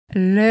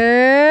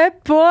Le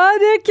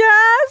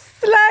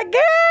podcast La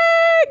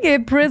Gang est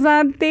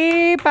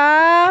présenté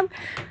par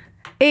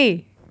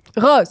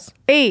Rose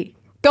et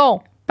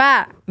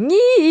compagnie.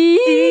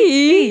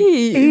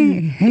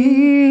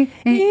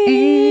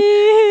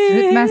 Tu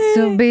veux te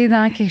masturber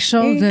dans quelque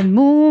chose de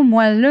mou,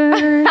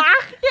 moelleux?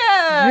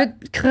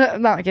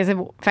 Non, OK, c'est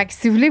beau. Fait que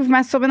si vous voulez vous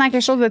masturber dans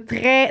quelque chose de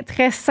très,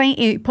 très sain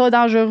et pas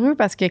dangereux,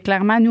 parce que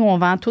clairement, nous, on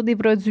vend tous des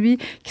produits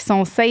qui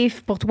sont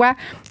safe pour toi.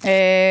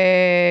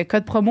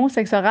 Code promo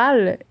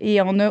Sexoral. Et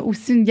on a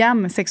aussi une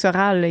gamme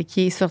Sexoral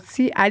qui est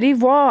sortie. Allez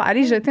voir,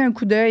 allez jeter un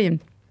coup d'œil.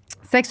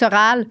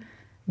 Sexoral,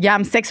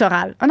 gamme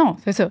Sexoral. Ah non,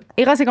 c'est ça.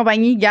 Eros et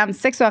compagnie, gamme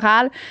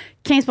Sexoral.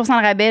 15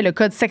 de rabais, le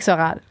code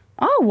Sexoral.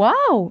 Oh,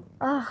 wow!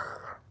 Ah.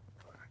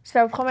 C'est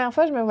la première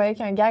fois que je me voyais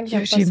avec un gag.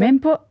 J'ai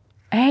même pas...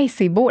 Hey,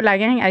 c'est beau, la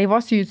gang. Allez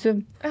voir sur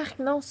YouTube. Ah,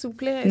 non, s'il vous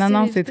plaît.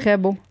 Non, c'est très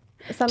beau.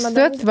 Ça,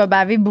 tu vas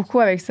baver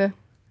beaucoup avec ça.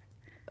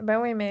 Ben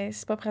oui, mais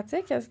c'est pas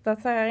pratique. Ça ne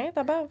sert à rien,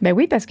 ta bave. Ben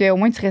oui, parce qu'au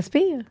moins, tu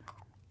respires.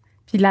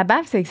 Puis la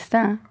bave, c'est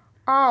excitant.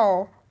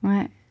 Oh!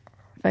 Ouais.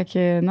 Fait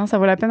que non, ça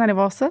vaut la peine d'aller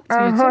voir ça. Tu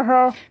veux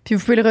ça? Puis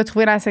vous pouvez le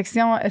retrouver dans la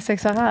section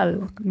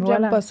sexorale. Voilà.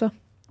 J'aime pas ça.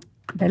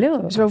 Ben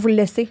là... Je vais vous le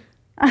laisser.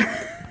 Je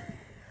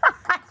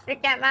suis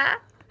comment?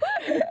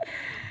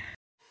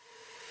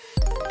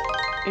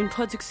 Une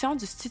production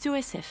du Studio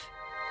SF.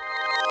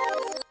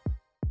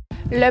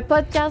 Le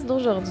podcast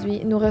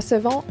d'aujourd'hui, nous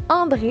recevons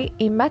Andrée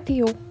et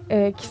Matéo,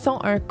 qui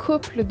sont un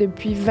couple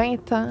depuis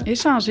 20 ans.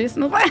 Échangistes,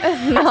 non?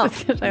 Non,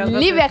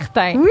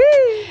 libertin. Oui!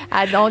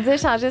 On dit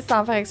échangiste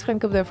sans faire exprès une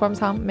couple de fois, me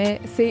semble,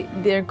 mais c'est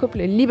un couple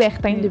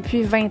libertin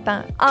depuis 20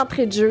 ans.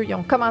 Entrée de jeu, ils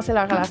ont commencé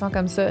leur relation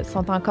comme ça, ils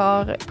sont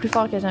encore plus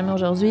forts que jamais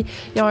aujourd'hui.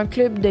 Ils ont un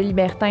club de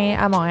libertins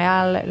à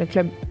Montréal, le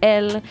club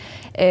L.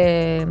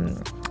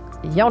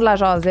 Ils ont de la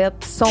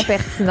jasette, sont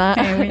pertinents.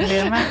 Oui,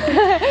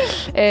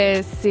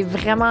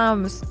 vraiment.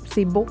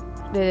 C'est beau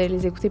de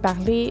les écouter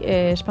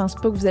parler. Je pense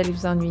pas que vous allez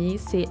vous ennuyer.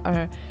 C'est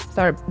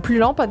un plus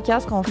long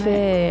podcast qu'on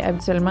fait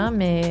habituellement,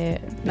 mais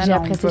j'ai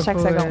apprécié chaque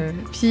seconde.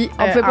 Puis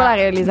on ne peut pas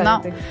les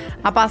arrêter. Non.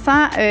 En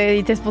passant, il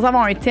était supposé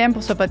avoir un thème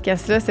pour ce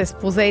podcast-là. C'est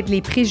supposé être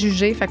les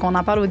préjugés. Fait qu'on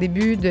en parle au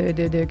début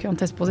qu'on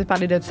était supposé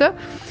parler de ça.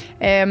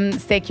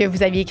 C'était que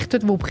vous aviez écrit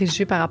tous vos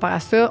préjugés par rapport à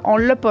ça. On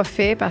l'a pas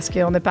fait parce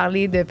qu'on a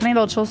parlé de plein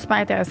d'autres choses super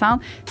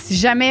intéressantes. Si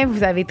jamais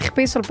vous avez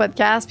trippé sur le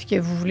podcast puis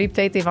que vous voulez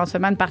peut-être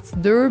éventuellement une partie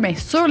 2, mais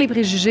sur les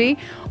préjugés,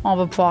 on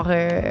va pouvoir...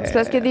 c'est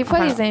parce que des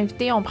fois, les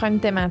invités, on prend une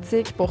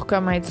thématique pour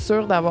comme être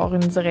sûr d'avoir une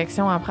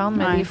direction à prendre,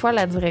 mais des fois,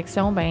 la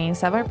direction, ben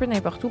ça va un peu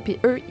n'importe où. Puis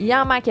eux, ils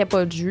en manquaient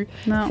pas de jus.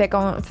 Non. Fait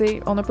qu'on, tu sais,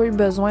 on n'a pas eu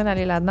besoin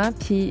d'aller là-dedans.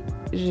 Puis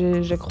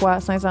je crois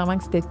sincèrement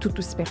que c'était tout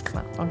aussi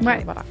pertinent. Donc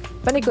voilà.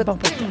 Bonne écoute. Bon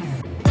podcast.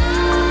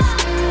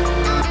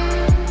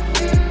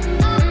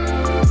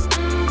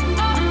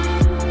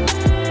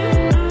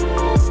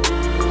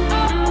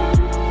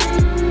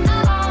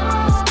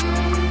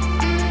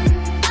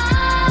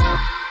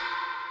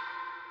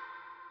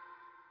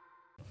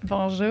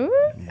 Bonjour.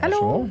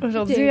 Allô.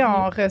 Aujourd'hui,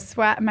 on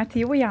reçoit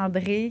Matéo et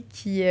Andrée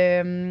qui,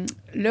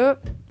 là,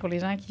 pour les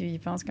gens qui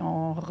pensent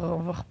qu'on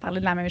va reparler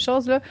de la même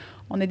chose, là,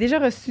 on a déjà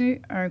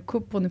reçu un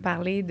couple pour nous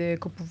parler de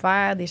couple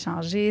ouvert,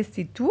 d'échangistes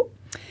et tout.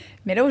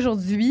 Mais là,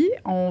 aujourd'hui,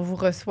 on vous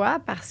reçoit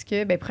parce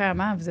que, bien,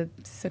 premièrement, vous êtes,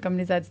 c'est comme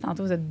les a dit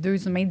tantôt, vous êtes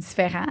deux humains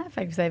différents,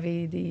 fait que vous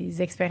avez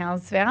des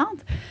expériences différentes.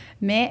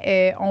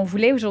 Mais on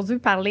voulait aujourd'hui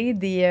parler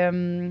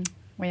des...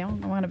 voyons,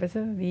 comment on appelle ça?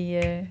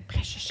 Les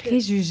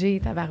préjugés,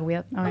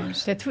 tabarouette. Ouais,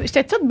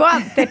 j'étais toute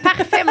bonne. C'était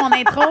parfait, mon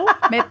intro,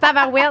 mais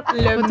tabarouette, tout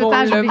le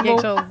temps, j'oublie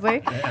quelque chose.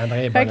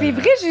 Andrée, fait que les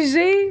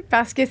préjugés,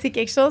 parce que c'est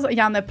quelque chose, il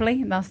y en a plein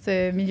dans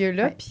ce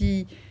milieu-là,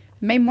 puis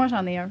même moi,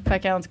 j'en ai un. Fait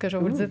qu'en tout cas, je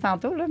vais vous le dire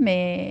tantôt, là,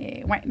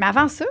 mais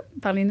avant ça,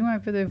 parlez-nous un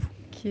peu de vous.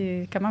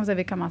 Comment vous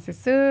avez commencé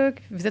ça?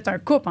 Vous êtes un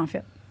couple, en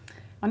fait.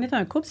 On est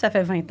un couple, ça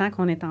fait 20 ans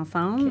qu'on est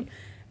ensemble. Okay.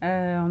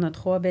 On a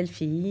 3 belles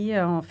filles.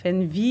 On fait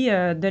une vie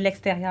de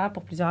l'extérieur,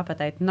 pour plusieurs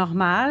peut-être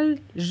normale,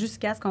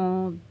 jusqu'à ce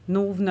qu'on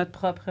ouvre notre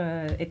propre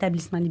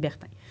établissement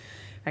libertin.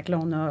 Fait que là,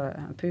 on a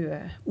un peu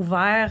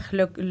ouvert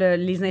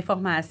les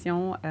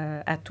informations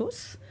à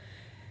tous.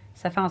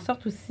 Ça fait en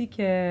sorte aussi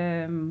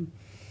que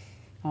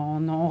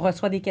on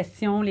reçoit des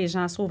questions, les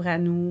gens s'ouvrent à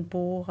nous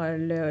pour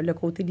le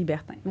côté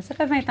libertin. Mais ça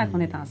fait 20 ans qu'on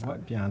est ensemble. Oui,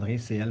 puis Andrée,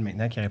 c'est elle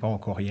maintenant qui répond aux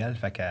courriels.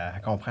 Fait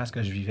qu'elle comprend ce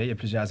que je vivais il y a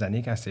plusieurs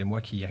années quand c'est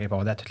moi qui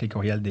répondais à tous les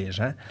courriels des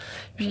gens.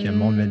 Puis que le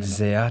monde me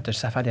disait « Ah, t'as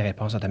juste à faire des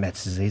réponses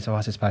automatisées, tu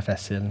vois, c'est super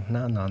facile. »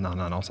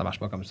 Non, ça marche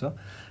pas comme ça.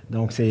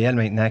 Donc, c'est elle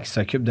maintenant qui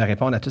s'occupe de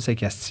répondre à toutes ces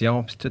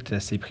questions puis tous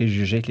ces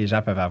préjugés que les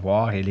gens peuvent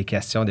avoir. Et les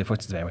questions, des fois,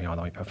 tu te dis « Voyons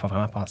donc, ils peuvent pas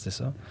vraiment penser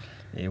ça. »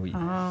 Et oui.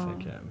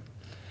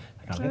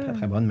 Andrée est très,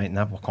 très bonne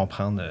maintenant pour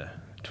comprendre...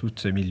 tout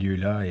ce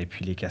milieu-là et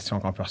puis les questions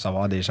qu'on peut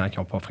recevoir des gens qui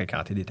n'ont pas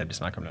fréquenté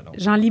d'établissements comme le nôtre.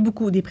 J'en lis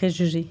beaucoup, des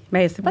préjugés.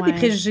 Bien, c'est pas des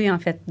préjugés, en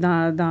fait,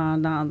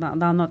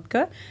 dans notre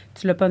cas.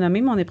 Tu l'as pas nommé,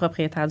 mais on est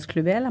propriétaire du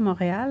Club L à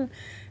Montréal.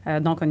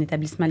 Donc, un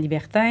établissement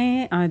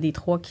libertin, un des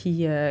 3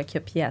 qui a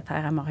pied à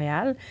terre à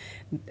Montréal.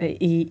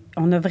 Et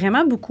on a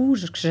vraiment beaucoup,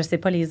 je ne sais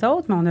pas les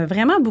autres, mais on a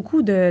vraiment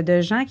beaucoup de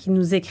gens qui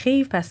nous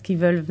écrivent parce qu'ils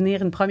veulent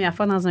venir une première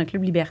fois dans un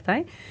club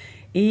libertin.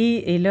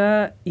 Et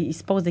là, ils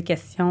se posent des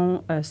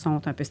questions,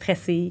 sont un peu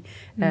stressés.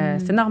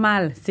 C'est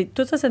normal.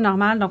 Tout ça, c'est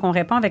normal. Donc, on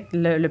répond avec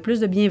le plus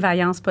de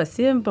bienveillance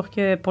possible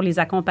pour les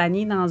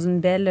accompagner dans une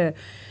belle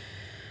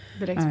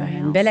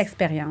expérience. Une belle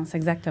expérience,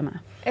 exactement.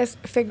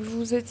 Fait que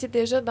vous étiez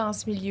déjà dans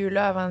ce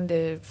milieu-là avant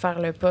de faire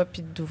le pas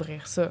puis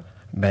d'ouvrir ça?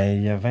 Bien,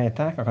 il y a 20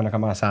 ans, quand on a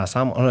commencé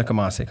ensemble, on a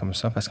commencé comme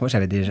ça. Parce que moi,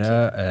 j'avais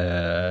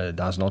déjà,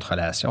 dans une autre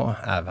relation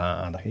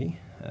avant Andrée,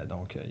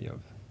 donc il y a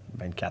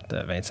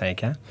 24,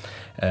 25 ans,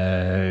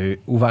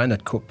 ouvert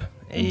notre couple.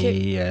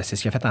 Et c'est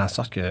ce qui a fait en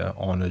sorte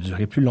qu'on a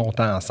duré plus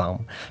longtemps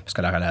ensemble, parce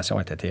que la relation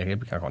était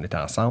terrible quand on était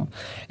ensemble.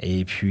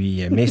 Et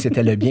puis, mais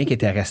c'était le bien qui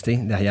était resté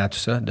derrière tout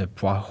ça, de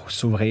pouvoir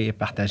s'ouvrir,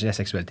 partager la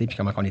sexualité, puis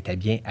comment on était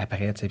bien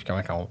après, tu sais, puis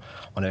comment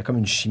on avait comme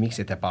une chimie qui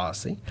s'était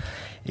passée.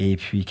 Et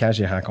puis, quand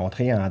j'ai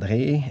rencontré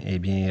Andrée, eh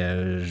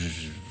bien,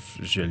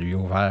 je lui ai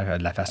ouvert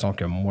de la façon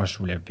que moi, je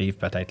voulais vivre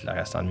peut-être le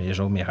restant de mes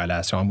jours, mes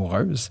relations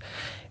amoureuses.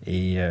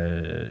 Et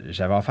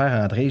j'avais offert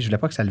à Andrée, je voulais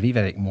pas que ça le vive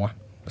avec moi.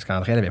 Parce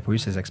qu'Andrée, elle n'avait pas eu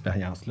ces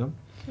expériences-là.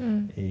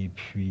 Et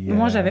puis...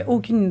 Moi, j'avais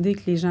aucune idée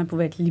que les gens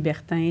pouvaient être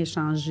libertins,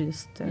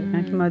 échangistes.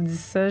 Quand il m'a dit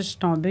ça, je suis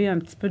tombée un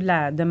petit peu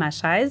de ma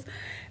chaise.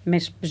 Mais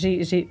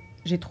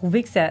j'ai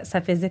trouvé que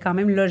ça faisait quand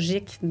même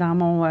logique dans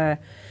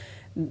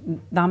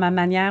ma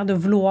manière de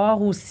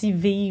vouloir aussi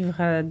vivre.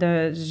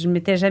 Je ne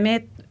m'étais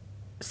jamais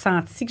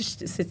senti que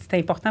c'était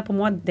important pour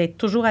moi d'être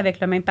toujours avec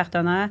le même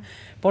partenaire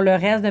pour le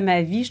reste de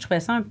ma vie. Je trouvais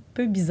ça un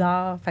peu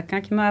bizarre. Fait que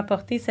quand il m'a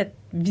apporté cette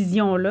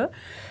vision-là,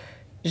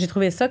 j'ai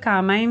trouvé ça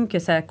quand même que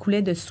ça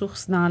coulait de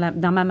source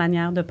dans ma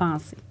manière de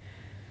penser.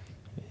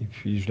 Et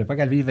puis, je voulais pas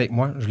qu'elle vive avec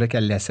moi. Je voulais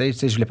qu'elle l'essaye. Tu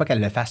sais, je voulais pas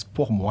qu'elle le fasse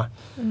pour moi.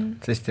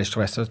 Tu sais, je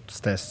trouvais ça,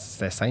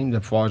 c'était simple de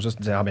pouvoir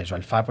juste dire, ah, ben, je vais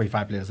le faire pour y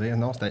faire plaisir.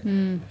 Non, c'était,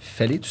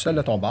 fais-les tout seul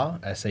de ton bar,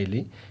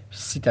 essaye-les. Puis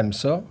si t'aimes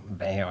ça,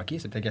 ben OK,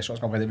 c'est peut-être quelque chose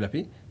qu'on pourrait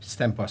développer. Puis si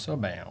t'aimes pas ça,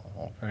 ben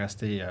on peut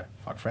rester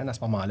fuck friend à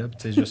ce moment-là. Puis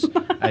tu sais, juste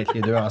être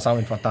les deux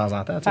ensemble une fois de temps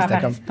en temps. C'était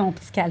comme ton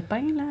petit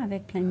calepin, là,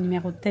 avec plein de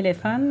numéros de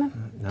téléphone.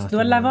 Non, tu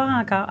dois l'avoir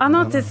encore. Ah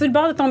non, t'es sur le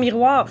bord de ton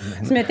miroir.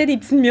 Tu mettais des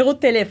petits numéros de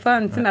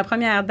téléphone. Tu sais, ma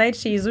première date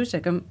chez eux,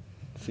 j'étais comme...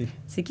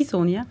 C'est qui,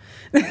 Sonia?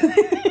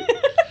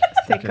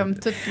 C'était comme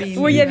toutes les...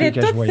 Oui, il y avait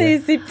toutes ces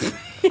petits...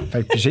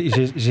 Fait que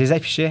je les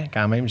affichais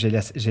quand même. J'ai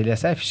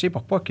laissé afficher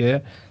pour pas que...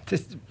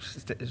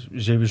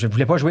 Je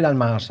voulais pas jouer dans le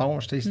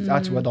mensonge.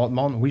 Ah, tu vois d'autres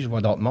mondes? Oui, je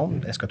vois d'autres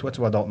mondes. Est-ce que toi, tu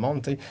vois d'autres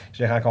mondes?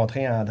 J'ai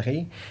rencontré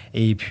Andrée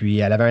et puis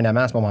elle avait un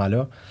amant à ce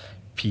moment-là.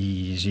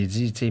 Puis j'ai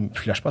dit, tu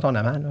lâches pas ton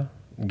amant, là.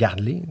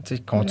 Garde-les,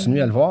 continue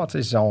à le voir.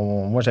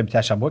 Moi, j'habitais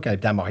à Sherbrooke, elle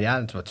habitait à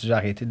Montréal. Tu vas-tu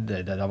arrêter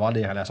d'avoir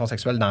des relations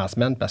sexuelles dans la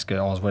semaine parce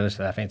qu'on se voit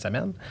à la fin de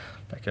semaine?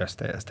 Fait que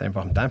c'était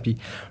important. Puis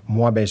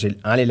moi, ben,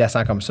 en les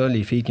laissant comme ça,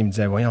 les filles qui me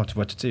disaient, voyons, tu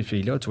vois toutes ces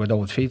filles-là, tu vois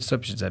d'autres filles, tout ça.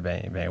 Puis je disais,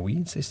 ben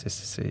oui,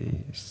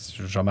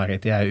 je vais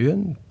m'arrêter à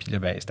une. Puis là,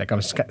 ben, c'était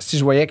comme si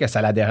je voyais que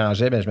ça la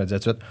dérangeait, ben, je me disais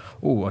tout de suite,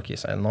 oh, OK,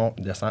 c'est un nom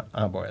descend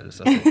en bas, elle.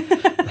 Ça,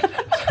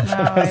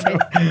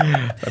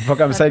 c'est pas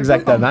comme ça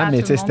exactement,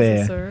 mais tu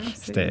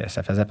sais,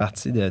 ça faisait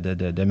partie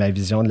de ma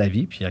vision de la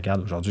vie. Puis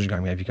regarde, aujourd'hui, je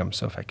gagne ma vie comme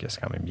ça, fait que c'est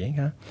quand même bien.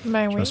 Hein?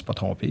 Ben je me suis pas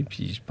trompé,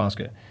 puis je pense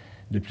que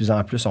de plus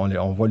en plus,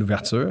 on voit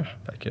l'ouverture.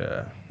 Fait que...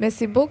 Mais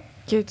c'est beau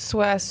que tu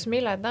sois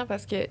assumé là-dedans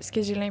parce que ce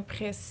que j'ai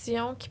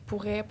l'impression qui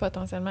pourrait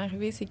potentiellement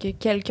arriver, c'est que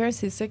quelqu'un,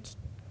 c'est ça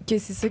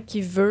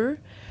qu'il veut,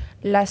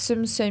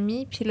 l'assume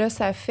semi, puis là,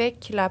 ça fait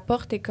que la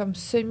porte est comme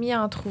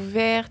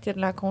semi-entrouverte, il y a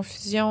de la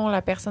confusion,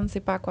 la personne ne sait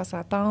pas à quoi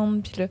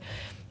s'attendre, puis là...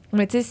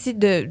 Mais tu sais, si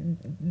dès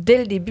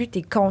le début, tu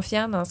es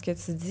confiant dans ce que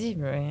tu dis,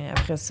 ben,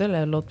 après ça,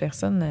 l'autre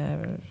personne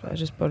n'a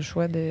juste pas le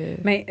choix de...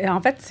 Mais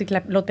en fait, c'est que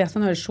l'autre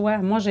personne a le choix.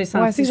 Moi, j'ai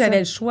senti que j'avais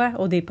le choix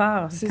au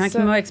départ. Quand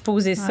il m'a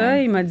exposé ça,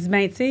 il m'a dit,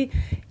 ben tu sais,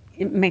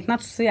 maintenant,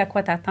 tu sais à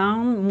quoi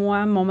t'attendre.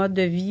 Moi, mon mode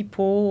de vie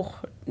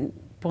pour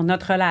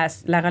notre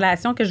la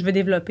relation que je veux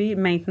développer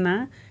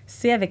maintenant,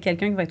 c'est avec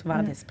quelqu'un qui va être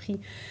ouvert d'esprit.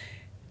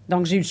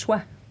 Donc, j'ai eu le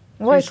choix.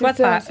 J'ai eu le choix de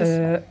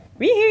faire...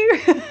 Oui!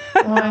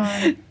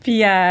 Puis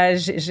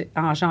j'ai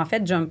en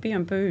fait jumpé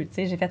un peu. Tu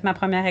sais, j'ai fait ma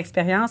première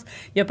expérience.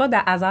 Il n'y a pas de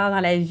hasard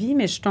dans la vie,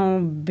 mais je suis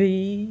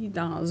tombée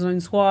dans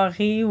une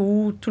soirée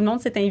où tout le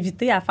monde s'est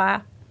invité à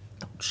faire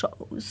d'autres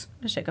choses.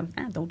 J'étais comme,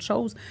 d'autres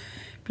choses.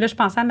 Puis là, je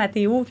pensais à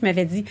Matéo qui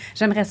m'avait dit,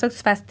 j'aimerais ça que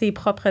tu fasses tes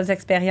propres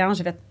expériences.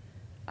 J'ai fait,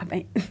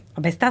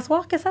 c'est à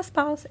soir que ça se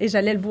passe. Et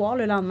j'allais le voir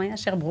le lendemain à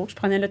Sherbrooke. Je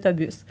prenais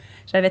l'autobus.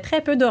 J'avais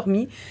très peu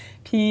dormi.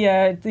 Puis il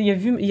a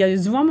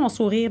dû voir mon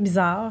sourire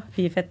bizarre.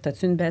 Puis il a fait,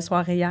 as-tu une belle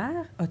soirée hier?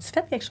 As-tu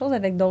fait quelque chose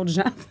avec d'autres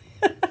gens?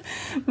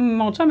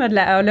 Mon chum a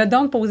le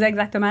don de poser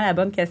exactement la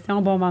bonne question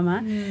au bon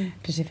moment.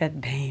 Puis j'ai fait,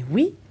 ben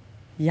oui,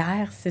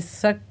 hier, c'est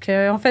ça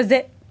qu'on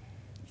faisait.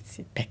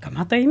 Ben,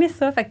 comment t'as aimé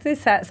ça? Fait que, tu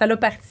sais, ça l'a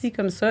parti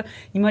comme ça.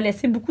 Il m'a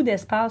laissé beaucoup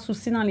d'espace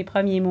aussi dans les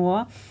premiers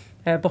mois.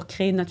 Pour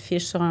créer notre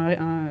fiche sur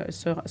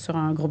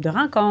un groupe de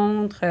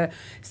rencontres.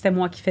 C'était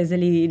moi qui faisais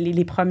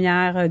les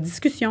premières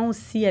discussions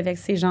aussi avec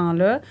ces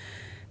gens-là.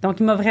 Donc,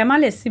 il m'a vraiment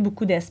laissé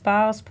beaucoup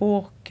d'espace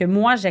pour que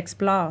moi,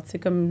 j'explore. Tu sais,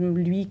 comme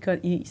lui,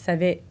 il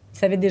savait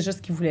déjà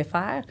ce qu'il voulait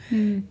faire.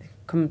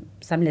 Comme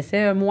ça me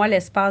laissait, moi,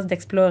 l'espace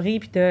d'explorer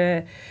puis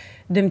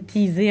de me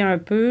teaser un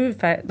peu.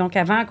 Donc,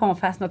 avant qu'on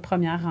fasse notre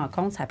première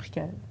rencontre, ça a pris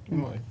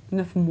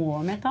 9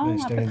 mois, mettons.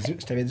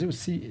 Je t'avais dit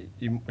aussi,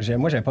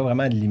 moi, j'avais pas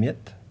vraiment de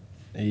limites.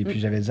 Et puis,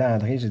 j'avais dit à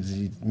Andrée, j'ai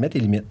dit, mets tes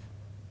limites.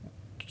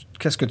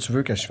 Qu'est-ce que tu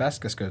veux que je fasse?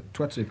 Qu'est-ce que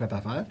toi, tu es prête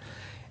à faire?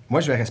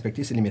 Moi, je vais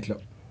respecter ces limites-là.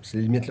 Ces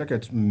limites-là que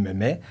tu me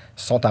mets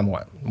sont à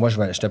moi. Moi,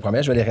 je te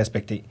promets, je vais les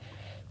respecter.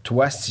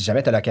 Toi, si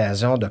jamais tu as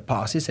l'occasion de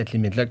passer cette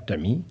limite-là que tu as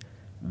mis,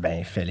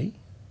 ben fais-les.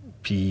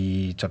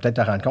 Puis tu vas peut-être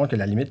te rendre compte que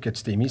la limite que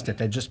tu t'es mise, c'était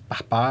peut-être juste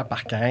par peur,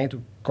 par crainte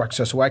ou quoi que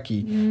ce soit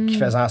qui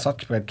faisait en sorte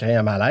qu'il pourrait te créer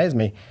un malaise.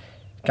 Mais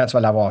quand tu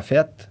vas l'avoir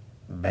faite,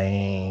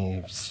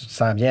 ben si tu te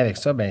sens bien avec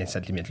ça, ben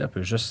cette limite-là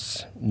peut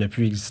juste ne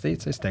plus exister.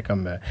 Tu sais, c'était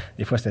comme,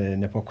 des fois, c'était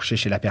ne pas coucher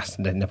chez la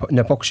personne.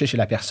 Ne pas coucher chez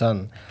la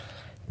personne.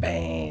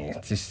 Ben,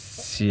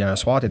 si un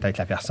soir, tu es avec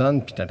la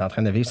personne, puis tu es en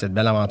train de vivre cette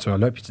belle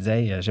aventure-là, puis tu dis,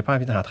 hey, j'ai pas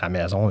envie de rentrer à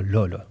la maison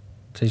là.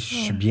 Tu sais, je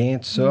suis bien,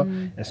 tout ça.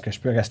 Est-ce que je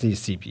peux rester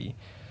ici? Puis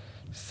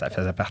ça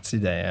faisait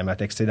partie elle m'a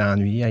texté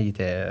d'ennui. Il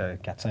était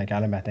 4-5 heures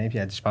le matin, puis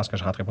elle a dit, je pense que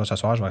je ne rentrerai pas ce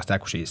soir, je vais rester à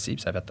coucher ici.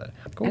 Puis ça va être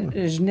cool.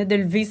 Je venais de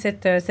lever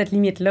cette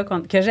limite-là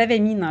que j'avais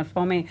mis dans le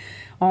fond. Mais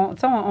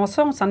on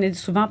s'en est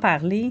souvent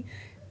parlé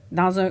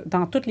dans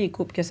tous les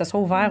couples, que ce soit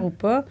ouvert ou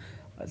pas.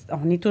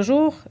 On est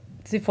toujours...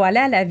 Il faut aller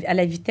à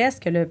la vitesse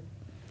que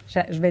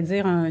je vais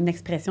dire une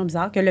expression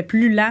bizarre, que le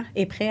plus lent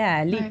est prêt à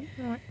aller.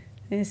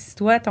 Ouais. Si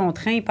toi, ton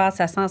train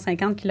passe à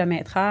 150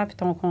 km/h, puis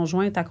ton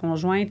conjoint ou ta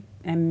conjointe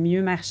aime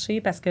mieux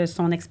marcher parce que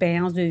son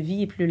expérience de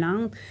vie est plus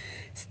lente,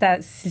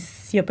 s'il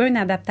n'y a pas une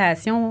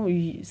adaptation,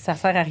 ça ne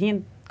sert à rien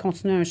de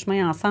continuer un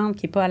chemin ensemble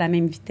qui n'est pas à la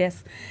même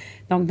vitesse.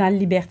 Donc, dans le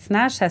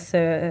libertinage, ça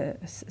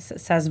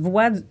se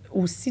voit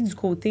aussi du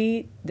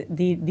côté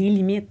des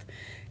limites.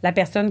 La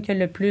personne qui a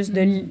le plus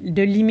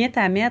de limites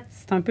à mettre,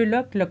 c'est un peu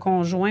là que le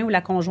conjoint ou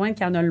la conjointe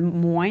qui en a le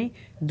moins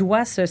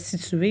doit se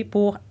situer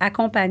pour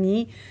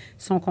accompagner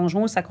son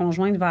conjoint ou sa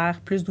conjointe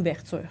vers plus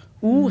d'ouverture.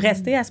 Ou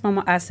rester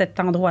à cet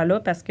endroit-là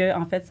parce que,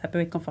 en fait, ça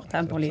peut être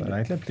confortable pour les deux.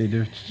 Là, les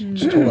deux.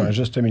 Tu trouves un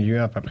juste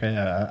milieu à peu près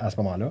à ce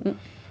moment-là.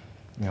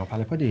 Mais on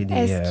parlait pas des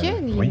Est-ce qu'il y a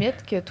une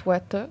limite que toi,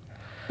 t'as?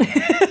 Tu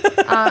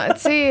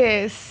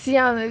sais, s'il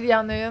y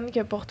en a une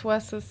que pour toi,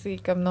 ça, c'est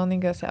comme non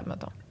négociable,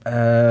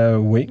 mettons.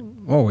 Oui.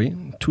 Oh, oui.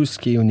 Tout ce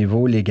qui est au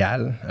niveau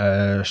légal,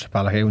 je te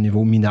parlerai au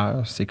niveau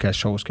mineur. C'est quelque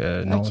chose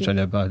que, non, je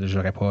ne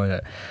jouerai pas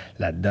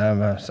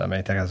là-dedans. Ça ne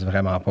m'intéresse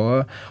vraiment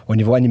pas. Au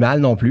niveau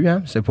animal non plus,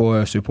 hein. C'est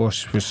pas OK,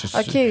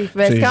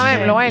 ben c'est quand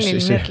même loin, les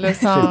limites, là.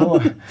 Sans...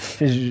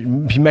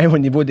 Puis même au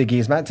niveau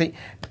déguisement, tu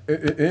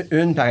sais,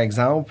 une, par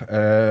exemple...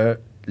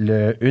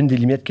 une des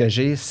limites que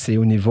j'ai, c'est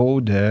au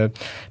niveau de,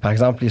 par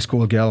exemple, les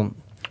schoolgirls.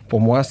 Pour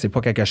moi, c'est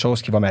pas quelque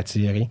chose qui va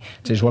m'attirer.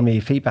 Tu sais, je vois mes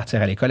filles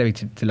partir à l'école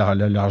avec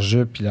leur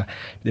jupe. Puis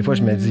des fois,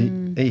 je me dis,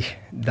 hey,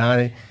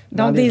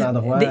 dans des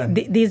endroits...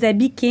 Des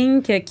habits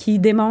kink qui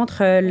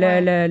démontrent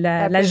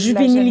la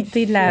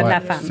juvénilité de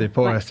la femme.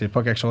 C'est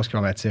pas quelque chose qui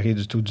va m'attirer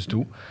du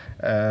tout.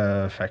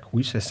 Fait que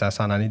oui, ça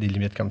en est des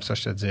limites comme ça,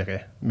 je te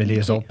dirais. Mais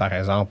les autres, par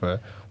exemple,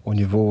 au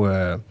niveau...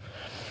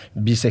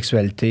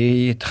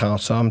 bisexualité,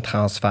 transhomme,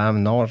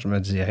 transfemme, non, je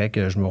me dirais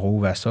que je me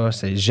rouvre à ça.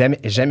 J'aime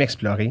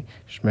explorer.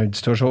 Je me dis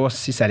toujours,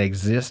 si ça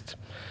existe,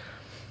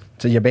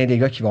 tu sais, il y a bien des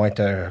gars qui vont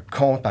être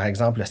contre, par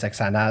exemple, le sexe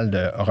anal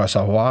de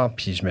recevoir,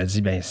 puis je me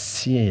dis, ben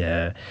si il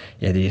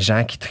y a des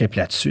gens qui triplent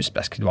là-dessus, c'est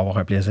parce qu'ils doivent avoir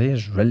un plaisir,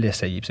 je vais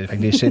l'essayer.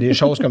 C'est des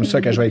choses comme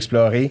ça que je vais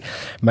explorer,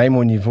 même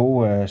au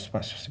niveau, je sais pas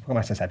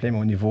comment ça s'appelait, mais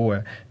au niveau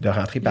de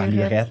rentrer par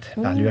l'urètre.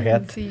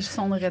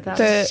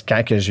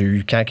 Quand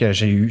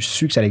j'ai eu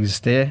su que ça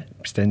existait,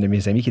 puis c'était une de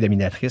mes amies qui est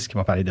dominatrice qui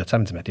m'a parlé de ça, elle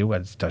me dit, Matéo,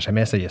 elle dit, t'as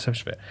jamais essayé ça?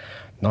 Puis je fais,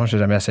 non, j'ai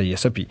jamais essayé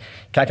ça. Puis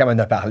quand elle m'en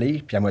a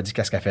parlé, puis elle m'a dit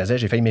qu'est-ce qu'elle faisait,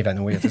 j'ai failli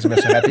m'évanouir.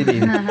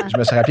 Je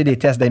me suis rappelé des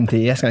tests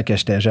d'MTS quand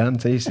j'étais jeune.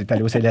 C'est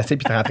allé au CLSC,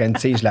 puis tu rentrais une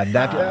tige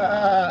là-dedans. Puis,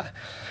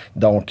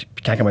 donc,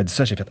 puis quand elle m'a dit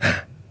ça, j'ai fait...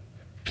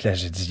 Puis là,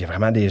 j'ai dit, il y a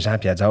vraiment des gens.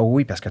 Puis elle a dit, ah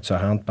oui, parce que tu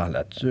rentres par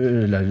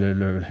là-dessus,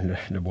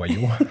 le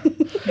boyau.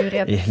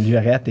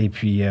 L'urètre. Et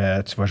puis,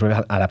 tu vas jouer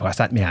à la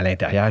prostate, mais à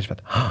l'intérieur, j'ai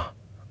fait,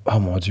 oh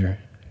mon Dieu,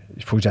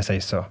 il faut que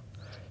j'essaye ça.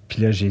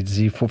 Puis là, j'ai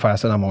dit, il faut faire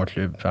ça dans mon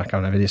club. Quand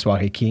on avait des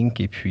soirées kink,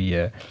 et puis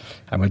elle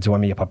m'a dit, ouais,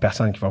 mais il n'y a pas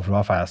personne qui va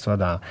vouloir faire ça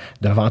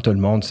devant tout le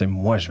monde. C'est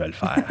moi, je vais le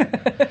faire.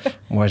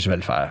 Moi, je vais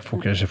le faire. Faut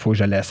que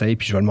je l'essaye,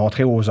 puis je vais le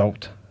montrer aux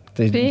autres.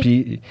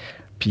 Puis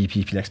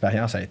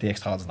l'expérience a été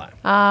extraordinaire.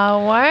 Ah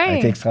ouais? Ça a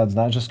été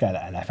extraordinaire jusqu'à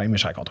la fin. Mais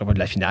je ne raconterai pas de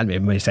la finale,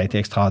 mais ça a été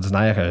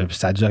extraordinaire.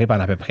 Ça a duré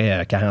pendant à peu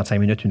près 45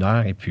 minutes, 1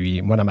 heure. Et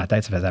puis, moi, dans ma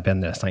tête, ça faisait à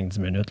peine 5-10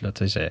 minutes. Là,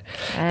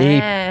 Et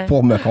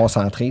pour me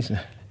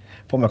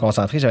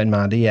concentrer, j'avais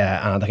demandé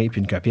à Andrée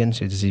puis une copine,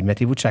 j'ai dit,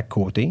 mettez-vous de chaque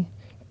côté,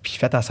 puis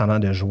faites en semblant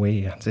de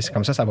jouer. C'est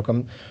comme ça va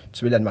comme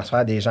tuer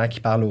l'atmosphère des gens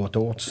qui parlent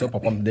autour, tout ça, pour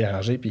pas me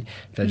déranger, puis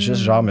faites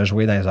juste genre me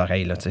jouer dans les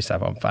oreilles. Là, ça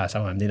va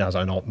m'amener dans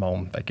un autre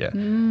monde. Fait que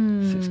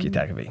c'est ce qui est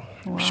arrivé.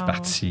 Wow. Puis je suis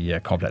parti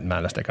complètement.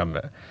 Là, c'était comme...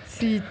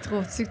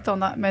 Trouves-tu que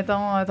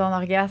ton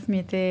orgasme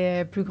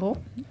était plus gros?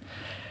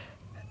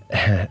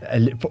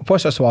 Pas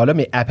ce soir-là,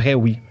 mais après,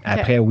 oui.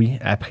 Après, oui.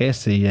 Après,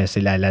 c'est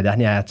la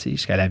dernière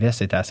tige qu'elle avait.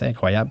 C'était assez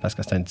incroyable parce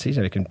que c'était une tige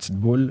avec une petite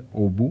boule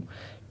au bout.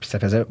 Puis ça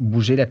faisait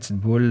bouger la petite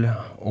boule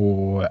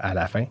à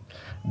la fin.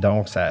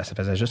 Donc, ça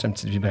faisait juste une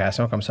petite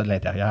vibration comme ça de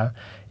l'intérieur.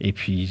 Et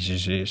puis,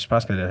 je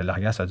pense que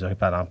l'orgasme a duré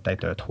pendant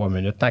peut-être 3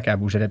 minutes. Tant qu'elle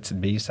bougeait la petite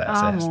bille, c'était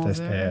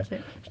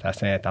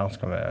assez intense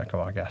comme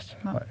orgasme.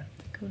 Ah, ouais.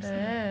 c'est cool.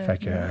 Fait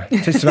que,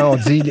 tu sais, souvent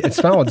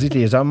on dit que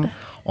les hommes,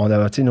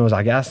 nos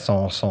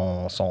orgasmes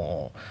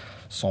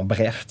sont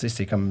brefs, tu sais,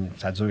 c'est comme,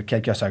 ça dure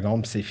quelques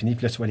secondes, puis c'est fini.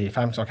 Puis là, tu vois les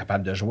femmes qui sont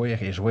capables de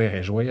jouir et jouir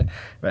et jouir.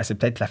 Ben, c'est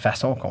peut-être la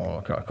façon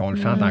qu'on le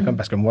fait en tant qu'homme,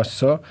 parce que moi,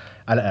 ça,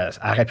 elle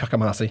aurait pu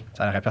recommencer.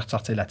 Ça aurait pu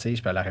ressortir la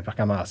tige, puis elle aurait pu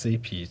recommencer,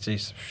 puis, tu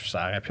sais,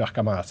 ça aurait pu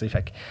recommencer.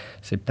 Fait que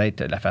c'est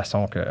peut-être la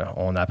façon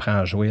qu'on apprend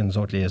à jouer, nous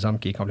autres, les hommes,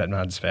 qui est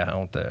complètement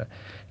différente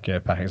que,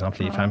 par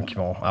exemple, les femmes qui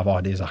vont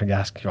avoir des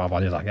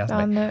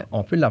orgasmes, Ben,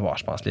 on peut l'avoir,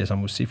 je pense. Les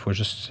hommes aussi, il faut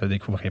juste se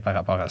découvrir par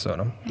rapport à ça.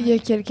 Là. Il y a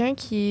quelqu'un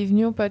qui est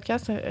venu au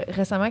podcast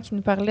récemment qui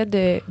nous parlait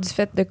du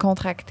fait de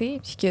contracter,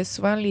 puis que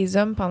souvent, les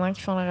hommes, pendant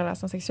qu'ils font la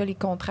relation sexuelle, ils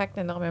contractent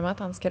énormément,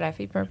 tandis que la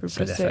fille peut un peu se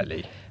plus... laisse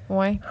aller.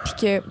 Oui, puis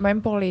que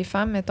même pour les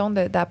femmes, mettons,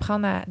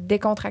 d'apprendre à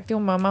décontracter au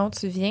moment où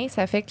tu viens,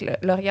 ça fait que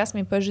l'orgasme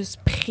n'est pas juste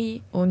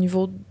pris au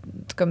niveau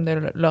comme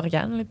de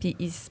l'organe, là, puis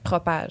il se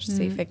propage.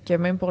 Fait que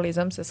même pour les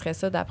hommes, ce serait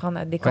ça d'apprendre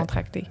à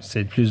décontracter. Ouais, c'est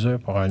le plus dur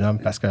pour un homme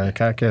parce que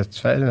quand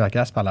tu fais un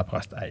orgasme par la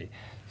prostate,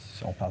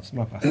 on parle de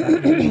ma prostate.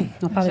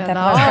 On parle de ta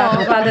prostate.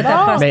 On parle de ta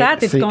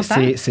prostate. Es-tu content?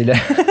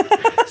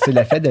 C'est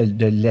le fait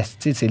de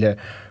laisser, c'est le...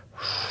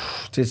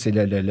 Tu sais,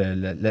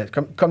 c'est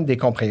comme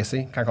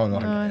décompresser quand on a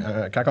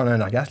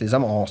un orgasme. Les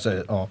hommes, tu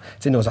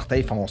sais, nos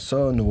orteils font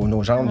ça,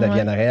 nos jambes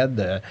deviennent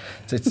raides.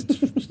 Tu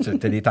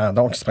as des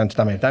tendons qui se prennent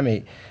tout en même temps,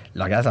 mais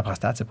l'orgasme de la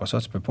prostate, c'est pas ça.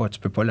 Tu peux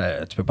pas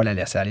la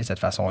laisser aller de cette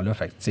façon-là.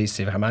 Fait que, tu sais,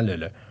 c'est vraiment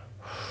de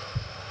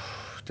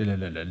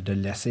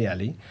laisser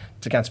aller.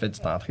 Tu sais, quand tu fais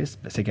du tantrisme,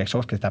 c'est quelque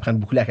chose que tu apprends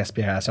beaucoup la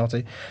respiration, tu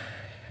sais.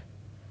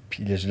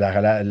 Puis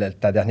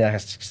ta dernière,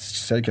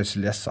 celle que tu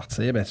laisses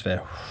sortir, ben tu fais...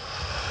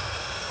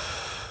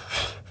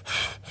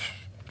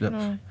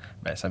 Ben,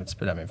 c'est un petit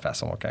peu la même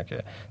façon quand tu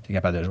es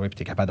capable de jouer, puis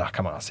tu es capable de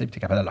recommencer, puis tu es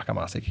capable de le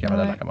recommencer, puis tu es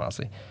capable de le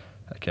recommencer.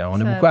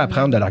 On a beaucoup à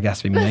apprendre de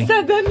l'orgasme féminin.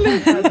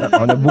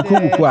 On a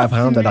beaucoup à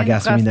apprendre de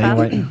l'orgasme féminin,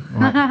 oui.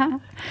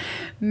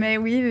 Mais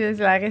oui,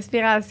 c'est la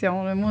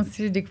respiration. Là. Moi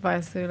aussi, j'ai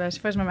découvert ça. Là. Chaque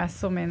fois que je me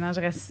masturbe maintenant,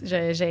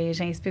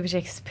 j'inspire puis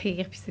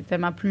j'expire, puis c'est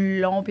tellement plus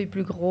long puis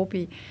plus gros,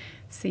 puis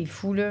c'est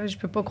fou, là. Je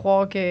peux pas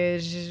croire que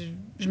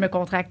je me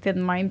contractais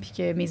de même puis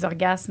que mes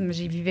orgasmes,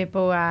 j'y vivais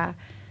pas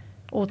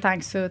autant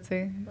que ça, tu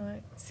sais. Ouais.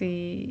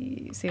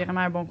 C'est vraiment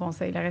un bon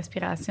conseil. La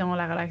respiration,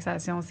 la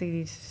relaxation,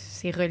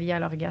 c'est relié à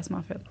l'orgasme,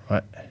 en fait. Ouais.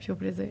 Puis au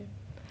plaisir.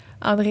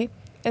 André,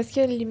 est-ce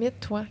qu'il y a une limite,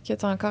 toi, que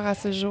tu as encore à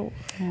ce jour?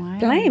 Ouais.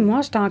 Plein.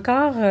 Moi, je suis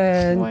encore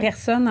une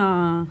personne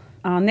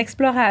en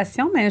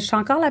exploration, mais je suis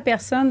encore la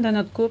personne de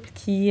notre couple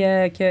qui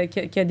a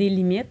des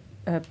limites.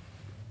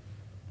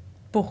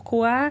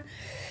 Pourquoi?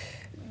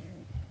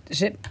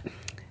 Je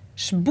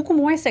suis beaucoup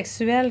moins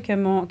sexuelle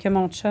que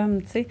mon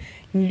chum, tu sais.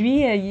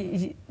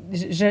 Lui,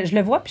 je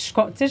le vois, puis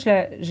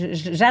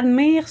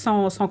j'admire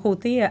son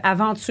côté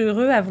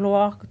aventureux à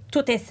vouloir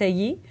tout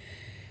essayer.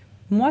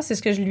 Moi, c'est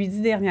ce que je lui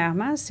dis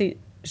dernièrement, c'est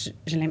je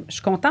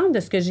suis contente de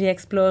ce que j'ai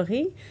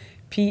exploré,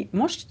 puis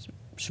moi, je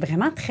suis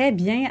vraiment très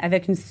bien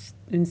avec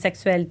une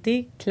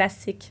sexualité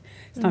classique.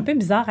 C'est un peu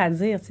bizarre à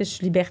dire, tu sais, je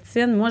suis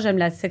libertine. Moi, j'aime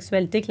la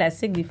sexualité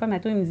classique. Des fois,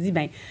 Matéo, il me dit,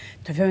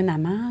 t'as vu un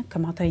amant?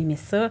 Comment t'as aimé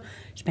ça?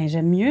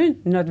 J'aime mieux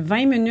notre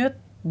 20 minutes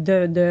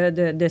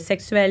de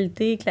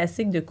sexualité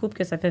classique de couple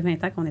que ça fait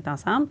 20 ans qu'on est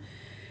ensemble.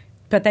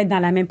 Peut-être dans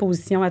la même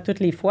position à toutes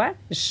les fois.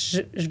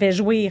 Je vais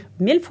jouir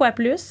 1000 fois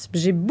plus.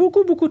 J'ai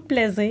beaucoup de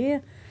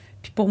plaisir.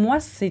 Puis pour moi,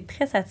 c'est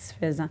très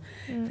satisfaisant.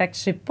 Fait que je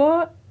sais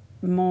pas,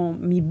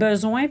 mes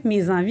besoins et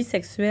mes envies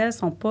sexuelles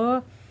sont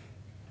pas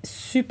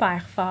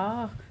super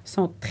forts,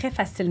 sont très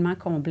facilement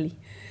comblés.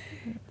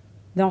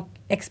 Donc,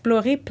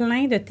 explorer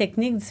plein de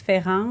techniques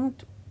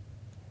différentes,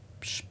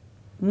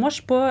 moi, je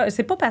suis pas...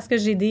 C'est pas parce que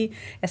j'ai des...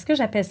 Est-ce que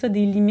j'appelle ça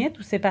des limites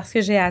ou c'est parce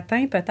que j'ai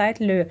atteint peut-être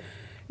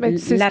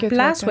la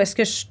place où est-ce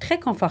que je suis très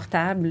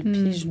confortable?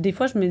 Puis des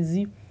fois, je me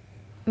dis...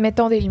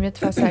 Mettons des limites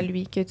face à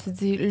lui, que tu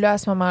dis, là, à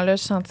ce moment-là,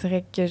 je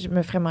sentirais que je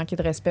me ferais manquer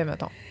de respect,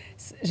 mettons.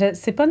 Je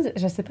sais pas si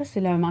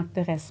c'est le manque de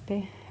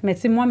respect. Mais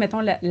tu sais, moi,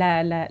 mettons,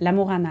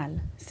 l'amour anal.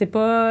 C'est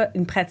pas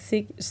une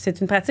pratique...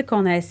 C'est une pratique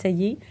qu'on a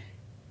essayée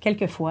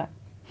quelques fois.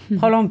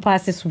 Probablement pas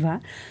assez souvent.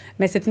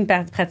 Mais c'est une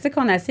pratique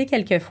qu'on a essayée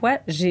quelques fois.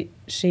 J'ai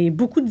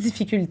beaucoup de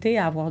difficultés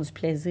à avoir du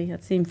plaisir.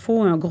 Tu sais, il me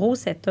faut un gros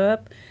setup.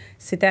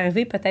 C'est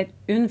arrivé peut-être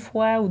une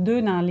fois ou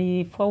deux dans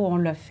les fois où on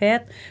l'a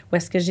fait, où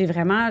est-ce que je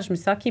me suis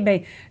dit, OK,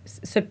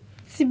 ce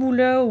petit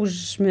bout-là où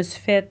je me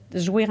suis fait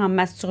jouir en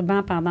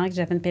masturbant pendant que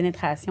j'avais une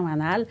pénétration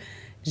anale,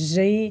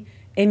 j'ai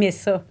aimé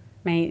ça.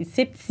 Mais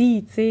c'est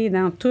petit, tu sais,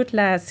 dans toute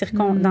la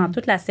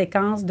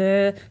séquence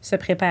de se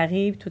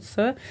préparer et tout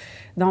ça.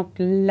 Donc,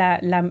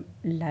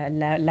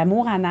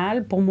 l'amour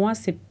anal, pour moi,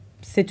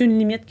 c'est une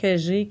limite que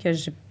j'ai, que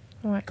je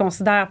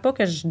considère pas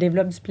que je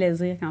développe du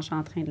plaisir quand je suis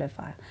en train de le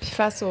faire. Puis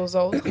face aux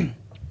autres,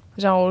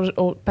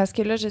 Genre, parce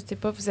que là, je sais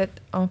pas, vous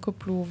êtes en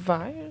couple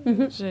ouvert.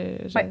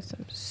 Ouais.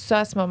 Ça,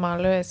 à ce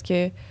moment-là, est-ce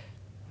que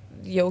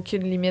il y a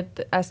aucune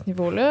limite à ce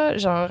niveau-là?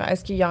 Genre,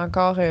 est-ce qu'il y a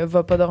encore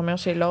va pas dormir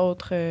chez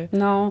l'autre?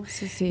 Non.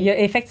 Il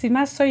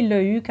Effectivement, ça, il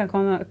l'a eu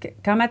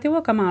quand Matéo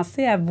a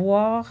commencé à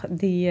voir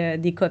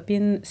des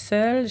copines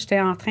seules. J'étais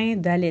en train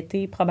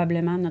d'allaiter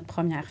probablement notre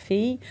première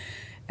fille.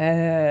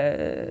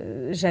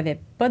 J'avais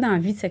pas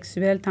d'envie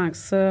sexuelle tant que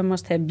ça. Moi,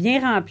 j'étais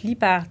bien remplie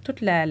par toutes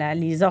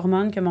les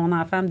hormones que mon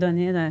enfant me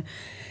donnait.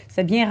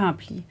 C'était bien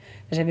rempli.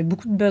 J'avais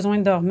beaucoup de besoin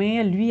de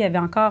dormir. Lui, il avait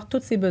encore tous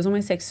ses besoins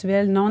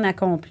sexuels non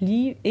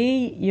accomplis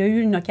et il a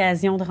eu une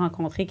occasion de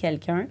rencontrer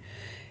quelqu'un.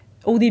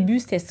 Au début,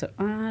 c'était ça.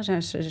 Ah,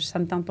 ça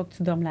me tente pas que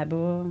tu dormes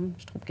là-bas.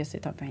 Je trouve que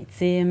c'est un peu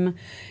intime.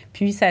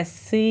 Puis, ça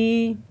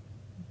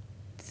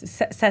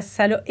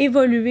l'a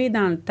évolué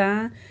dans le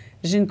temps.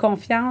 J'ai une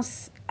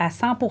confiance à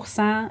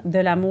 100% de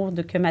l'amour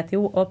que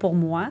Matéo a pour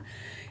moi.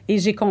 Et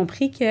j'ai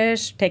compris que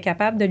j'étais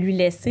capable de lui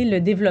laisser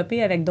le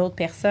développer avec d'autres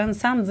personnes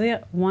sans me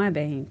dire « Ouais,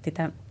 bien,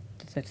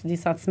 as-tu des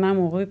sentiments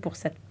amoureux pour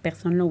cette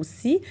personne-là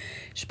aussi? »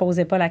 Je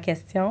posais pas la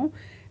question.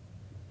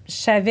 Je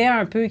savais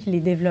un peu qu'il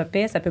les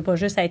développait. Ça peut pas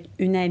juste être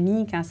une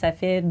amie quand ça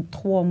fait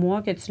 3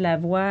 mois que tu la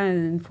vois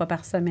une fois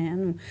par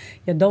semaine.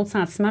 Il y a d'autres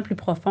sentiments plus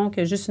profonds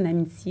que juste une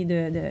amitié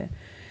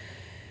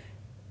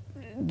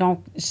Donc,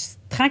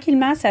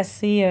 tranquillement, ça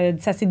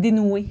s'est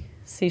dénoué.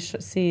 Ces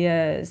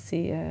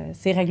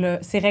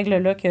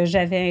règles-là que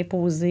j'avais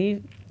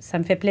imposées, ça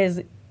me fait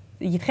plaisir.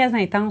 Il est très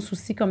intense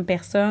aussi comme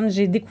personne.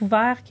 J'ai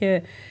découvert que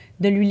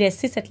de lui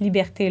laisser cette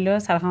liberté-là,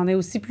 ça le rendait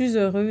aussi plus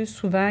heureux.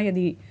 Souvent,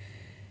 il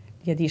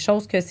y a des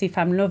choses que ces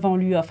femmes-là vont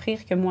lui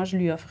offrir que moi, je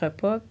lui offre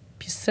pas.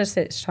 Puis ça,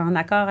 je suis en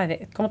accord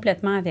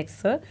complètement avec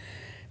ça.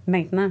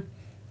 Maintenant,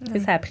 tu sais,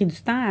 ça a pris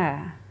du temps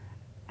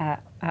à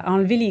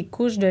enlever les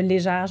couches de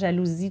légère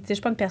jalousie. Tu sais, je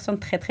suis pas une personne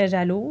très, très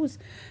jalouse,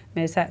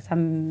 mais ça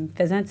me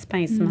faisait un petit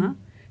pincement.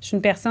 Je suis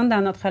une personne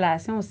dans notre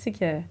relation aussi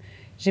que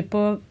j'ai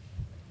pas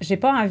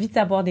envie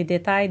d'avoir des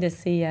détails de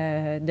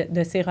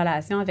ses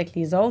relations avec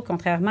les autres,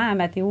 contrairement à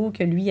Matéo,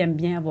 que lui aime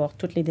bien avoir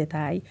tous les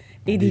détails,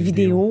 et des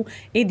vidéos,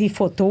 et des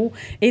photos,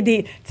 et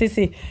des... Tu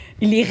sais,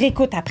 il les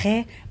réécoute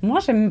après.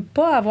 Moi, j'aime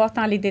pas avoir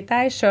tant les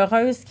détails. Je suis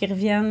heureuse qu'ils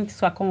reviennent, qu'ils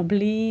soient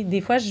comblés.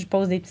 Des fois, je lui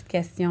pose des petites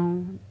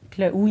questions.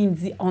 Puis là, où il me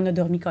dit, on a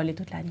dormi collés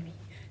toute la nuit.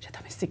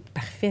 J'attends, mais c'est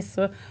parfait,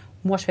 ça.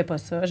 Moi, je fais pas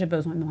ça. J'ai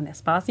besoin de mon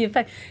espace.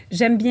 Fait,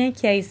 j'aime bien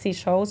qu'il y ait ces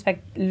choses. Fait que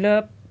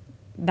là,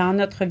 dans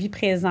notre vie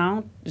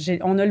présente,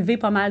 on a levé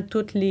pas mal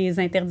toutes les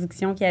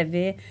interdictions qu'il y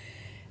avait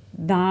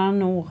dans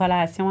nos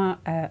relations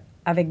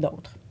avec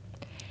d'autres.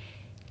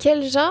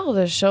 Quel genre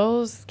de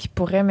choses qui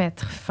pourrait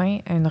mettre fin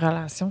à une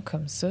relation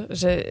comme ça?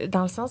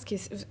 Dans le sens que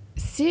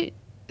si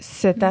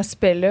cet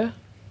aspect-là,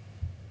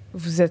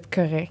 vous êtes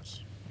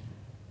correct,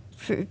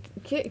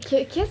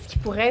 qu'est-ce qui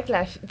pourrait être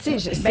la... Tu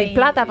sais, c'est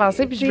plate à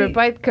penser, puis je veux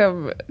pas être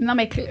comme... Non,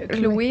 mais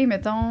Chloé,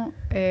 mettons,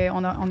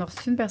 on a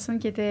reçu une personne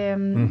qui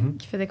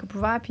faisait couple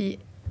ouvert, puis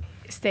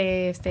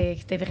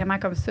c'était vraiment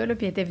comme ça, là,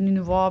 puis elle était venue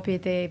nous voir, puis elle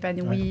était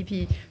épanouie,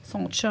 puis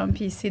son chum,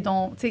 puis c'est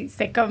donc... Tu sais,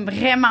 c'était comme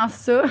vraiment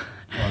ça.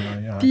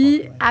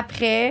 Puis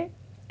après,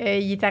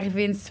 il est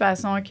arrivé une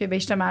situation que, ben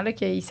justement, là,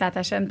 qu'il s'est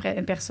attaché à une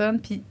personne,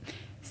 puis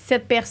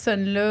cette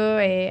personne-là,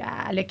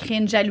 elle a créé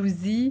une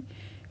jalousie,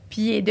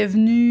 puis est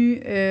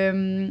devenue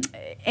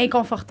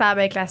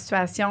inconfortable avec la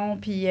situation,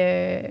 puis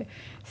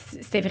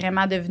c'était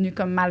vraiment devenu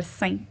comme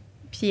malsain.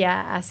 Puis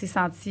elle s'est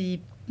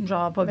sentie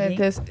genre pas bien.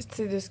 De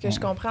ce que je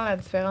comprends, la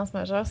différence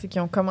majeure, c'est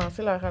qu'ils ont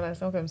commencé leur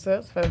relation comme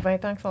ça. Ça fait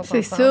 20 ans qu'ils sont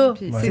ensemble.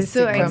 C'est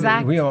ça,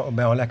 exact. Oui,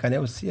 on la connaît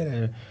aussi.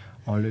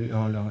 On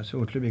l'a reçue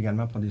au club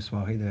également pour des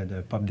soirées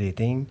de pop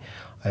dating.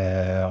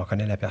 On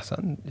connaît la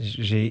personne.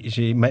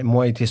 J'ai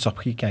moi, été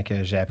surpris quand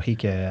j'ai appris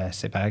qu'elle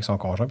s'est séparée avec son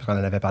conjoint, parce qu'on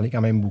en avait parlé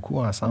quand même beaucoup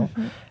ensemble.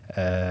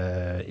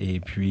 Et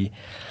puis,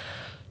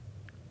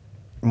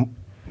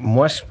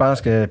 moi, je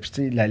pense que, puis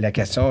tu sais, la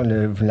question,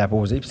 vous me la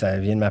posez, puis ça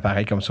vient de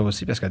m'apparaître comme ça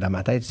aussi, parce que dans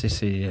ma tête, tu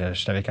sais, je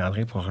suis avec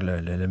Andrée pour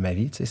ma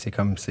vie, tu sais, c'est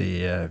comme,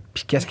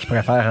 puis qu'est-ce qu'il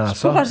pourrait faire en ça?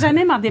 Je ne pourrai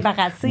jamais m'en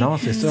débarrasser. Non,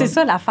 c'est ça. C'est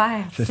ça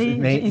l'affaire, tu sais.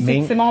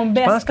 C'est mon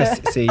best. Je pense que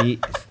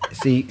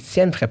si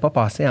elle ne me ferait pas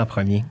passer en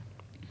premier.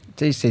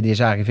 Tu sais, c'est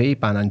déjà arrivé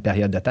pendant une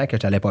période de temps que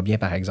je n'allais pas bien,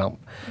 par exemple.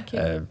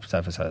 Okay.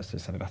 Ça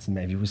fait partie de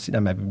ma vie aussi.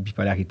 Dans ma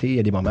bipolarité, il y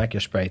a des moments que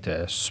je peux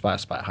être super,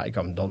 super high,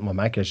 comme d'autres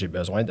moments que j'ai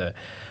besoin de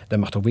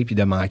me retrouver puis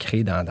de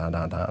m'ancrer dans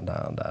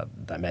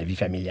ma vie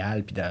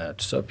familiale puis dans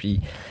tout ça.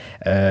 Puis,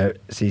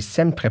 si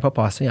elle ne me ferait pas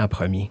passer en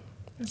premier.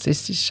 Tu sais,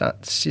 si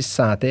je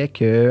sentais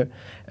que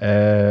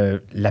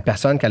la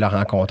personne qu'elle a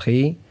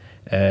rencontrée,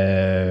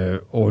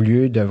 au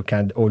lieu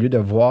de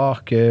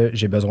voir que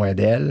j'ai besoin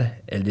d'elle,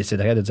 elle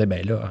déciderait de dire,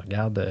 ben là,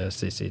 regarde,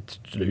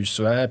 tu l'as eu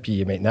souvent,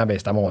 puis maintenant, ben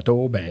c'est à mon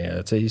tour,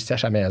 ben, tu sais,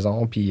 sèche à la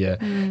maison, puis,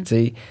 tu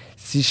sais,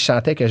 si je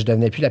sentais que je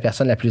devenais plus la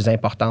personne la plus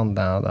importante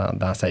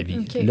dans sa vie,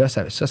 okay. Là,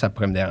 ça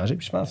pourrait me déranger,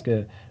 puis je pense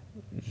que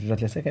je vais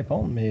te laisser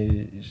répondre,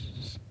 mais...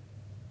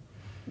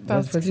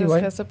 Penses-tu que ce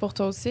serait ça pour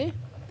toi aussi?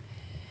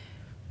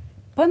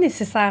 Pas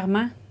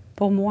nécessairement,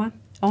 pour moi.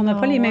 On n'a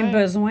pas les mêmes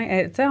ouais. besoins.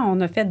 Tu sais, on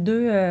a fait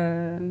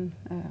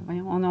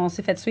on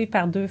s'est fait suivre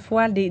par 2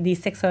 fois des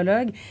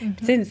sexologues. Puis,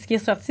 tu sais, ce qui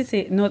est sorti,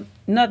 c'est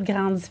notre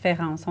grande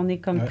différence. On est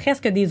comme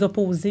presque des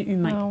opposés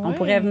humains. Ah ouais? On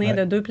pourrait venir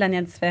de 2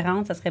 planètes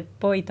différentes, ça serait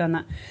pas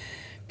étonnant.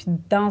 Puis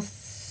dans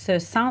ce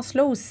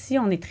sens-là aussi,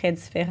 on est très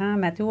différents.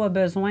 Matéo a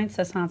besoin de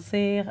se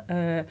sentir...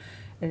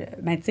 tu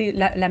sais,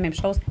 la même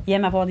chose. Il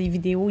aime avoir des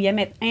vidéos, il aime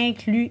être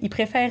inclus. Il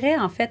préférait,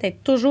 en fait,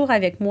 être toujours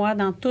avec moi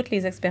dans toutes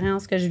les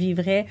expériences que je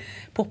vivrais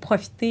pour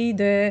profiter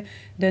de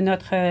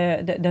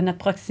notre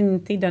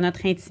proximité, de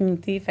notre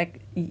intimité. Fait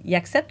qu'il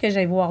accepte que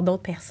j'aille voir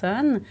d'autres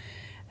personnes.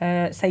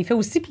 Ça lui fait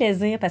aussi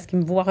plaisir parce qu'il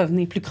me voit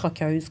revenir plus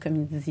croqueuse, comme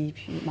il dit.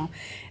 Puis, bon.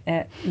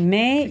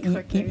 Mais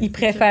il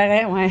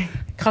préférait...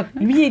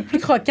 lui, il est plus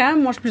croquant,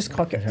 moi, je suis plus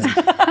croqueuse.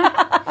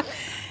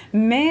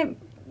 Mais...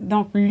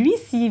 Donc, lui,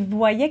 s'il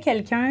voyait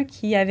quelqu'un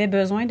qui avait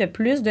besoin de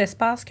plus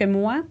d'espace que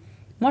moi,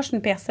 je suis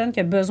une personne qui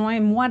a besoin,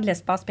 moi, de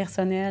l'espace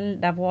personnel,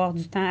 d'avoir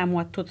du temps à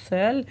moi toute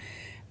seule.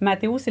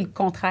 Matéo, c'est le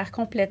contraire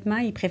complètement.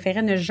 Il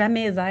préférait ne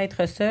jamais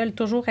être seul,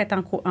 toujours être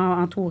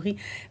entouré.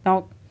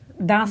 Donc,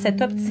 dans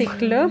cette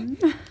optique-là...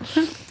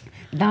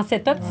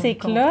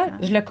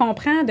 je le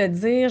comprends de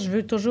dire, je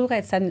veux toujours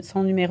être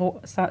son numéro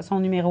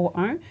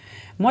 1.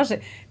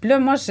 Puis là,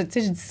 moi, je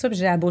dis ça, puis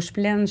j'ai la bouche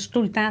pleine. Je suis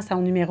tout le temps son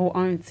numéro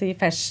 1, tu sais.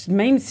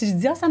 Même si je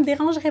dis, ça me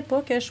dérangerait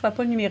pas que je sois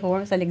pas le numéro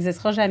 1, ça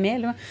n'existera jamais,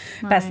 là.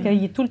 Parce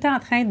qu'il est tout le temps en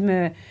train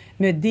de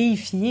me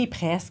déifier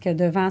presque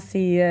devant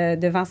ses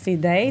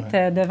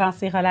dates, devant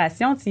ses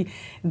relations. Tu sais,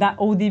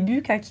 au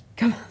début, quand il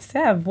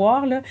commençait à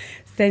voir, là,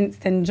 c'était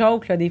une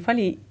joke, là. Des fois,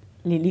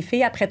 les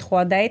filles, après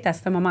 3 dates, à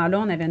ce moment-là,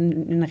 on avait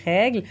une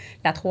règle.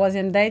 La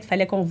 3e date, il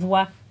fallait qu'on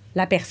voit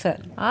la personne.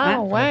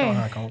 Ah, ouais.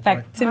 Fait que,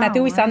 tu sais,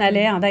 Matéo, il s'en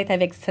allait en date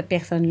avec cette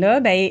personne-là.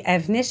 Bien,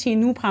 elle venait chez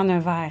nous prendre un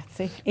verre,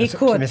 tu sais.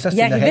 Écoute,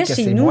 il arrivait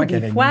chez nous,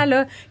 des fois,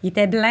 là, il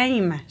était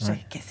blême.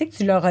 Qu'est-ce que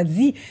tu leur as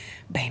dit?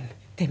 Ben,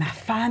 t'es ma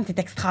femme,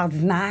 t'es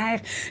extraordinaire.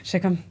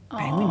 J'étais comme,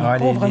 oui, mais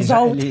pauvres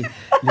autres.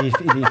 Les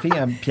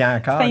filles, puis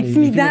encore, les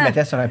filles me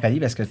mettaient sur un palier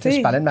parce que, tu sais,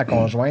 je parlais de ma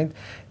conjointe.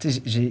 Tu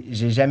sais,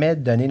 j'ai jamais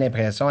donné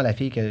l'impression à la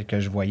fille que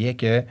je voyais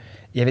qu'il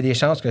y avait des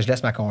chances que je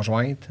laisse ma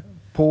conjointe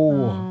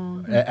pour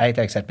être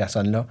avec cette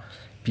personne-là.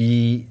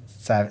 Puis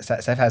ça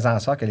faisait en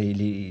sorte que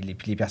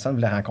les personnes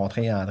voulaient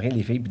rencontrer André,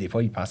 les filles, puis des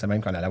fois, ils pensaient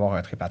même qu'on allait avoir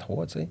un trip à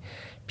 3, tu sais.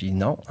 Puis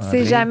non. André,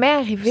 c'est jamais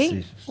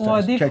arrivé?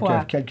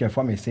 Quelques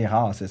fois, mais c'est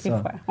rare, c'est ça.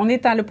 Fois. On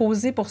est à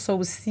l'opposé pour ça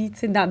aussi. Tu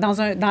sais, dans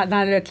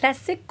le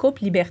classique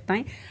couple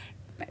libertin,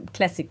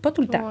 classique, pas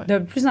tout le temps. Ouais. De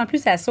plus en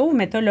plus, ça s'ouvre,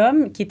 mais tu as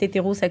l'homme qui est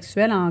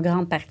hétérosexuel en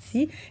grande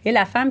partie et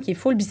la femme qui est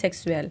full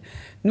bisexuelle.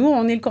 Nous,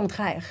 on est le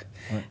contraire.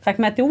 Ouais. Fait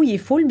que Matéo, il est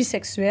full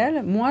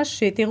bisexuel. Moi, je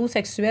suis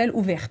hétérosexuelle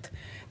ouverte.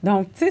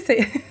 Donc, tu sais,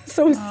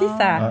 ça aussi,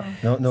 ça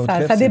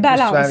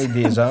débalance. C'est avec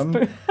des hommes,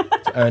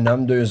 un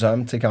homme, 2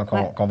 hommes, tu sais,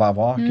 qu'on va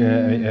avoir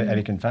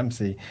qu'avec une femme,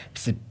 c'est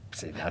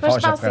moi,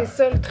 je pense que c'est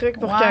ça le truc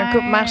pour qu'un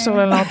couple marche sur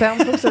le long terme.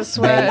 Il faut que ce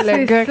soit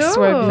le gars qui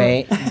soit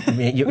bien.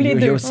 Mais il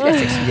y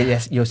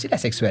a aussi la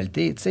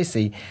sexualité. Tu sais,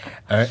 c'est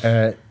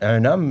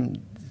un homme...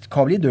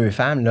 Combler 2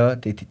 femmes, là,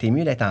 t'es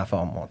mieux d'être en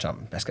forme, mon chum.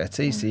 Parce que, tu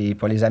sais, c'est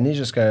pour les amener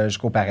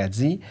jusqu'au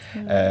paradis.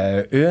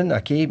 Une,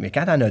 OK, mais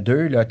quand t'en as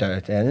 2, là, t'as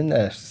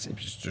une...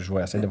 je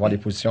vais essayer de voir des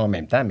positions en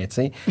même temps, mais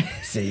tu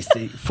sais,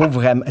 faut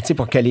vraiment... Tu sais,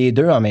 pour que les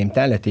 2 en même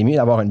temps, là, t'es mieux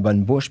d'avoir une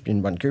bonne bouche puis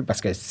une bonne queue parce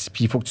que...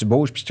 Puis il faut que tu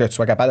bouges puis que tu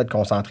sois capable de te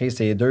concentrer,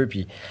 ces 2.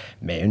 Puis...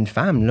 Mais une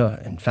femme,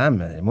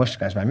 moi,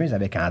 quand je m'amuse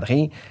avec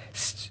André,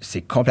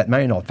 c'est complètement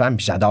une autre femme.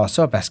 Puis j'adore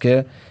ça parce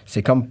que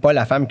c'est comme pas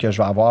la femme que je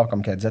vais avoir,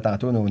 comme qu'elle disait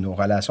tantôt, nos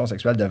relations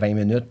sexuelles de 20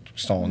 minutes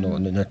qui sont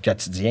notre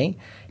quotidien.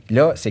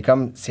 Là, c'est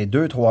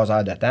 2-3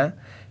 heures de temps,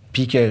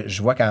 puis que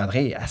je vois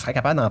qu'André, elle serait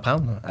capable d'en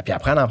prendre, puis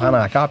après d'en prendre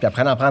encore, puis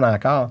après d'en prendre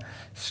encore.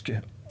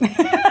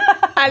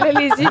 Elle a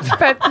les yeux qui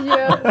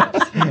papillonnent.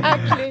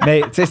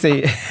 Mais, tu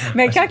sais,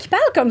 Mais quand il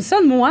parle comme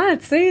ça de moi,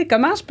 tu sais,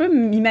 comment je peux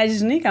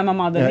m'imaginer qu'à un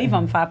moment donné, il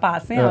va me faire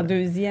passer en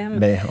 2e?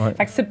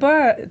 Fait que c'est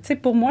pas... Tu sais,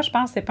 pour moi, je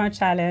pense que c'est pas un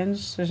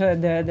challenge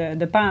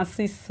de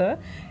penser ça.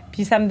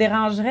 Puis ça me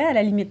dérangerait, à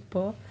la limite,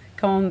 pas.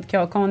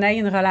 Qu'on ait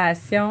une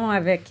relation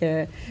avec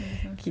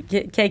qu'il y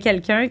ait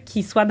quelqu'un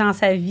qui soit dans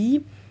sa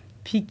vie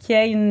puis qu'il y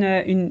ait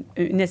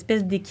une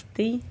espèce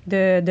d'équité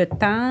de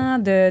temps,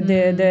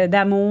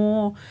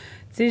 d'amour.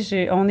 Tu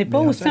sais, on n'est pas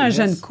aussi un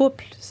jeune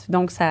couple,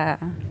 donc ça...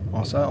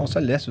 On se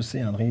laisse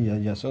aussi, André,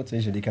 il y a ça. Tu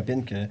sais, j'ai des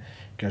copines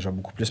que je vais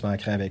beaucoup plus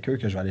m'ancrer avec eux,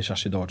 que je vais aller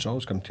chercher d'autres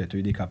choses, comme tu as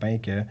eu des copains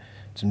que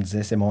tu me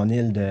disais, c'est mon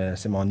île de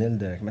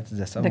comment tu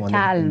disais ça?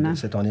 Calme.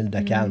 C'est ton île de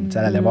calme. Tu sais,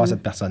 elle allait voir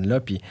cette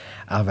personne-là, puis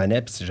elle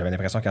revenait, puis j'avais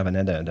l'impression qu'elle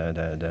revenait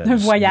d'un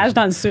voyage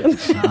dans le sud.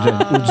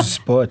 Ou du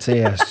spa, tu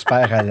sais,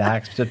 super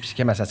relax, puis tout. Puis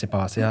comment ça s'est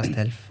passé?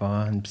 C'était le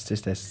fun, puis tu sais,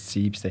 c'était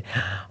ci, puis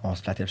on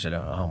se flattait, puis j'étais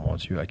là, oh mon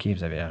Dieu, OK,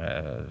 vous avez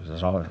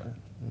genre...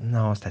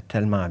 Non, c'était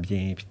tellement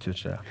bien, puis tout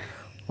ça.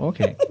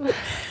 OK.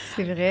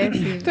 C'est vrai.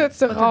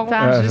 C'est tout le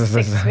temps juste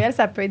sexuel.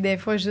 Ça peut être des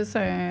fois juste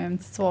une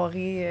petite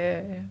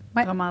soirée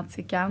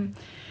romantique, calme.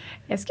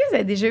 Est-ce que vous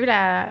avez déjà eu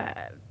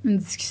une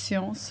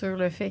discussion sur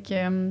le fait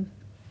que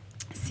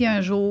si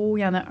un jour,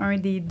 il y en a un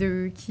des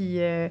deux qui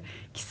se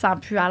sent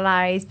plus à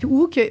l'aise, puis,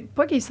 ou que,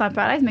 pas qu'il se sent plus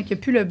à l'aise, mais qui n'a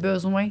plus le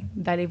besoin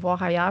d'aller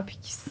voir ailleurs, puis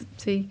qui, tu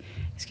sais,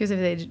 est-ce que vous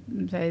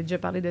avez déjà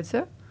parlé de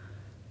ça?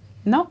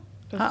 Non.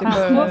 Je Ah, sais ah,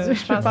 pas, je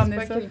je peux pense pas pas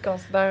amener ça. qu'ils le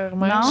considèrent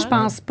même. Non. Je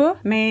pense pas,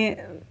 mais...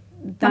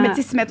 Non, mais tu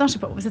sais, si, mettons, je sais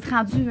pas, vous êtes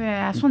rendu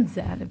à 70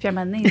 ans, là, puis à un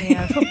moment donné,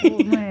 je sais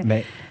pas, ouais,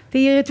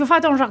 Mais tu vas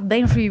faire ton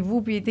jardin chez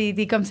vous, puis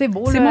t'es comme c'est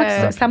beau,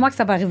 là. C'est à moi que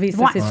ça va arriver, ça,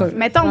 Ouais. c'est sûr.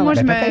 Mettons, moi,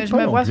 Ben, je peut-être me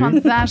pas vois à non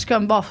plus. 70 ans, je suis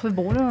comme, bon, c'est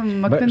beau, là,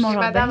 m'occuper de mon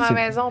jardin. Madame à c'est-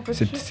 la maison, on peut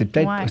c'est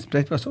peut-être Ouais. c'est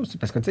peut-être pas ça aussi,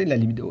 parce que, tu sais, la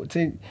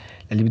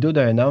libido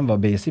d'un homme va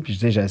baisser, puis je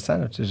dis, je le sens,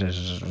 là, tu sais,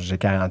 j'ai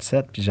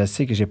 47, puis je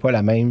sais que j'ai pas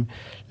la même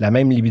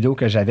libido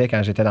que j'avais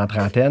quand j'étais dans la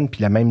trentaine,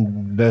 puis le même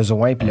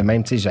besoin, puis le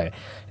même, tu sais,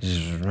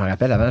 je me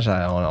rappelle, avant,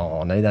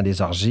 on allait dans des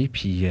orgies,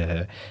 puis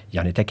il y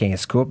en était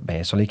 15 couples.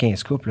 Bien, sur les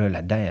 15 couples,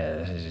 là-dedans,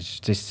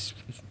 tu sais,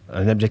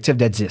 un objectif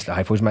de 10. Là.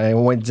 Il faut que je m'aille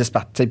au moins 10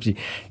 par... tu sais, puis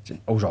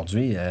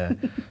aujourd'hui,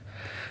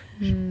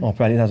 on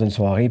peut aller dans une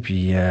soirée,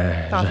 puis...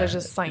 T'en fais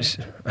juste 5.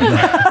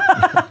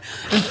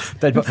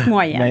 Peut-être pas. Petite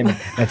moyenne.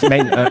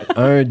 Même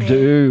un,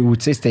 deux, ou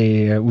tu sais,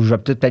 c'était... Où je vais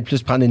peut-être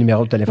plus prendre des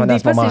numéros de téléphone Des à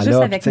ce fois, c'est moment-là. juste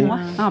puis, avec tu sais, moi,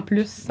 en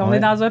plus. On Ouais. est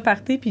dans un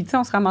party, puis tu sais,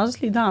 on se ramasse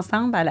juste les deux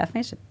ensemble. À la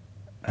fin,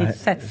 t'es Ouais.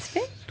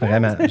 satisfait?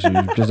 Vraiment, j'ai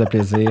eu plus de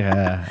plaisir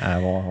à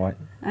avoir, ouais.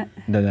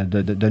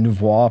 De nous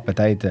voir,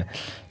 peut-être.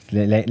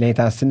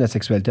 L'intensité de notre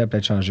sexualité a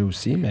peut-être changé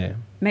aussi, mais...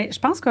 Mais je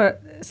pense que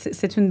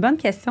c'est une bonne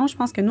question. Je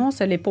pense que nous, on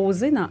se l'est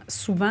posé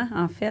souvent,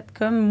 en fait.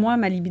 Comme moi,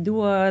 ma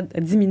libido a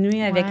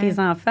diminué avec Ouais. les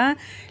enfants,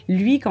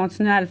 lui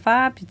continue à le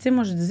faire. Puis, tu sais,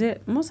 moi, je disais,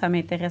 moi, ça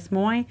m'intéresse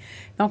moins.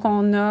 Donc,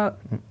 on a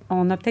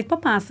peut-être pas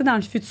pensé dans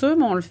le futur,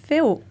 mais on le fait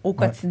au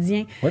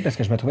quotidien. Oui, parce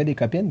que je me trouvais des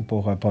copines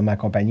pour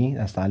m'accompagner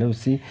dans ce temps-là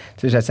aussi.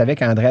 Tu sais, je savais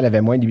qu'Andrée, elle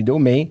avait moins de libido,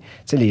 mais tu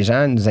sais, les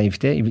gens nous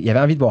invitaient. Ils avaient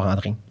envie de voir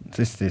André.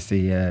 Tu sais, tu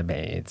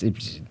sais,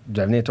 puis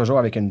de venir toujours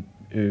avec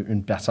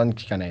une personne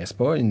qu'ils ne connaissent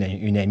pas,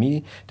 une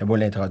amie. Tu as beau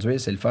l'introduire,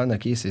 c'est le fun,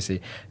 OK,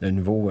 c'est la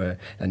nouvelle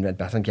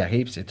personne qui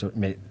arrive, c'est tout.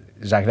 Mais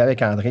j'arrivais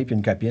avec André puis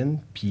une copine,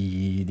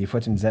 puis des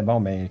fois, tu me disais,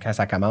 bon, ben quand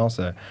ça commence,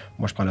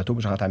 moi, je prends l'auto,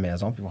 puis je rentre à la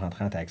maison, puis vous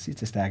rentrez en taxi. Tu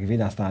sais, c'était arrivé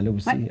dans ce temps-là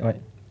aussi. Ouais. Ouais.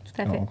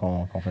 Tout à fait.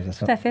 Qu'on faisait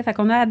ça. Tout à fait. Fait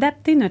qu'on a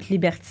adapté notre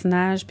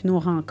libertinage puis nos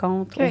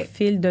rencontres OK. au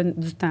fil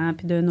du temps,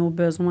 puis de nos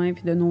besoins,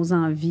 puis de nos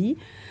envies.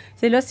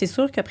 Tu sais, là, c'est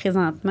sûr que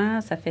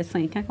présentement, ça fait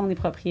 5 ans qu'on est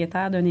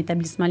propriétaire d'un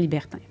établissement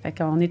libertin. Fait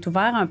qu'on est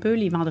ouvert un peu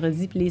les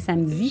vendredis puis les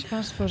samedis. Je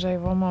pense qu'il faut que j'aille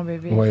voir mon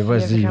bébé. Oui, Il y a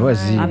vas-y,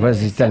 vraiment-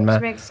 vas-y, tellement. Je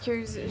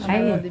m'excuse.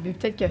 Au début,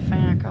 peut-être que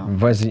fin encore.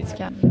 Vas-y.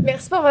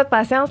 Merci pour votre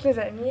patience, les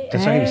amis.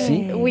 T'as-tu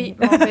réussi? Oui,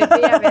 mon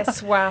bébé avait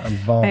soif.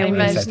 Bon, Ben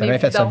oui. ça t'a bien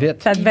fait ça Imaginez-y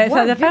vite. Ça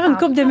devait faire une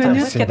couple de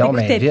minutes C'est que donc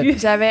bien t'écoutais vite.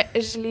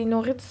 plus. Je l'ai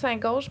nourri du sein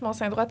gauche, mon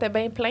sein droit était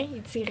bien plein,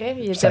 il tirait,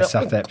 il était Ça là.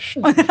 sortait.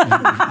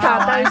 Quand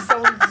elle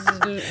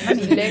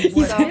saute du lait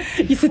qui sort.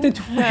 Il s'est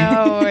étouffé.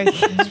 Ah oui.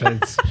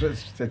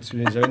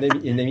 J'avais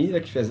une amie là,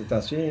 qui faisait,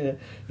 t'en souviens, là,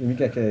 une amie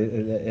quand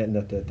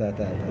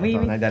Oui,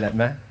 oui.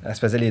 d'allaitement, elle se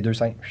faisait les deux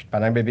seins.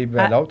 Pendant que le bébé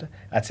buvait l'autre,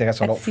 elle tirait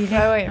sur l'autre.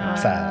 Ah oui.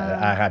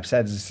 Elle rapissait,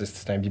 elle dit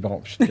c'est un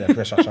biberon. Puis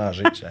après, je cherchais à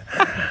changer.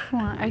 Ouais.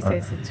 Hey,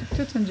 c'est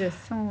toute une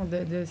gestion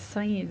de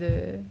sein et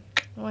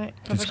de... Ouais.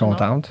 Es-tu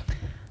contente?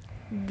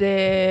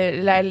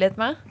 De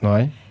l'allaitement,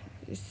 Oui.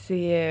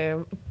 c'est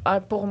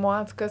pour moi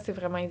en tout cas, c'est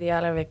vraiment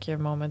idéal avec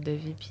mon mode de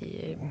vie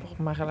puis pour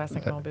ma relation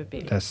avec mon bébé.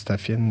 là.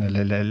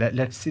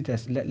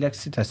 L'ocytocine,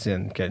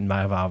 l'ocytocine que une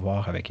mère va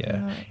avoir avec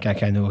quand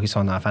elle nourrit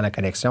son enfant, la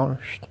connexion, là,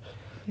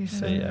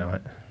 c'est ouais.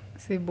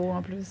 C'est beau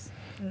en plus.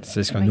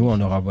 C'est ce que nous, on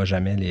n'aura pas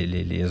jamais,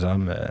 les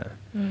hommes.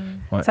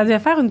 Ouais. Ça devait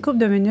faire une couple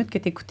de minutes que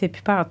t'écoutais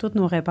plus par toutes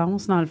nos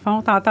réponses, dans le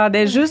fond.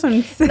 T'entendais juste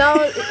une petite... Non,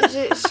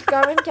 je suis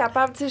quand même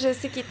capable. Tu sais, je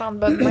sais qu'il est en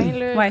bonne main,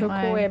 là. Ouais. Coco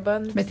Ouais. est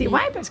bonne. Mais puis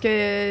parce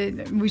que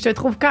oui, je te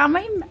trouve quand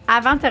même,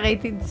 avant tu aurais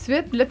été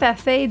 18, puis là tu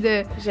essaies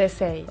de...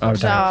 J'essaye. Ah,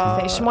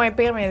 Genre... Je suis moins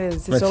pire, mais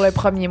c'est Ouais, sur tu- le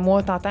premier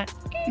mois, t'entends?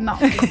 Non.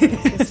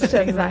 C'est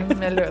ça, Exact.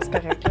 Mais là, c'est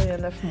correct. Là, il y a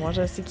 9 mois.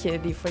 Je sais qu'il y a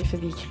des fois, il fait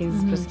des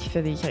crises plus qu'il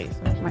fait des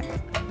crises. Ouais.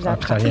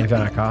 Puis t'as rien vu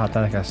encore,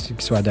 attends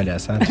qu'il soit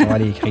adolescent. Tu vois,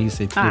 les crises,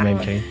 c'est plus les mêmes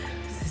crises.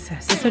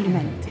 C'est ça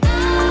l'humanité.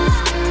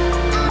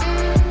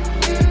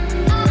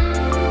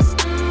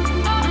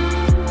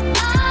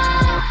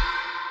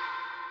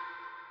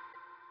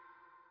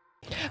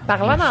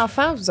 Parlant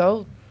d'enfants, vous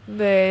autres,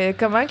 de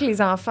comment que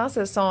les enfants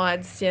se sont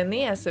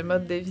additionnés à ce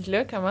mode de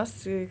vie-là, comment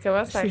c'est C'est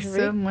arrivé?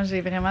 ça, moi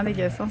j'ai vraiment des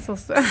questions sur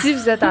ça. Si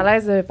vous êtes à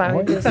l'aise de parler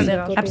Ouais, de ça me ça.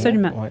 dérange.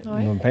 Absolument. Ouais.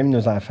 Ouais. Même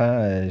nos enfants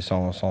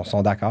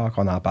sont d'accord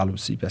qu'on en parle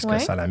aussi parce que Ouais.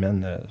 ça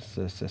l'amène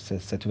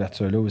cette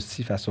ouverture-là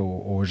aussi face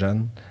aux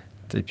jeunes.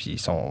 Tu sais, puis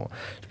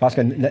je pense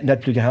que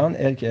notre plus grande,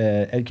 elle qui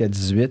a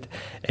 18,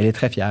 elle est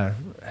très fière.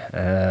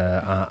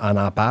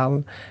 En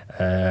parle.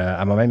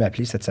 Elle m'a même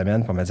appelé cette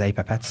semaine pour me dire « Hey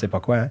papa, tu sais pas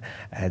quoi? Hein? »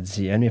 Elle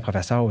dit, un de mes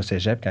professeurs au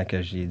cégep, quand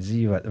que j'ai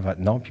dit votre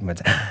nom, puis il m'a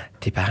dit «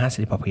 Tes parents,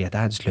 c'est les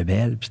propriétaires du Club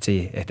Bell. » Puis tu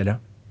sais, elle était là.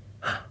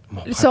 «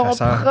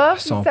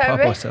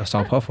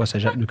 Son prof au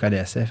cégep nous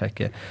connaissait. Fait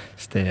que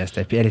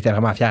puis elle était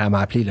vraiment fière à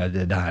m'appeler.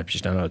 Puis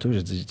j'étais dans l'auto,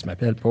 j'ai dit, tu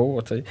m'appelles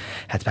pour, tu sais.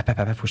 Elle dit,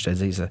 papa, faut que je te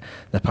dise,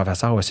 notre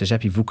professeur au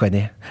cégep, il vous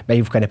connaît. Ben,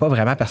 il vous connaît pas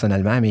vraiment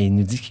personnellement, mais il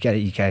nous dit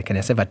qu'il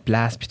connaissait votre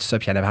place, puis tout ça,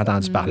 puis il en avait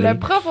entendu parler. Le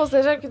prof au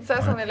cégep qui dit ça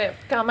à son élève,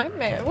 quand même,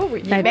 mais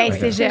oui.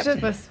 Cégep, c'est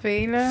pas si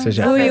pire, là.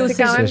 Cégep. Oui,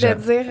 c'est quand même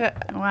de dire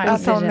à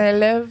son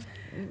élève.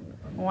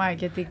 Ouais,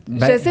 que t'es.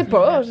 Je sais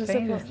pas.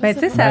 Ben,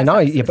 tu sais, non,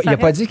 il n'a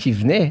pas dit qu'il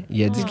venait.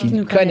 Il a dit qu'il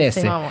nous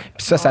connaissait.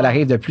 Puis ça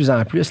arrive de plus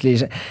en plus.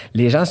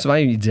 Les gens, souvent,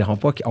 ils diront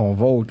pas qu'on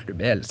va au Club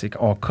Bell. C'est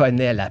qu'on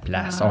connaît la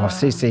place. On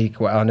sait c'est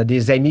quoi. On a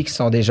des amis qui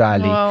sont déjà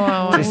allés.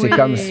 C'est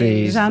comme...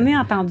 J'en ai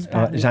entendu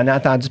parler. J'en ai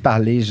entendu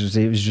parler.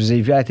 Je vous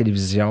ai vu à la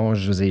télévision.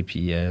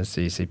 Puis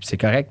c'est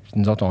correct. Puis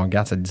nous autres, on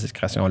garde cette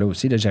discrétion-là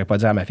aussi. Je n'irai pas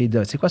dire à ma fille,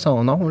 c'est quoi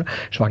son nom? Là?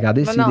 Je vais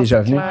regarder s'il est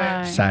déjà venu.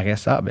 Ça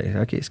reste ça.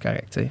 Ben, OK, c'est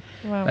correct.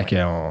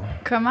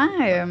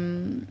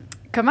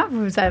 Comment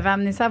vous avez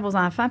amené ça à vos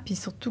enfants, puis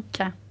surtout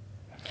quand?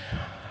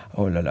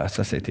 Oh là là,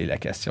 ça, c'était la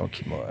question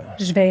qui m'a...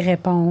 Je vais y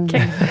répondre.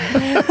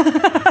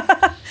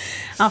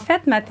 En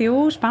fait,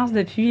 Matéo, je pense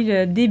depuis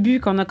le début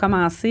qu'on a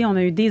commencé, on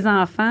a eu des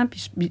enfants,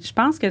 puis je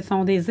pense que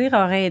son désir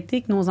aurait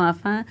été que nos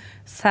enfants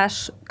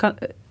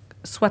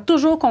soient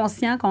toujours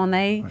conscients qu'on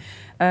ait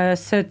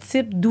ce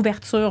type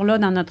d'ouverture-là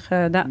dans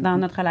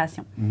notre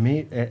relation.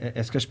 Mais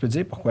est-ce que je peux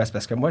dire pourquoi? C'est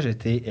parce que moi, j'ai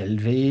été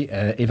élevé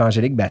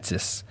évangélique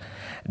baptiste.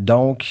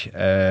 Donc,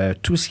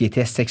 tout ce qui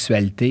était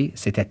sexualité,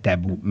 c'était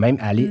tabou. Même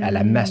aller à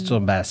la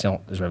masturbation.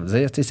 Je vais vous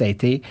dire, tu sais, ça a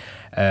été...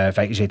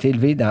 j'ai été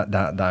élevé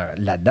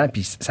là-dedans,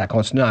 puis ça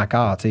continue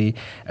encore, tu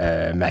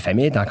sais. Ma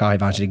famille est encore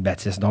évangélique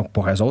baptiste. Donc,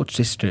 pour eux autres,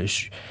 tu sais,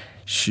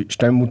 je suis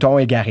un mouton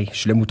égaré. Je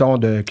suis le mouton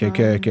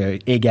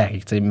égaré.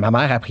 T'sais, ma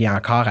mère a pris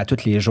encore à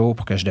tous les jours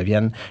pour que je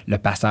devienne le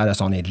pasteur de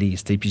son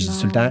église. Puis je dis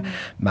tout le temps,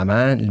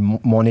 maman,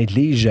 mon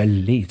église, je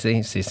l'ai.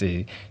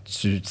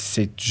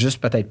 C'est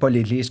juste peut-être pas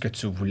l'église que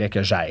tu voulais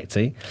que j'aille.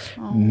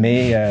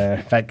 Mais,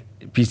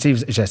 puis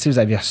je sais, vous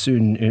avez reçu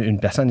une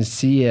personne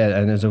ici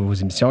à vos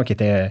émissions qui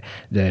était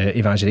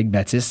évangélique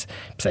baptiste.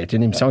 Puis ça a été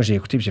une émission que j'ai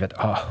écoutée, puis j'ai fait,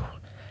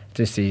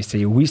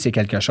 c'est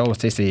quelque chose.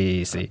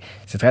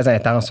 C'est très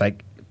intense. Fait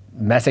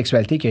ma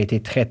sexualité qui a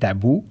été très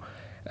taboue,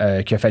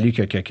 qu'il a fallu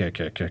que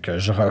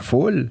je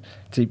refoule.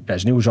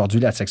 Imaginez aujourd'hui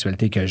la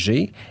sexualité que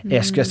j'ai.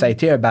 Est-ce que ça a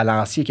été un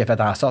balancier qui a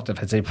fait en sorte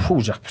de dire,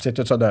 j'ai repoussé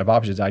tout ça d'un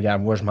bord, puis j'ai dit,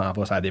 regarde, moi, je m'en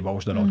vais sur la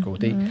débauche de l'autre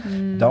côté.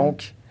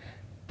 Donc,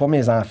 pour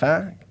mes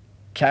enfants,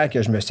 quand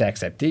que je me suis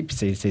accepté,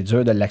 puis c'est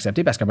dur de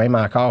l'accepter parce que même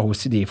encore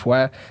aussi, des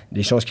fois,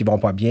 des choses qui vont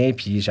pas bien,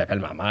 puis j'appelle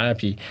ma mère,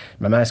 puis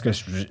maman, est-ce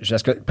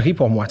que prie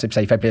pour moi, puis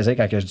ça lui fait plaisir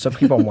quand que je dis ça,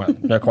 prie pour moi.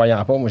 Ne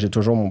croyant pas, moi, j'ai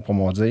toujours pour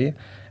mon dire,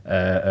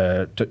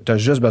 t'as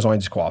juste besoin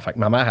d'y croire. Fait que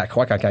ma mère, elle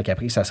croit quand elle a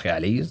pris, ça se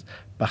réalise.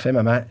 Parfait,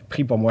 maman,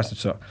 prie pour moi, c'est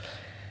tout ça.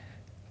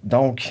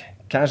 Donc,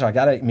 quand je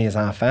regarde avec mes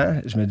enfants,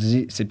 je me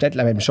dis, c'est peut-être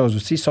la même chose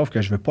aussi, sauf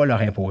que je veux pas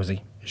leur imposer.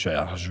 Je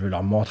veux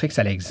leur montrer que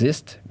ça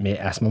existe, mais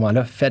à ce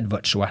moment-là, faites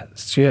votre choix.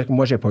 Ce que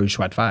moi, j'ai pas eu le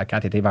choix de faire quand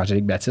tu étais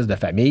évangélique baptiste de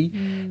famille,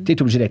 tu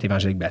es obligé d'être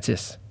évangélique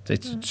baptiste. Tu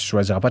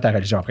choisiras pas ta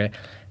religion après.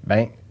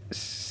 Bien,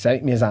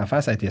 avec mes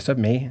enfants, ça a été ça,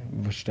 mais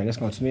je te laisse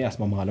continuer à ce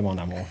moment-là, mon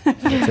amour.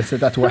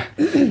 C'est à toi.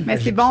 Mais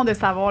c'est bon de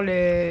savoir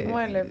de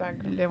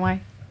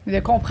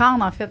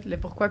comprendre, en fait, le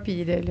pourquoi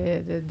puis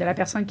de la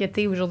personne que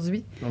tu es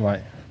aujourd'hui. Oui.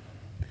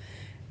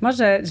 Moi,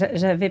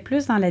 j'avais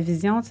plus dans la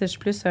vision, tu sais, je suis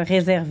plus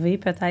réservée,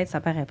 peut-être, ça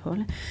paraît pas,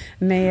 là.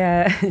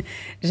 Mais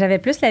j'avais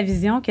plus la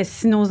vision que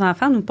si nos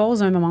enfants nous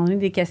posent à un moment donné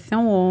des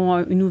questions ou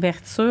ont une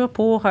ouverture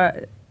pour...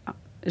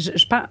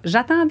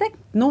 j'attendais que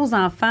nos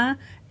enfants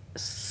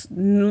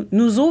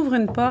nous ouvrent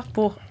une porte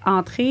pour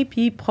entrer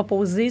puis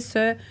proposer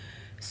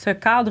ce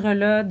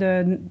cadre-là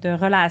de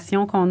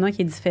relation qu'on a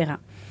qui est différent.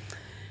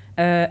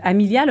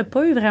 Amelia n'a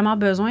pas eu vraiment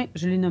besoin...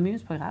 Je l'ai nommée,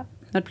 c'est pas grave.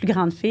 Notre plus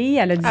grande fille,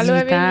 elle a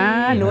 18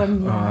 ans. Allô,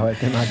 Amelia. Ah ouais,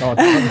 tellement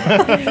contente.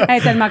 Elle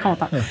est tellement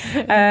contente.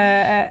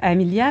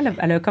 Amelia,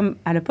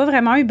 elle a pas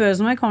vraiment eu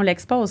besoin qu'on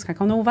l'expose. Quand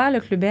on a ouvert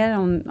le Club Bell,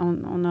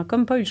 on n'a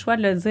comme pas eu le choix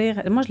de le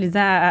dire. Moi, je les ai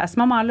à ce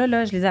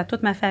moment-là, je les ai à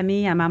toute ma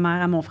famille, à ma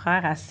mère, à mon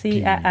frère, à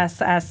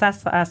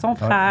son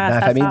frère. Dans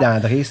la famille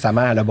d'Andrée, sa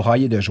mère, elle a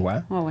braillé de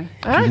joie. Oui.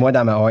 Puis moi,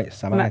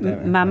 sa mère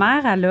ma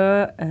mère, elle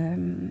a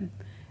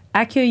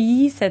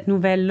accueilli cette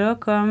nouvelle-là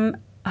comme...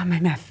 Ah,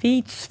 mais ma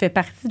fille, tu fais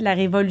partie de la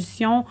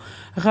révolution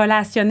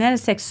relationnelle,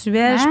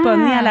 sexuelle. Je suis pas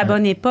née à la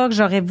bonne époque.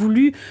 J'aurais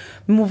voulu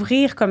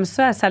m'ouvrir comme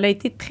ça. Ça a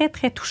été très,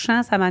 très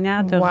touchant, sa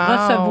manière de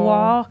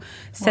recevoir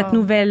cette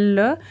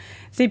nouvelle-là.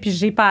 Tu sais, puis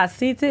j'ai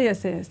passé, tu sais,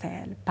 c'était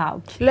le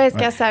Pâques. Là, est-ce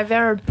qu'elle savait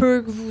un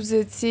peu que vous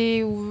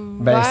étiez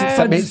pas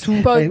du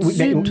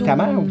tout. Ta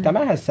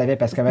mère, elle savait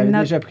parce qu'elle m'avait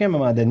déjà pris à un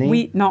moment donné.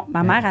 Oui, non,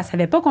 ma mère, elle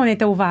savait pas qu'on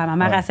était ouvert. Ma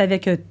mère, elle savait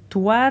que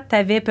toi, tu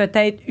avais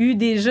peut-être eu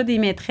déjà des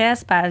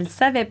maîtresses, puis elle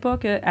savait pas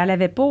qu'elle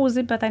avait pas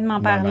osé peut-être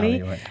m'en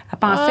parler. Elle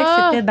pensait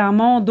que c'était dans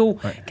mon dos.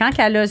 Ouais. Quand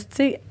elle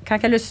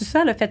a su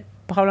ça, elle a fait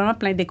probablement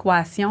plein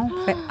d'équations.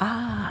 Elle fait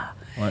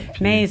Ouais,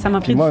 mais ça m'a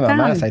pris du temps. Ma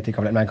mère, ça a été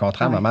complètement le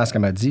contraire. Ma mère, ce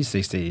qu'elle m'a dit,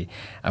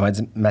 elle m'a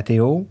dit,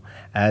 Matéo,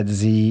 elle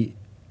dit,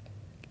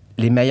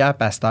 les meilleurs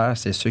pasteurs,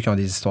 c'est ceux qui ont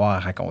des histoires à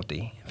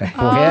raconter. Fait que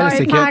pour elle,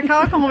 c'est que...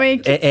 encore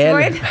convaincue.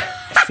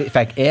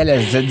 Fait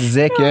qu'elle se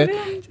disait que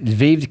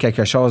vivre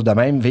quelque chose de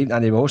même, vivre dans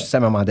des bouches, à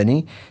un moment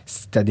donné,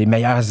 tu as des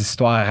meilleures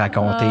histoires à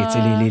raconter.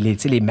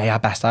 Les meilleurs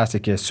pasteurs, c'est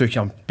que ceux qui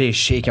ont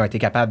péché, qui ont été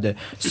capables de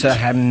se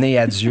ramener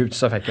à Dieu, tout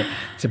ça. Fait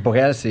que pour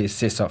elle, c'est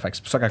ça. Fait que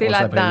c'est pour ça qu'elle continue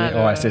à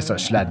prier. Ouais, c'est ça.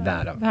 Je suis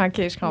là-dedans. Là. OK,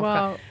 je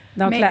comprends. Wow.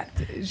 Donc,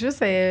 juste,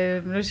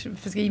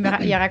 parce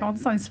qu'il a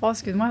raconté son histoire,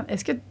 excuse-moi,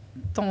 est-ce que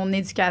ton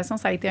éducation,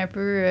 ça a été un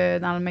peu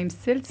dans le même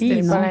style? Tu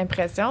n'as pas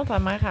l'impression? Ta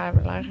mère a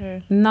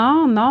l'air...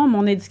 Non,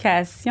 mon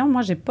éducation,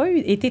 moi, j'ai pas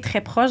été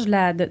très proche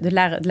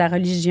de la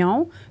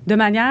religion. De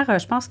manière,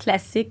 je pense,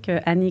 classique,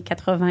 années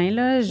 80,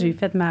 là. J'ai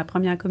fait ma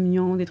première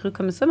communion, des trucs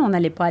comme ça, mais on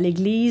n'allait pas à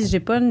l'église.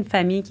 J'ai pas une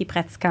famille qui est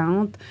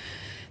pratiquante.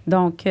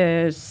 Donc,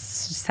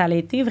 ça a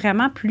été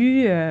vraiment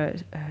plus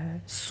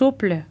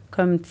souple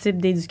comme type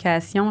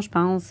d'éducation, je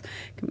pense.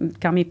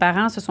 Quand mes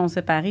parents se sont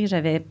séparés,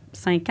 j'avais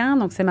 5 ans.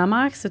 Donc, c'est ma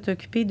mère qui s'est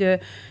occupée de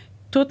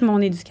toute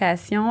mon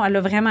éducation. Elle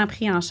a vraiment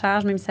pris en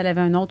charge, même si elle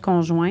avait un autre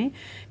conjoint.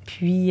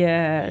 Puis...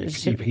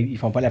 ils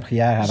font pas la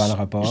prière avant le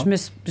repas.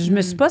 Je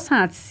me suis pas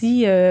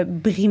sentie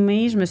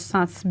brimée. Je me suis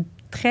sentie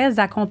très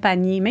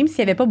accompagnée, même s'il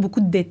n'y avait pas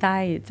beaucoup de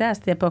détails. Tu sais, à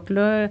cette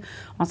époque-là,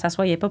 on ne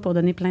s'assoyait pas pour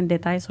donner plein de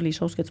détails sur les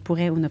choses que tu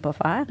pourrais ou ne pas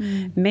faire.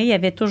 Mais il y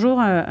avait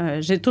toujours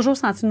j'ai toujours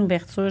senti une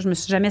ouverture. Je me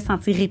suis jamais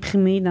sentie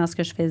réprimée dans ce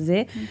que je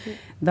faisais. Okay.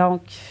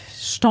 Donc,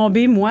 je suis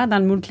tombée, moi, dans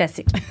le moule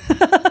classique.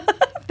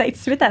 Peut-être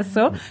suite à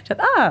ça, j'ai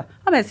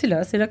dit,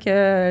 c'est là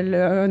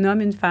qu'un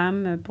homme, une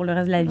femme, pour le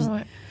reste de la vie.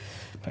 Ouais.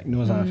 Fait que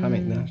nos enfants,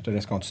 maintenant, je te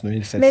laisse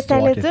continuer cette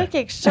histoire. Mais tu allais dire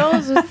quelque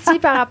chose aussi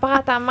par rapport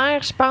à ta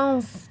mère, je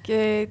pense,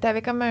 que tu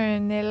avais comme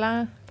un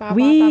élan par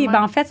rapport à ta mère.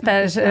 Ben en fait,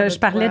 je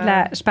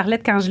parlais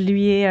de quand je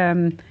lui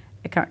ai...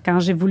 quand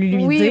j'ai voulu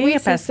lui dire,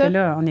 parce que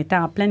là, on était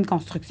en pleine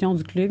construction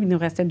du club. Il nous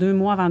restait 2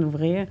 mois avant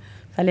d'ouvrir.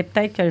 Il fallait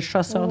peut-être que le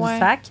chat sorte du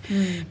sac.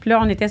 Puis là,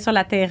 on était sur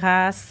la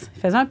terrasse. Il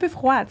faisait un peu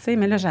froid, tu sais,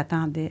 mais là,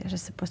 j'attendais. Je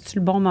sais pas si c'est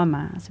le bon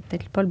moment. C'est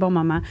peut-être pas le bon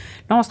moment.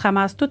 Là, on se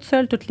ramasse toutes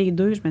seules, toutes les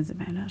deux. Je me dis,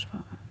 ben là, je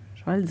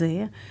vais le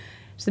dire.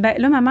 Je dis, ben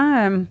là,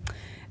 maman,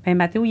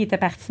 Matéo, il était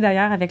parti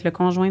d'ailleurs avec le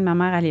conjoint de ma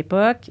mère à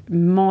l'époque,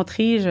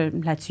 montrer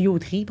la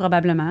tuyauterie,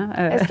 probablement,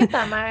 Est-ce que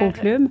ta mère au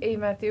club. Et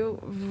Matéo,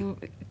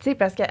 tu sais,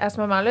 parce qu'à ce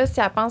moment-là, si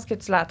elle pense que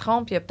tu la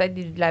trompes, il y a peut-être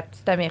de la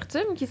petite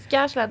amertume qui se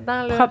cache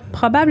là-dedans. Là.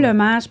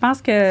 Probablement. Je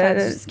pense que... Ça a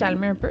dû se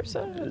calmer un peu,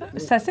 ça?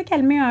 Ça s'est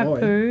calmé un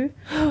peu.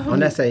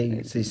 On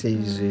essaye.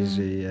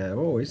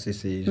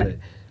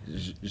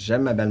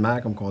 J'aime ma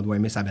belle-mère comme qu'on doit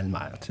aimer sa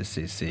belle-mère.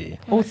 C'est...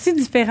 Aussi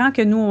différent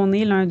que nous, on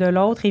est l'un de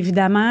l'autre.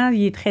 Évidemment,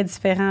 il est très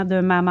différent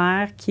de ma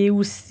mère, qui est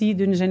aussi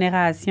d'une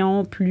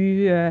génération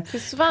plus c'est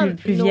souvent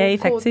plus vieille.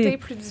 Nos côtés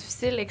plus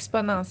difficiles,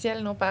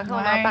 exponentiels, nos parents.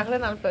 On en parlait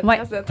dans le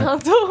podcast de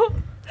tantôt.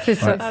 C'est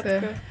ça.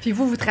 Puis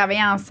vous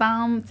travaillez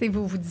ensemble,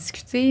 vous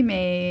discutez,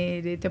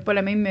 mais tu n'as pas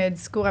le même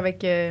discours avec...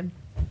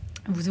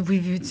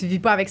 tu vis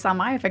pas avec sa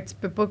mère, fait que tu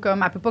peux pas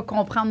elle peut pas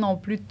comprendre non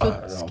plus tout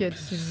ce que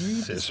tu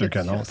vis. C'est sûr que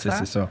non, c'est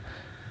ça.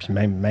 Puis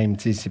même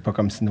tu sais, c'est pas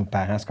comme si nos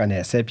parents se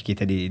connaissaient puis qu'ils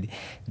étaient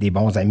des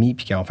bons amis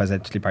puis qu'on faisait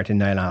toutes les parties de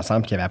Noël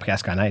ensemble puis qu'ils avaient appris à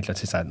se connaître. Là,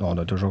 tu sais, on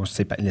a toujours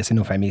laissé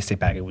nos familles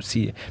séparées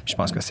aussi. Puis je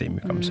pense que c'est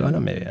mieux comme ça,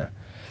 là, mais...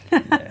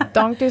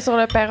 Donc, tu es sur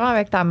le perron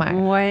avec ta mère.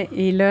 Oui,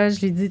 et là,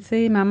 je lui dis, tu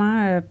sais,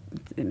 maman,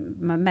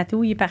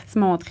 Matéo, il est parti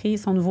montrer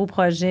son nouveau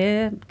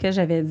projet que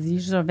j'avais dit.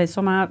 J'avais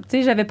sûrement, tu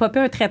sais, j'avais popé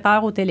un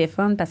traiteur au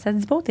téléphone, parce que ça se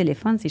dit pas au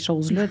téléphone, ces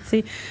choses-là, tu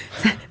sais,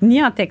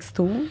 ni en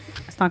texto,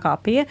 c'est encore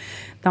pire.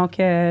 Donc,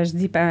 je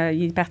dis,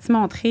 il est parti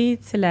montrer,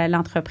 tu sais,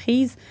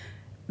 l'entreprise.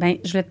 Bien,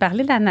 je vais te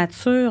parler de la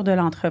nature de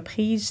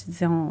l'entreprise. Je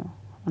dis,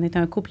 on est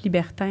un couple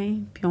libertin,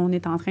 puis on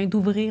est en train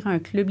d'ouvrir un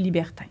club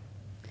libertin.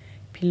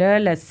 Puis là,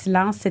 le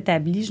silence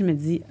s'établit. Je me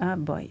dis, ah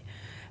boy.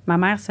 Ma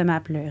mère se met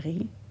à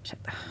pleurer. C'est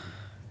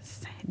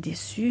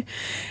déçue.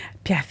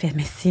 Puis elle fait,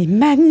 mais c'est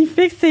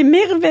magnifique, c'est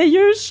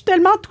merveilleux, je suis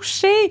tellement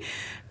touchée.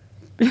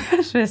 Puis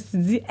là, je me suis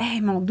dit,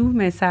 hey, mon doux,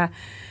 mais ça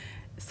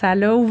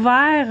l'a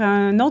ouvert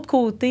un autre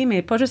côté,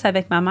 mais pas juste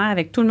avec ma mère,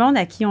 avec tout le monde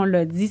à qui on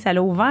l'a dit. Ça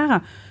l'a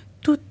ouvert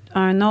tout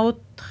un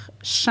autre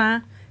champ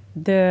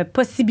de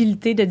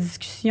possibilités de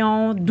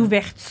discussion,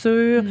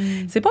 d'ouverture.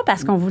 C'est pas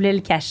parce qu'on voulait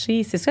le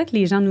cacher. C'est ça que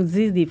les gens nous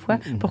disent des fois.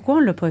 Pourquoi on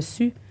l'a pas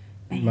su?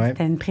 Bien,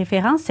 c'était une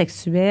préférence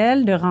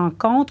sexuelle, de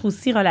rencontre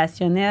aussi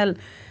relationnelle.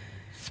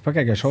 C'est pas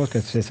quelque chose que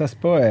tu sais ça, c'est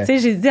pas... Tu sais,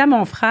 j'ai dit à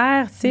mon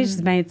frère, tu sais, je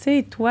dis, ben, tu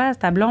sais, toi,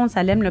 ta blonde, ça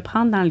allait me le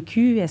prendre dans le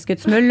cul. Est-ce que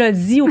tu me l'as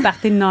dit au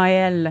party de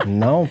Noël?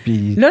 Non,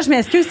 puis... Là, je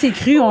m'excuse, c'est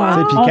cru,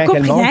 on coupe rien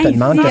te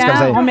demande qu'est-ce que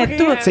vous avez... On met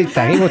tout. Tu sais,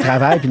 t'arrives au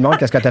travail, puis le monde,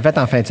 qu'est-ce que t'as fait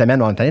en fin de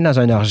semaine? On est allé dans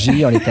une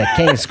orgie, on était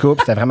 15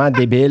 couples, c'était vraiment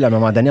débile. À un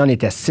moment donné, on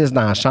était 6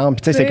 dans la chambre.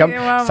 Puis tu sais, c'est comme...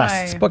 ça,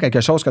 c'est pas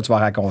quelque chose que tu vas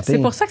raconter.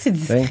 C'est pour ça que c'est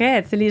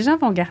discret. Tu sais, les gens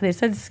vont garder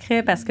ça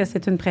discret parce que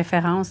c'est une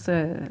préférence...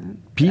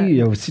 Puis il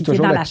y a aussi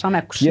toujours... dans la chambre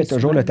à coucher. Puis il y a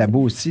toujours le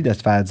tabou aussi de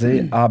se faire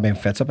dire, ah, ben vous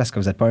faites ça parce que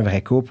vous n'êtes pas un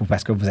vrai couple ou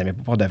parce que vous n'aimez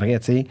pas pour de vrai,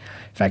 tu sais.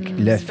 Fait que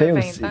le fait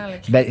aussi...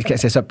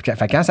 c'est ça.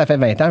 Fait quand ça fait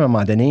 20 ans, à un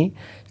moment donné,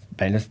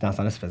 Ben là, dans ce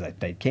temps-là, ça faisait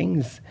peut-être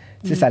 15.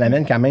 Tu sais, ça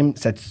l'amène quand même...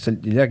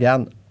 Là,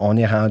 regarde, on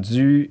est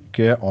rendu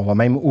qu'on va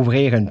même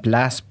ouvrir une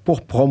place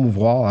pour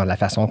promouvoir la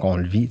façon qu'on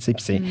le vit. Tu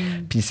sais,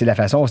 puis c'est la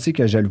façon aussi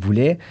que je le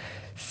voulais.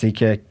 C'est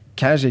que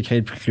quand j'ai créé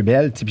le Plus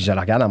Belle, puis je le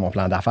regarde dans mon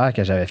plan d'affaires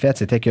que j'avais fait,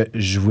 c'était que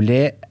je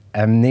voulais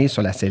amener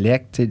sur la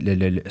Select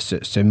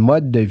ce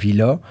mode de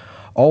vie-là,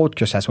 autre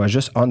que ça soit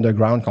juste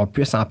underground, qu'on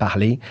puisse en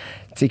parler.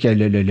 Tu sais, que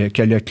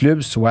le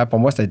club soit... Pour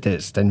moi, c'était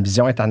une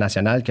vision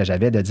internationale que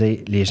j'avais de dire,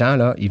 les gens,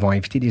 là, ils vont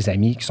inviter des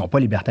amis qui sont pas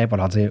libertins pour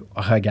leur dire,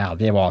 regarde,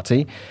 viens voir,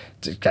 tu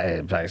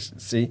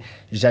sais.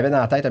 J'avais dans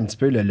la tête un petit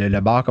peu le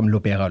bar comme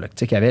l'opéra, tu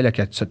sais, qu'il y avait, là,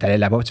 que tu allais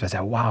là-bas, tu faisais,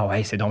 waouh,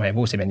 hey, c'est donc bien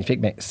beau, c'est magnifique.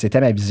 Bien,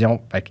 c'était ma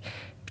vision. Fait que, tu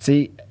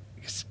sais,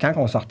 quand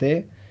on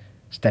sortait,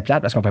 c'était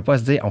plate parce qu'on ne pouvait pas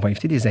se dire, on va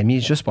inviter des amis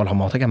juste pour leur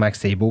montrer comment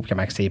c'est beau, puis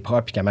comment c'est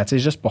propre, puis comment, tu sais,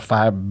 juste pour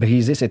faire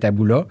briser ces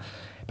tabous-là.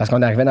 Parce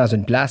qu'on arrivait dans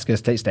une place que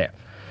c'était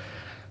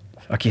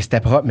OK, c'était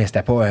propre, mais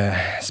c'était pas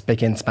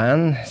spick and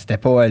span. C'était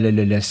pas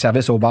le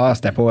service au bar,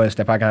 c'était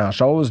pas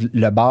grand-chose.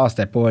 Le bar,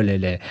 c'était pas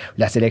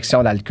la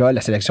sélection d'alcool,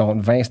 la sélection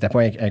de vin, c'était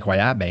pas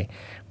incroyable. Ben,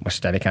 moi,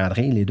 j'étais avec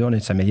Andrée, les deux, on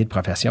est sommeliers de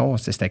profession.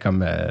 C'était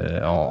comme,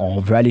 on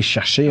veut aller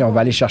chercher,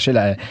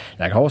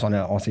 la grosse.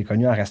 On s'est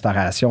connus en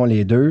restauration,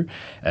 les deux.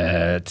 Tu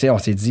sais, on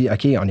s'est dit,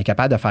 OK, on est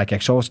capable de faire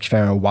quelque chose qui fait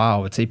un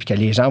wow, tu sais, puis que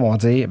les gens vont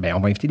dire, ben,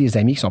 on va inviter des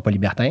amis qui sont pas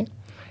libertins.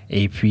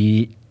 Et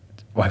puis,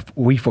 ouais,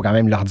 oui, il faut quand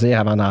même leur dire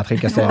avant d'entrer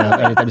que c'est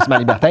un établissement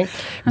libertin,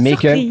 mais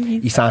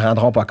qu'ils ne s'en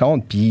rendront pas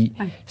compte. Puis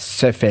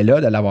ce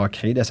fait-là, de l'avoir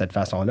créé de cette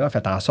façon-là, a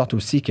fait en sorte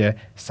aussi que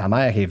sa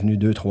mère est venue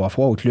 2-3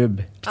 fois au club.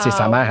 Puis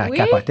sa mère, elle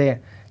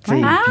capotait. Puis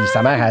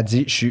sa mère a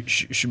dit, je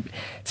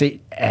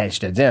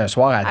te dis, un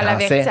soir, elle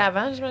dansait. Elle avertit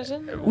avant,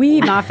 j'imagine? Oui,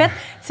 mais en fait,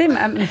 tu sais...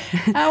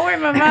 Ah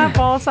oui, maman,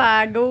 passe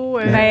à go.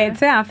 Ben, tu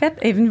sais, en fait,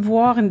 elle est venue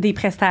voir des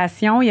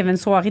prestations. Il y avait une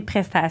soirée de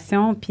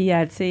prestations, puis,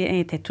 tu sais, elle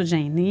était toute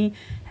gênée.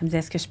 Elle me disait,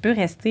 est-ce que je peux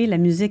rester? La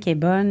musique est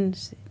bonne. Je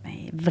dis, ben,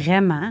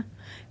 vraiment.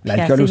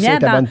 L'alcool aussi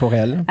était bonne pour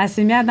elle. Elle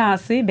s'est mise à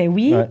danser, ben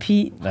oui. Ouais.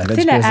 Puis,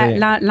 tu sais,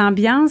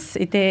 l'ambiance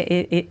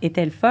était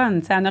le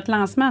fun. Tu sais, à notre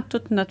lancement,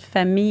 toute notre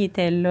famille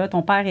était là.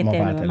 Ton père était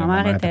là.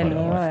 Ma mère était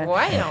là.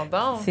 Voyons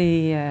donc.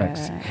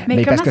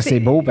 Mais parce que c'est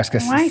beau, parce que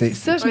c'est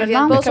ça, je me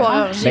demande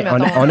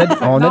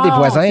on a des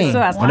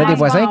voisins. On a des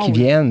voisins qui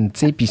viennent, tu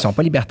sais, puis ils sont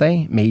pas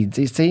libertins, mais ils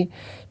disent, tu sais...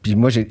 Puis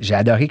moi, j'ai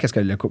adoré ce que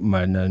le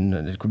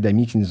couple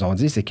d'amis qui nous ont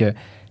dit, c'est que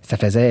ça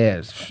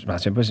faisait, je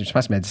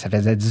pense que ça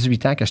faisait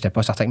 18 ans que je n'étais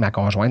pas sorti avec ma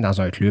conjointe dans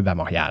un club à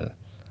Montréal.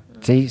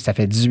 Tu sais, ça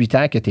fait 18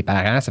 ans que tes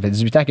parents, ça fait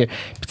 18 ans que...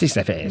 Puis tu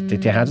sais,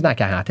 t'es rendu dans la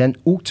quarantaine,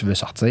 où que tu veux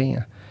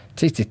sortir?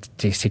 Tu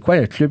sais, c'est quoi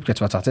le club que tu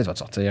vas te sortir? Tu vas te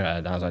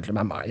sortir dans un club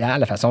à Montréal,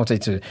 la façon, tu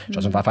sais, je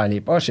vais me faire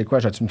les poches, c'est quoi?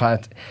 Je vais me faire...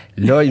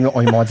 Là, ils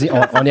m'ont dit,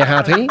 on est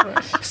rentré,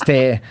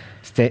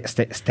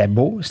 c'était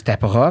beau, c'était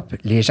propre,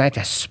 les gens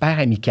étaient super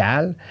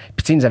amicales.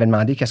 Puis, tu sais, ils nous avaient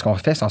demandé qu'est-ce qu'on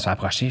fait si on s'est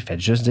approché. Faites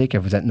juste dire que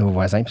vous êtes nos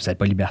voisins puis vous n'êtes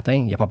pas libertins.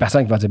 Il n'y a pas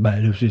personne qui va dire, ben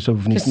là, c'est ça, vous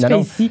venez ici.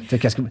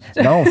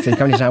 Non, c'est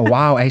comme les gens,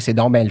 waouh, hey, c'est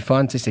donc bien le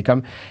fun. Tu sais, c'est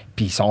comme.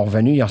 Puis, ils sont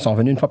venus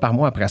une fois par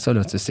mois après ça.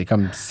 Là, tu sais, c'est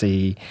comme.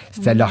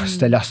 C'était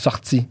leur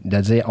sortie de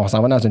dire, on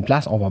s'en va dans une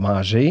place, on va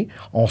manger,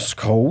 on se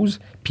crouse.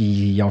 Puis,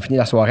 ils ont fini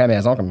la soirée à la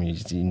maison, comme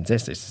ils me disaient,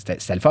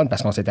 c'était le fun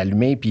parce qu'on s'est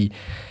allumé. Puis,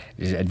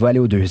 êtes-vous aller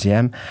au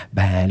deuxième?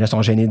 Ben là, ils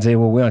sont gênés de dire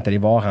oui, on est allé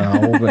voir en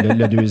haut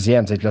le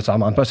deuxième. Là, ça ne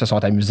demande pas, ils se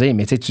sont amusés.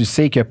 Mais tu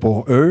sais que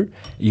pour eux,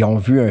 ils ont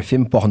vu un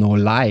film porno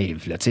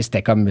live. Là,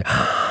 c'était comme,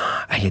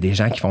 il y a des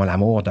gens qui font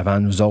l'amour devant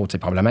nous autres.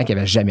 Probablement qu'ils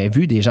n'avaient jamais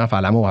vu des gens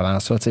faire l'amour avant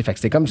ça. Fait que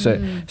c'était comme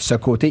ce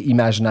côté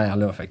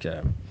imaginaire-là. Fait que,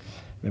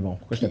 mais bon,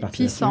 pourquoi je t'ai parti?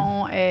 Puis ils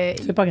sont...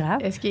 c'est pas grave.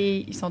 Est-ce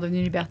qu'ils sont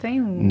devenus libertins?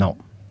 Ou... Non.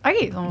 OK,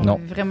 ils sont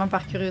vraiment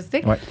par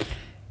curiosité. Ouais.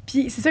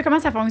 Puis c'est ça, comment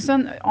ça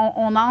fonctionne?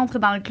 On entre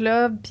dans le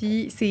club,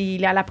 puis c'est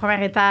à la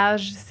première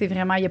étage, c'est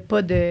vraiment, il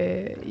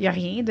n'y a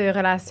rien de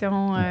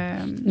relation.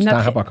 Tu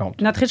t'en rends pas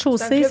compte. Notre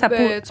rez-de-chaussée, ça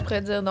peut. Tu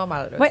pourrais dire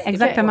normal. Oui,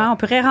 exactement. On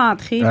pourrait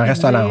rentrer. Un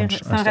resto-lounge.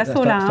 C'est un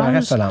resto-lounge. C'est un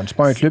resto-lounge. C'est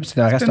pas un club,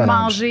 c'est un resto-lounge. Tu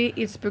peux manger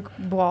et tu peux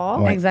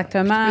boire. Ouais.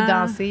 Exactement. Tu peux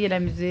danser, il y a la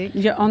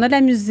musique. On a de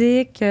la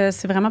musique.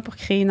 C'est vraiment pour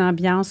créer une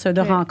ambiance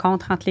de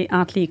rencontre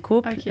entre les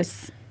couples. Okay.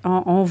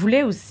 On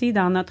voulait aussi,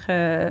 dans notre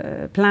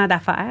plan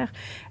d'affaires,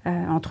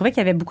 on trouvait qu'il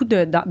y avait beaucoup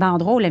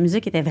d'endroits où la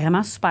musique était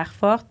vraiment super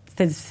forte.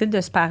 C'était difficile de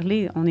se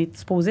parler. On est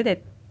supposé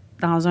d'être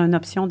dans une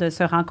option de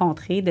se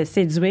rencontrer, de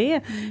séduire.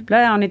 Puis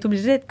là, on est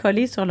obligé d'être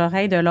collé sur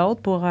l'oreille de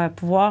l'autre pour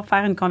pouvoir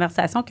faire une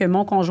conversation que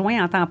mon conjoint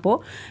n'entend pas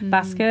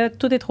parce que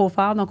tout est trop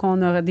fort. Donc,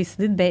 on a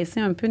décidé de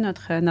baisser un peu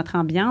notre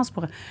ambiance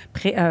pour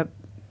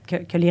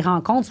que les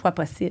rencontres soient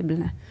possibles.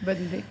 Bonne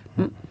idée.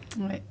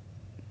 Oui.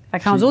 Fait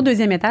que rendu au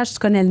deuxième étage, tu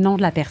connais le nom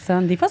de la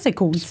personne. Des fois, c'est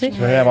cool, tu sais.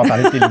 Tu veux avoir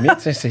parlé de tes limites,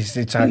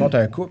 tu rencontres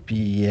un couple,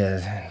 puis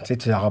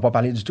tu n'auras pas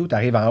parlé du tout. Tu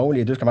arrives en haut,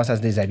 les deux commencent à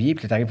se déshabiller,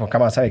 puis tu arrives pour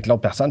commencer avec l'autre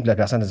personne, puis la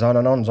personne dit « Oh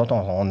non, nous autres,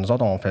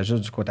 on fait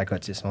juste du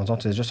côte-à-côtisme. Nous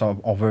autres, c'est juste,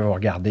 on veut vous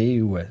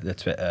regarder. » Ou là,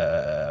 tu fais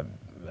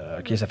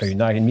OK, ça fait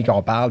 1h30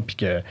 qu'on parle, puis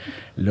que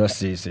là,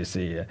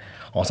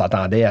 on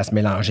s'attendait à se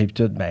mélanger, puis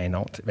tout. Ben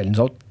non. Ben,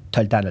 nous autres, tu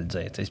as le temps de le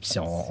dire, puis si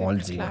on le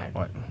dit.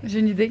 Ouais. J'ai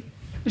une idée.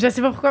 Je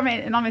sais pas pourquoi,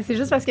 mais non, mais c'est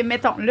juste parce que,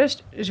 mettons, là,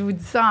 je vous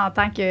dis ça en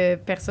tant que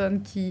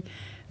personne qui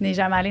n'est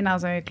jamais allé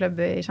dans un club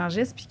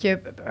échangiste, puis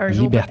qu'un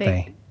jour,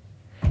 Libertin.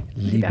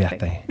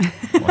 Libertin.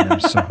 On aime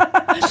ça.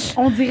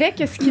 On dirait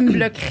que ce qui me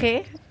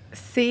bloquerait,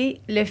 c'est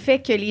le fait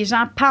que les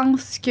gens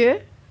pensent que,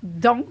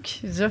 donc,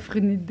 j'offre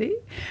une idée,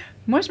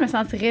 moi, je me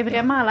sentirais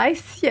vraiment à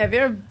l'aise s'il y avait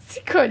un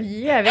petit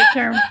collier avec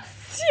un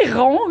petit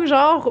rond,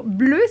 genre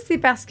bleu, c'est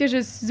parce que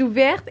je suis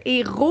ouverte,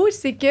 et rouge,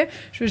 c'est que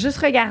je veux juste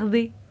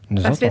regarder.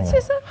 Nous Ça se autres,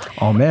 fait-tu, ça?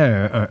 on met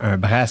un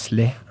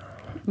bracelet.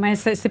 Mais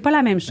c'est pas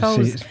la même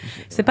chose.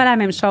 C'est pas la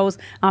même chose.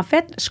 En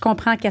fait, je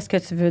comprends qu'est-ce que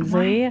tu veux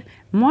dire.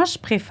 Moi,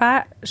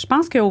 je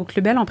pense qu'au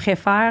Club Bell, on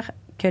préfère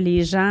que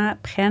les gens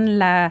prennent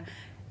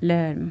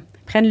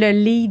le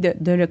lead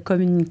de le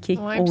communiquer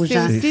aux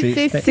gens.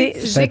 C'est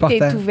que important.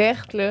 t'es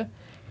ouverte, là.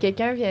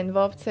 Quelqu'un vient te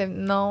voir, puis tu sais,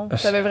 non,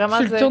 ça veut vraiment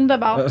Tu dire... le tournes de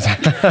bord.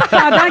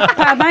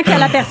 pendant que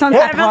la personne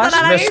s'approche.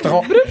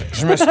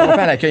 Je me suis trompé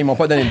à l'accueil, ils m'ont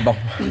pas donné le bon.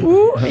 Ou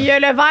il y a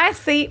le vert,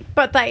 c'est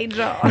peut-être,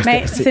 genre.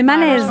 Mais c'est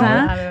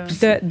malaisant.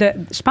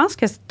 Je pense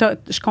que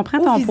je comprends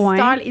ton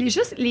point.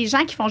 Juste les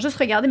gens qui font juste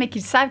regarder, mais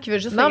qui savent qu'ils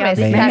veulent juste Non, mais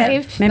regarder. si ça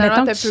arrive, finalement,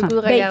 mettons t'as que plus le goût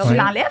de Ben, regarder. tu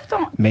l'enlèves, ton...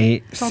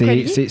 Mais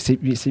collier?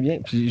 c'est bien,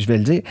 puis je vais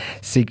le dire,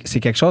 c'est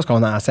quelque chose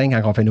qu'on enseigne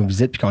quand on fait nos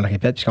visites, puis qu'on le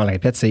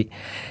répète,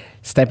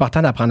 c'est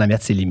important d'apprendre à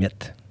mettre ses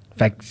limites.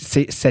 Fait que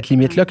cette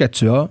limite-là que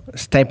tu as,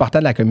 c'est important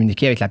de la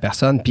communiquer avec la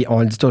personne. Puis on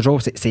le dit toujours,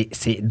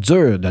 c'est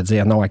dur de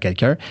dire non à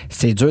quelqu'un.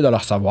 C'est dur de le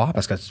recevoir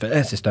parce que tu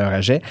fais, c'est un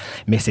rejet,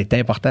 mais c'est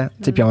important.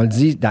 Puis on le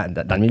dit, dans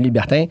le milieu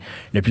libertin,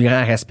 le plus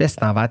grand respect,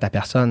 c'est envers ta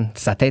personne.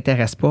 Ça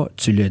t'intéresse pas,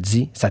 tu le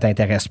dis. Ça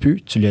t'intéresse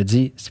plus, tu le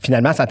dis.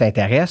 Finalement, ça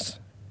t'intéresse.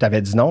 Tu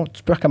avais dit non,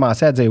 tu peux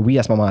recommencer à dire oui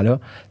à ce moment-là.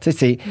 Tu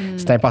sais,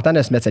 c'est important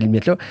de se mettre cette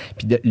limite-là.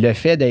 Puis le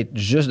fait d'être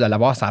juste de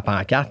l'avoir sur la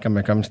pancarte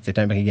comme si tu étais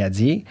un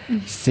brigadier,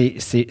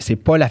 c'est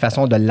pas la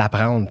façon de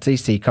l'apprendre. Tu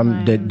sais, c'est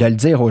comme de le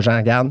dire aux gens,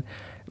 regarde,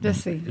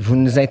 vous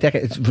nous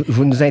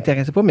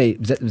intéressez pas, mais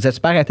vous êtes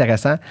super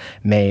intéressant,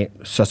 mais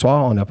ce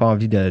soir, on n'a pas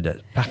envie de...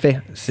 Parfait.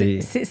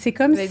 C'est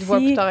comme si voir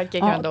plus tard avec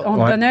quelqu'un d'autre.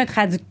 on te donnait un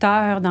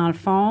traducteur, dans le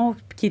fond,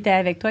 qui était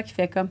avec toi, qui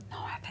fait comme... Non,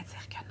 elle va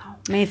dire que non.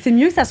 Mais c'est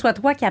mieux que ça soit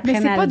toi qui apprennes à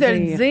le dire. Mais c'est pas de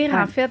le dire,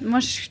 en fait. Moi,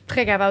 je suis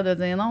très capable de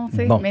dire non, tu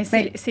sais. Bon. Mais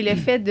c'est le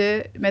fait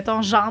de,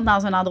 mettons, j'entre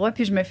dans un endroit,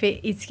 puis je me fais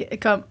étiqueter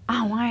comme,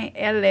 ah ouais,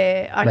 elle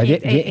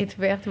est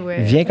ouverte. Ou,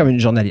 viens comme une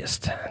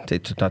journaliste. Tu sais,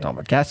 tout dans ton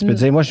podcast. Tu peux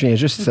dire, moi, je viens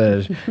juste...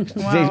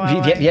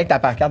 viens avec ta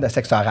pancarte de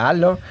sexe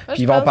oral, là.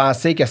 Puis ils vont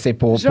penser que c'est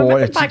pour... Je vais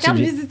mettre une pancarte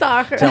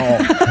visiteur.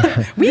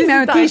 Oui, mais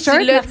un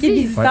T-shirt marqué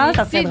visiteur,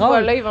 ça serait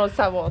drôle. Là, ils vont le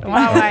savoir.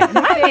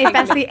 Ouais,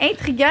 parce que c'est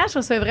intriguant, je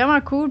trouve ça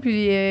vraiment cool.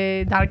 Puis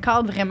dans le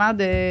cadre vraiment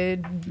de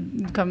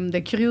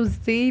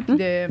curiosité. Puis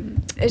de.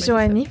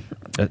 Joanie,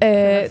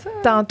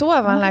 tantôt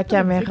avant la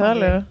caméra,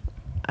 là,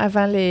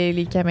 avant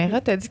les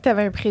caméras, t'as dit que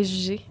t'avais un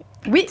préjugé.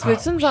 Oui. Tu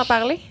veux-tu nous en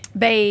parler?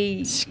 Ben,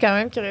 je suis quand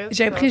même curieuse.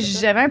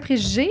 J'avais un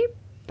préjugé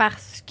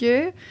parce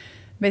que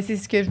c'est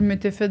ce que je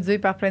m'étais fait dire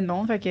par plein de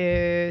monde. Fait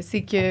que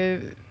c'est que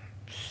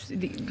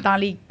dans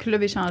les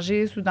clubs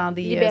échangistes ou dans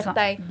des...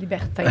 Libertins.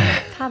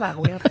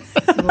 Tabarouette.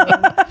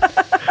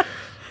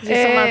 J'ai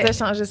sûrement dit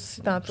échanger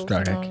aussi tantôt.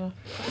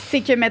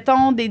 C'est que,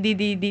 mettons,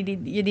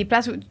 il y a des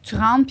places où tu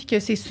rentres puis que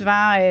c'est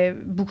souvent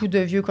beaucoup de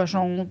vieux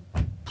cochons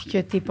puis que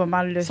t'es pas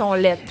mal... Ils sont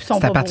laids.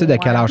 C'est à partir de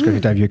quel âge que tu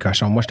es un vieux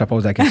cochon? Moi, je te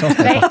pose la question,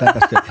 c'est important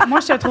parce que... Moi,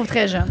 je te trouve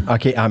très jeune.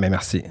 OK, mais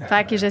merci.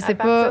 Fait que je sais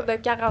pas... À partir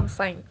de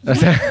 45.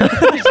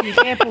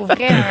 J'irais pour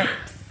vrai...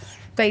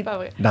 Peut-être pas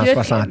vrai. Dans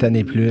soixantaine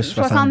et plus,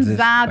 70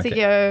 ans, tu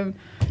sais,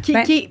 qui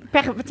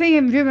est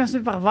un vieux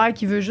monsieur pervers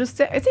qui veut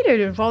juste... Tu sais,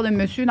 le genre de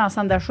monsieur dans le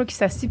centre d'achat qui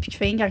s'assit puis qui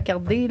fait rien qu'à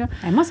regarder, là.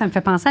 Moi, ça me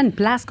fait penser à une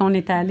place qu'on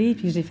est allé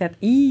puis j'ai fait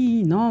 «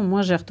 non,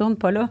 moi, je retourne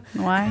pas là. »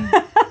 Ouais.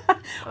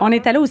 On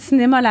est allé au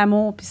cinéma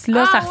L'Amour, puis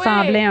là, ça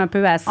ressemblait un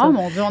peu à ça. Oh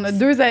mon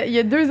Dieu, il y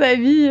a deux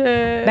avis.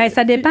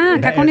 Ça dépend.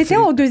 Quand on était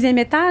au deuxième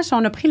étage,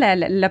 on a pris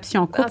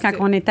l'option couple quand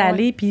on est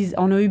allé, puis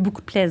on a eu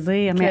beaucoup de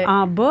plaisir. Okay. Mais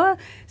en bas,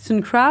 c'est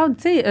une crowd,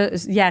 tu sais,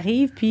 ils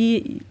arrivent,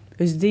 puis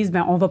ils se disent,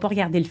 on va pas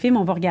regarder le film,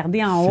 on va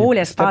regarder en haut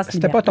l'espace.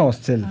 C'était pas ton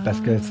style.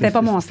 Parce que c'était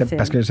pas mon style.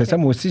 Parce que c'est ça,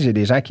 moi aussi, j'ai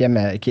des gens qui aiment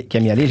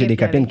y aller. J'ai des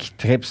copines qui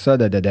trippent ça,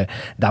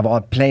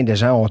 d'avoir plein de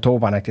gens autour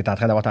pendant que tu es en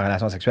train d'avoir ta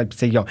relation sexuelle. Puis,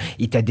 tu sais,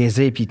 ils te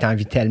désirent, puis ils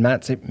t'envient tellement.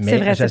 Mais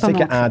vrai, je sais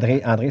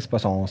qu'André, c'est pas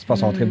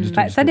son trip du tout.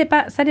 Ça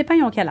dépend,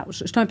 ils ont quel âge.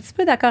 Je suis un petit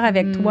peu d'accord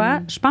avec toi.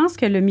 Je pense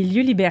que le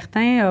milieu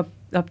libertin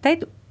a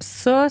peut-être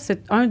ça,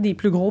 c'est un des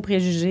plus gros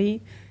préjugés.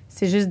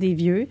 C'est juste des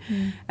vieux.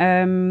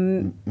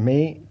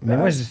 Mais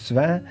moi, je dis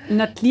souvent...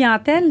 Notre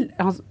clientèle,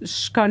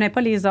 je connais pas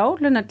les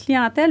autres, là, notre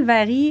clientèle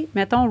varie,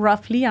 mettons,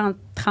 roughly entre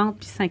 30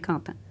 et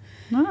 50 ans.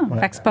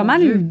 Fait que c'est pas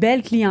mal une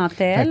belle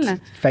clientèle.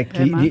 Fait que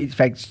tu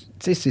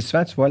sais, c'est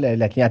souvent, tu vois,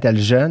 la clientèle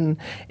jeune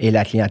et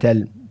la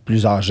clientèle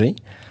plus âgée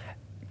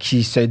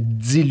qui se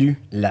diluent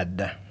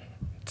là-dedans.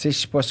 Tu sais, je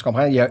sais pas si tu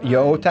comprends. Il y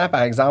a autant,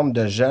 par exemple,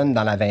 de jeunes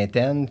dans la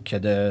vingtaine que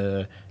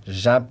de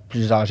gens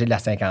plus âgés de la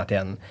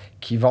cinquantaine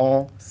qui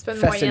vont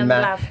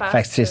facilement...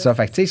 Fait que c'est ça.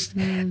 Fait que, tu sais,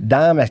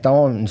 dans,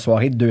 mettons, une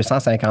soirée de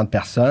 250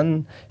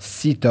 personnes,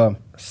 si tu as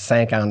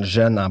 50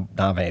 jeunes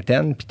dans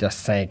vingtaine, puis tu as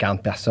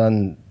 50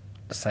 personnes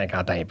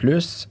 50 ans et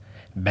plus,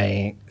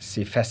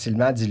 c'est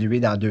facilement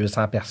dilué dans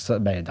 200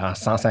 personnes, dans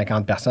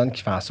 150 personnes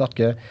qui fait en sorte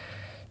que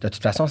de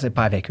toute façon, c'est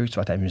pas avec eux que tu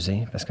vas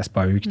t'amuser parce que c'est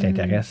pas eux qui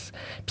t'intéressent.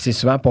 Puis c'est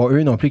souvent pas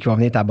eux non plus qui vont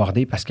venir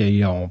t'aborder parce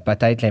qu'ils ont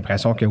peut-être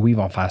l'impression que oui, ils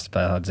vont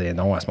faire dire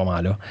non à ce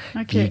moment-là.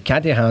 OK. Puis quand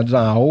tu es rendu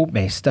en haut,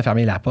 ben si tu as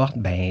fermé la porte,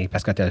 ben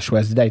parce que tu as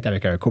choisi d'être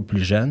avec un couple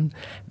plus jeune,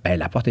 ben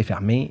la porte est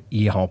fermée,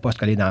 ils iront pas se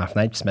coller dans la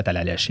fenêtre puis se mettre à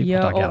la lâcher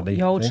pour te regarder. Il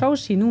y a autre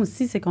chose chez nous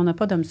aussi, c'est qu'on n'a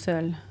pas d'hommes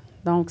seuls.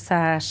 Donc,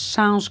 ça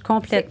change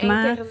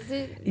complètement. C'est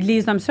interdit.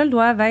 Les hommes seuls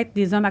doivent être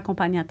des hommes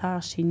accompagnateurs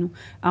chez nous,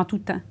 en tout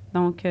temps.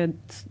 Donc,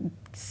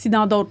 si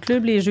dans d'autres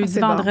clubs, les jeudis,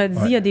 vendredis,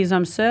 il y a des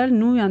hommes seuls,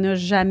 nous, il n'y en a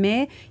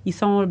jamais. Ils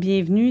sont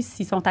bienvenus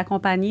s'ils sont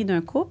accompagnés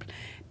d'un couple.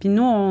 Puis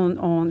nous,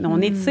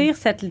 on étire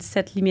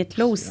cette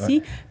limite-là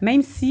aussi.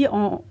 Même si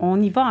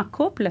on y va en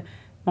couple,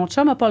 mon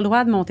chum n'a pas le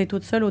droit de monter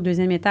toute seule au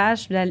 2e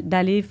étage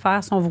d'aller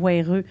faire son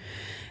voireux.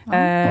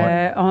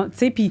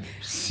 Puis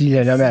si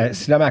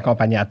l'homme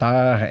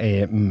accompagnateur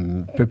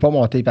ne peut pas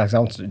monter, par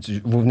exemple,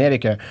 vous venez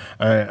avec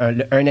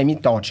un ami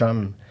de ton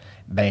chum,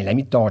 ben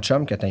l'ami de ton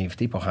chum que tu as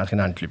invité pour rentrer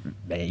dans le club,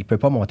 ben il ne peut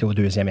pas monter au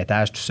 2e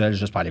étage tout seul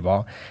juste pour aller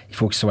voir. Il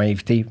faut qu'il soit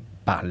invité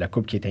par le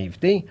couple qui est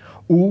invité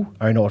ou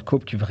un autre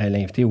couple qui voudrait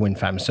l'inviter ou une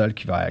femme seule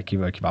qui va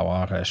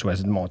avoir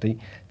choisi de monter.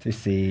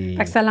 Fait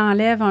que ça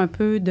l'enlève un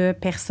peu de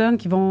personnes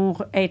qui vont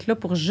être là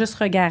pour juste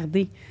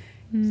regarder.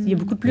 Il y a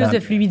beaucoup plus de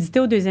fluidité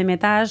au 2e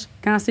étage.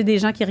 Quand c'est des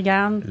gens qui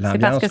regardent, c'est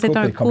parce que c'est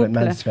un couple. Est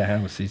complètement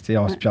différent aussi.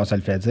 Puis on se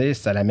le fait dire,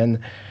 ça l'amène,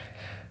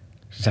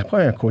 je dirais pas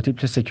un côté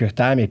plus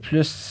sécuritaire, mais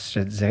plus, je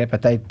dirais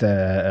peut-être,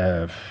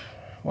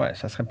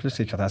 ça serait plus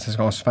sécuritaire. C'est ce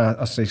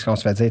qu'on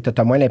se fait dire.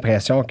 Tu as moins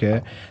l'impression que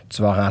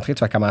tu vas rentrer,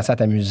 tu vas commencer à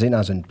t'amuser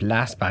dans une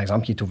place, par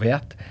exemple, qui est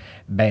ouverte.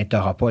 Ben, tu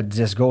n'auras pas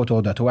 10 gars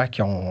autour de toi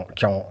qui ont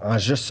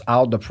juste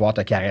hâte de pouvoir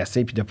te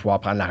caresser puis de pouvoir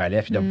prendre la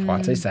relève puis de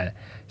pouvoir, tu sais,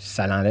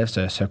 ça l'enlève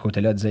ce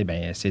côté-là de dire,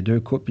 ben c'est 2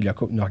 couples puis le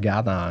couple nous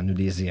regarde en nous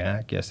désirant,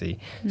 que c'est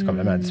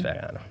complètement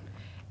différent. Là.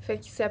 Fait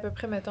que c'est à peu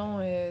près, mettons,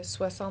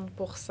 60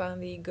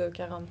 des gars,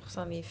 40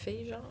 des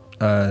filles, genre?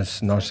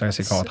 Non, je dirais que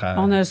c'est le contraire.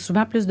 On a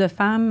souvent plus de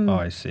femmes.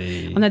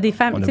 On a des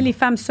femmes, tu sais, les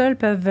femmes seules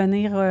peuvent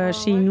venir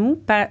chez nous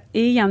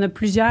et il y en a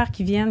plusieurs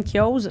qui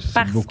osent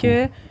parce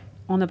que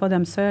on n'a pas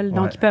d'hommes seuls.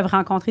 Donc, ils peuvent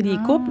rencontrer des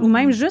couples ou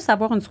même juste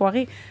avoir une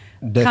soirée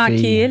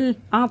tranquille,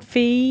 entre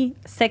filles,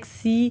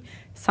 sexy,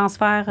 sans se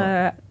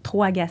faire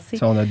trop agacer.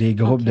 On a des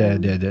groupes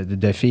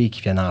de filles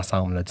qui viennent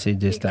ensemble. Là, des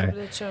groupes de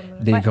chums.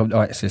 Des groupes,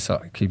 c'est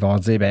ça. Qui vont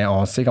dire, ben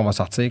on sait qu'on va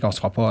sortir, qu'on ne se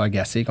fera pas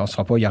agacer,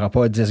 il n'y aura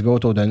pas 10 gars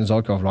autour de nous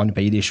autres qui vont vouloir nous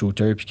payer des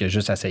shooters, puis que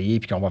juste essayer,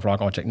 puis qu'on va falloir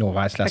qu'on check nos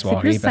verres la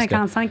soirée. C'est plus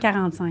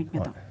 55-45,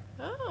 mettons.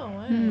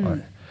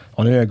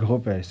 On a eu un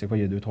groupe, c'est quoi,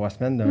 il y a 2-3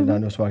 semaines, dans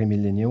nos soirées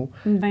milléniaux.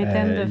 Une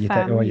vingtaine de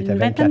femmes. Il y était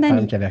 24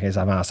 femmes qui avaient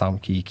réservé ensemble,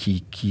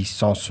 qui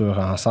sont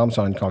ensemble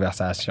sur une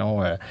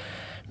conversation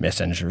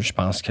Messenger. Je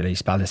pense que là, ils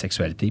se parlent de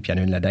sexualité. Puis il y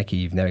en a une là-dedans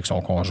qui venait avec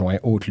son conjoint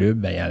au club.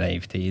 Bien, elle a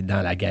invité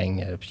dans la gang.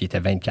 Puis il y était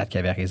 24 qui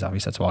avaient réservé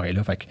cette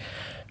soirée-là. Fait que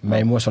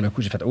même moi, sur le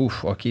coup, j'ai fait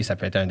ouf, OK, ça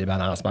peut être un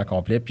débalancement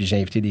complet. Puis j'ai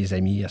invité des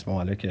amis à ce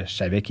moment-là que je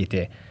savais qui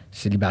étaient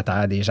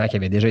célibataires, des gens qui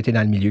avaient déjà été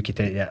dans le milieu, qui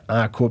étaient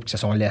en couple, qui se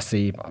sont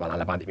laissés pendant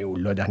la pandémie ou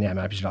là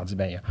dernièrement. Puis je leur dis,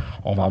 bien,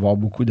 on va avoir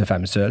beaucoup de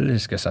femmes seules.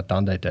 Est-ce que ça te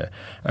tente d'être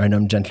un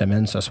homme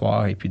gentleman ce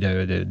soir et puis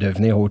de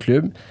venir au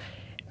club?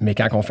 Mais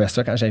quand on fait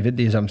ça, quand j'invite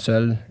des hommes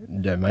seuls,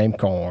 de même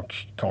qu'on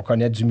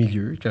connaît du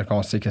milieu,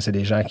 qu'on sait que c'est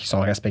des gens qui sont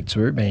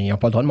respectueux, bien, ils n'ont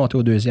pas le droit de monter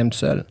au 2e tout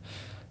seul.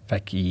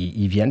 Fait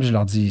qu'ils viennent, je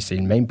leur dis, c'est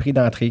le même prix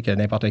d'entrée que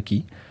n'importe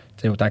qui,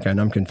 autant qu'un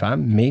homme qu'une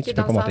femme, mais tu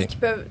peux pas monter.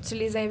 Tu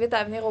les invites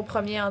à venir au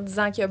premier en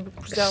disant qu'il y a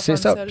plusieurs femmes seules.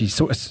 C'est ça. Puis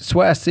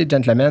soit assez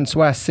gentleman,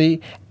 soit assez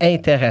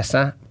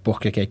intéressant pour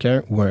que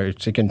quelqu'un, ou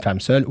qu'une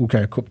femme seule, ou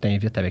qu'un couple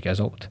t'invite avec eux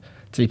autres.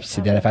 Puis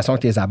c'est de la façon que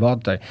tu les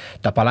abordes, tu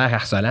n'as pas l'air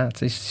harcelant.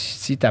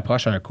 Si tu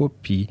approches un couple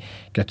puis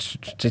que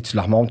tu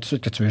leur montres tout de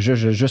suite que tu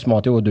veux juste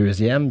monter au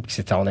 2e puis que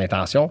c'est ton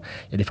intention,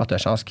 il y a des fortes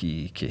chances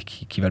qu'ils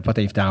ne veulent pas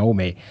t'inviter en haut,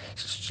 mais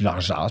si tu leur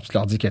jases, tu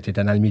leur dis que tu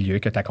étais dans le milieu,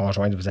 que ta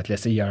conjointe vous êtes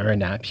laissé il y a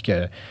 1 an, puis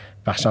que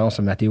par chance,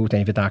 Matéo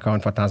t'invite encore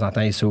une fois de temps en temps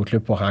ici au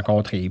club pour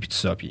rencontrer, puis tout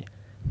ça. Puis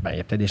il y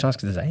a peut-être des chances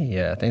qu'ils disent « Hey,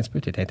 attends un petit peu,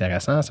 tu es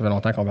intéressant, ça fait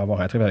longtemps qu'on va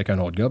avoir un trip avec un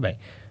autre gars, bien,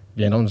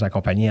 viens donc nous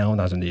accompagner en haut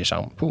dans une des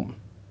chambres. » Poum!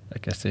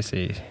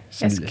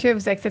 Est-ce que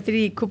vous acceptez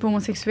les couples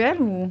homosexuels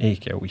ou? Et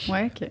que oui.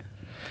 Ouais, OK.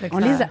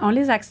 On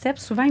les accepte.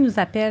 Souvent, ils nous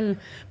appellent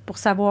pour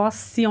savoir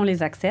si on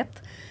les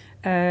accepte.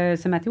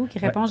 C'est Matéo qui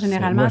répond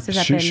généralement à ces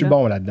appels-là. Je suis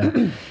bon là-dedans.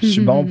 Je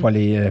suis bon pour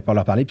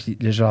leur parler. Puis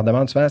je leur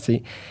demande souvent,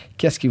 c'est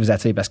qu'est-ce qui vous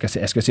attire? Parce que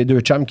est-ce que c'est 2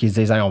 chums qui se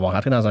disent hey, on va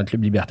rentrer dans un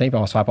club libertin puis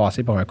on va se faire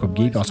passer pour un couple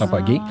gay puis on ne sera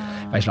pas gay?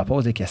 Ben, je leur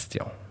pose des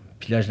questions.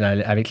 Puis là,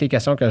 avec les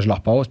questions que je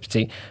leur pose, puis tu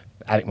sais,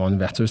 avec mon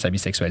ouverture sur la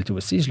bisexualité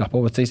aussi, je leur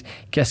pose, tu sais,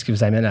 qu'est-ce qui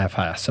vous amène à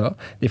faire ça?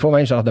 Des fois,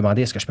 même, je leur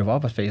demandais, est-ce que je peux voir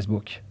votre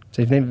Facebook?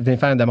 Tu sais, venez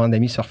faire une demande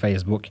d'amis sur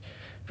Facebook.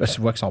 Là, tu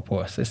vois qu'ils sont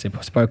pas, c'est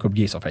pas un couple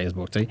gay sur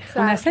Facebook, tu sais.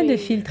 On essaie de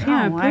filtrer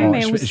un peu,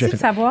 mais aussi de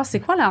savoir c'est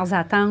quoi leurs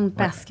attentes,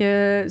 parce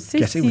que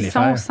s'ils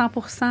sont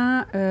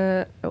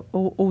 100%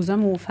 aux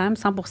hommes ou aux femmes,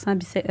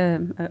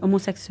 100%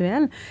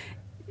 homosexuels,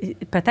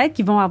 peut-être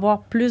qu'ils vont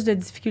avoir plus de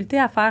difficultés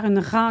à faire une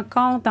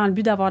rencontre dans le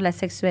but d'avoir de la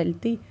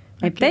sexualité.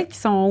 Mais peut-être qu'ils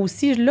sont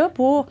aussi là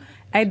pour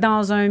être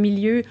dans un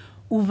milieu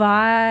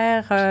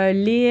ouvert,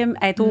 libre,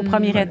 être au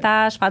premier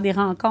étage, faire des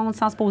rencontres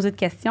sans se poser de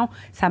questions,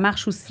 ça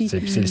marche aussi. C'est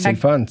le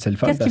fun.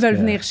 Qu'est-ce qu'ils veulent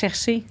venir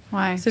chercher?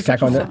 Ouais. C'est quand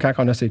surtout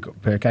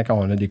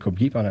on a des couples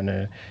gays, puis on en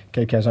a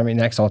quelques-uns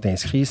maintenant qui sont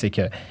inscrits, c'est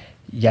que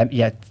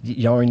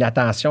ils ont une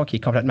attention qui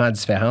est complètement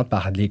différente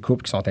par les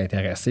couples qui sont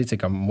intéressés. C'est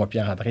comme moi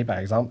et Andrée, par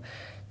exemple.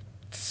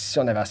 Si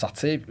on avait à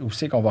sortir, où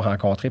c'est qu'on va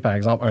rencontrer, par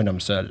exemple, un homme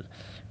seul?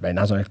 Bien,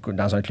 dans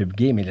un club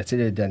gay, mais là, tu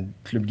sais, dans un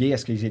club gay,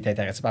 est-ce qu'ils étaient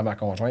intéressés par ma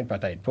conjointe?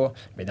 Peut-être pas.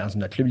 Mais dans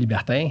notre club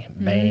libertin,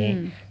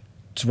 ben,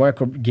 tu vois un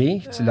couple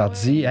gay, tu leur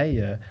dis,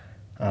 hey,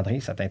 André,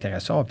 ça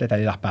t'intéresse ça? On va peut-être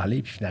aller leur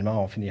parler, puis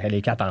finalement, on finirait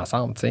les 4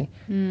 ensemble, tu sais.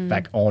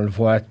 Fait qu'on le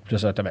voit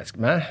plus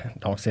automatiquement.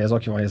 Donc, c'est eux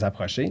autres qui vont les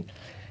approcher.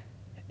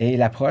 Et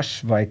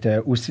l'approche va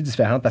être aussi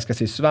différente parce que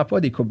c'est souvent pas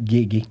des couples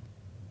gays.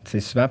 C'est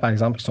souvent, par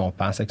exemple, qui sont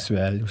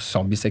pansexuels ou qui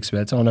sont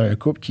bisexuels. Tu sais, on a un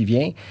couple qui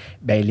vient,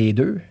 bien, les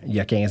deux, il y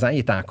a 15 ans, ils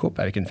étaient en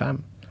couple avec une femme.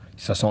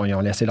 Ils ont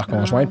laissé leur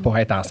conjointe pour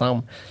être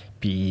ensemble.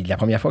 Puis la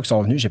première fois qu'ils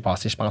sont venus, j'ai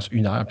passé, je pense,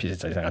 1 heure, puis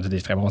j'ai rendu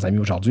des très bons amis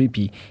aujourd'hui.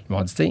 Puis ils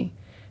m'ont dit, tu sais,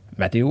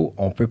 Matéo,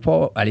 on peut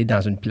pas aller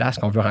dans une place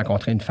qu'on veut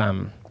rencontrer une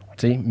femme.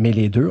 Tu sais, mais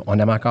les deux, on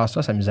aime encore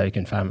ça, s'amuser avec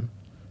une femme.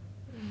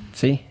 Tu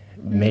sais,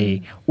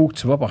 mais où que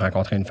tu vas pour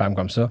rencontrer une femme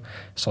comme ça?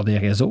 Sur des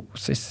réseaux,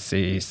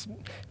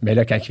 mais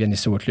là, quand ils viennent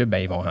ici au club, ben,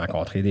 ils vont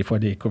rencontrer des fois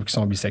des couples qui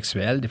sont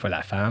bisexuels, des fois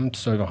la femme, tout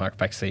ça.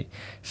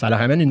 Ça leur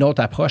amène une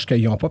autre approche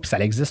qu'ils n'ont pas, puis ça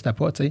n'existe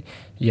pas, tu sais.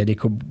 Il y a des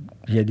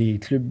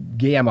clubs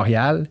gays à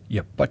Montréal, il n'y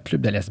a pas de club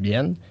de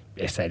lesbiennes,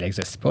 et ça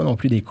n'existe pas non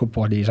plus des couples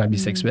pour des gens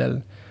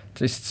bisexuels.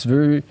 Tu sais, si tu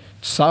veux,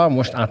 tu sors,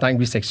 moi, en tant que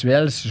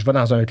bisexuel, si je vais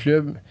dans un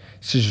club,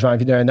 si j'ai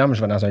envie d'un homme,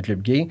 je vais dans un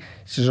club gay.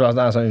 Si je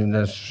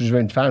veux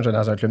une femme, je vais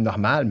dans un club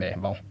normal, mais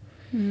bon.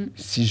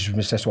 Si je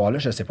me ce soir-là,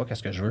 je ne sais pas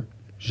qu'est-ce que je veux.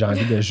 J'ai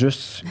envie de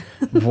juste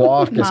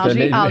voir qu'est-ce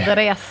que... Manger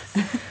Andrée.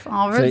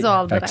 On veut du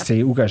Andrée.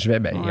 C'est où que je vais,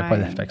 bien, il n'y a pas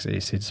de... Fait que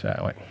c'est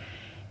différent, oui.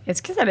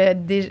 Est-ce que ça l'a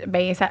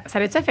ça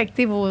l'a-tu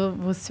affecté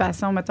vos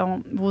situations,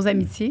 mettons, vos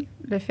amitiés?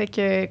 Le fait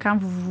que, quand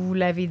vous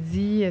l'avez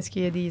dit, est-ce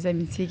qu'il y a des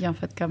amitiés qui ont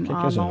fait comme...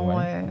 Quelques-uns,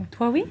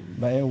 Toi, oui?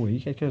 Ben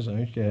oui,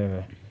 quelques-uns.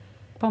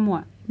 Pas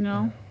moi.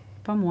 Non?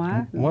 Pas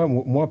moi.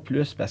 Moi,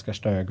 plus parce que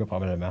j'étais un gars,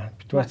 probablement.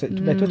 Puis toi, toi,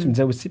 tu me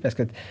disais aussi, parce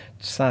que tu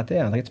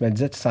sentais, André, tu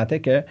sentais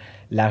que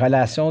la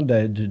relation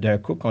d'un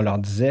couple, qu'on leur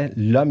disait,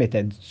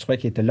 tu trouvais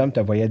que l'homme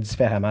te voyait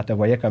différemment, te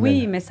voyait comme...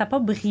 Oui, mais ça n'a pas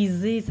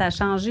brisé, ça a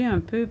changé un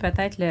peu,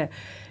 peut-être,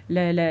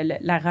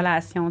 la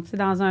relation. Tu sais,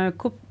 dans un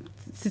couple,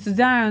 si tu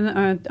dis à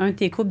un de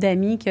tes couples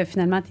d'amis que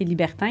finalement, tu es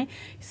libertin,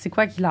 c'est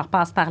quoi qui leur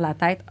passe par la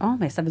tête? Oh,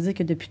 mais ça veut dire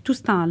que depuis tout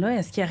ce temps-là,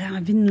 est-ce qu'il aurait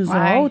envie de nous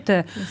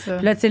autres?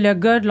 Puis là, tu sais, le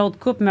gars de l'autre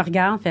couple me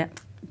regarde, fait...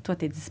 Toi,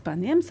 t'es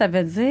disponible, ça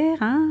veut dire,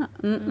 hein?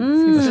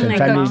 Une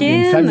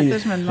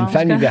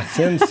femme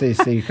libertine,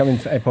 c'est comme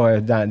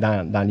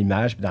dans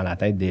l'image et dans la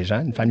tête des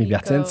gens. Une femme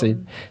libertine, c'est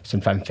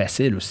une femme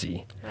facile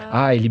aussi.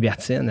 Elle est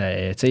libertine,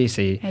 tu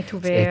sais, elle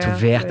est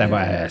ouverte.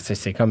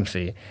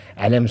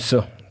 Elle aime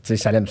ça. Tu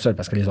sais, elle aime ça,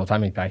 parce que les autres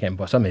femmes, ils paraissent qu'elles n'aiment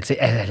pas ça, mais tu sais,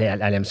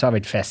 elle aime ça, elle va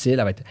être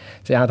facile. Tu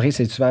sais, André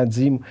s'est souvent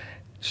dit...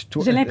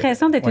 J'ai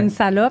l'impression d'être une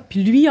salope,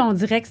 puis lui, on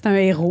dirait que c'est un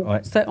héros. Ouais.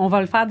 On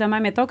va le faire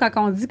demain. Mettons, quand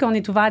on dit qu'on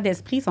est ouvert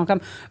d'esprit, ils sont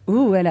comme «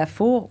 Ouh, elle a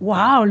fourre.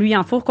 Wow, lui, il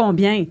en fourre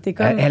combien? » T'es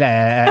comme... Elle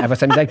va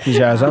s'amuser avec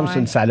plusieurs hommes, c'est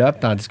une salope,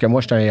 tandis que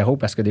moi, je suis un héros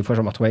parce que des fois, je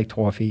vais me retrouver avec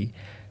 3 filles.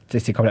 Tu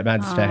sais, c'est complètement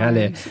différent.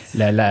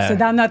 C'est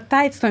dans notre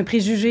tête, c'est un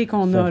préjugé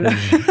qu'on a, là.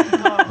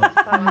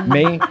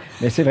 Mais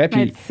c'est vrai.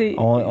 Puis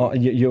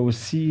il y a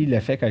aussi le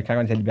fait que quand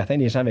on était libertin,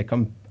 les gens avaient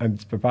comme un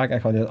petit peu peur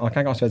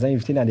quand on se faisait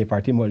inviter dans des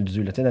parties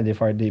moldus, là, dans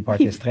des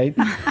parties straight.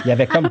 Il y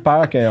avait comme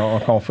peur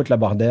qu'on foute le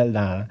bordel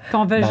dans...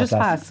 Qu'on veut juste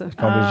faire ça.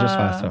 Qu'on veut juste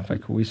faire ça. Fait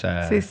que oui,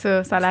 ça... C'est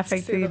ça l'a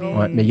affecté.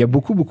 Mais il y a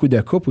beaucoup, beaucoup de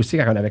couples aussi,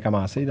 quand on avait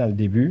commencé dans le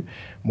début,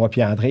 moi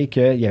puis André,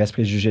 qu'il y avait ce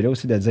préjugé-là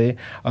aussi de dire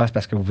 « Ah, c'est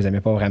parce que vous aimez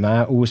pas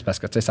vraiment » ou « C'est parce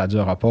que ça ne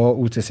durera pas »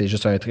 ou « C'est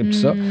juste un trip », tout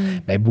ça.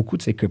 Bien, beaucoup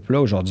de ces couples-là,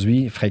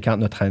 aujourd'hui, fréquentent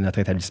notre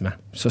établissement.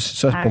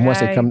 Ça, pour moi,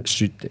 c'est comme...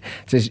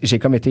 J'ai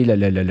comme été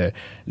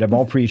le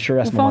bon preacher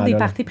à ce moment-là. Ils font des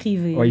parties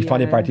privées. Oui, ils font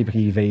des parties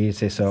privées,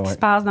 c'est ça. Ce qui se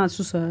passe dans le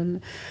sous-sol.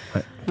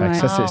 Ouais.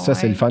 Ça,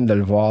 c'est le fun de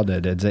le voir,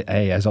 de dire,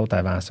 hey, eux autres,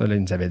 avant ça, là,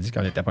 ils nous avaient dit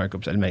qu'on n'était pas un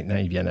couple seul. Maintenant,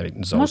 ils viennent avec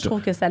nous autres. Moi, je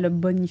trouve que ça a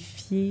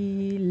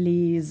bonifié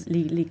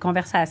les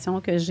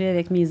conversations que j'ai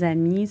avec mes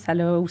amis. Ça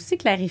l'a aussi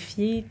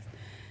clarifié.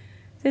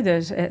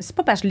 C'est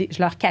pas parce que je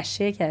leur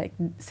cachais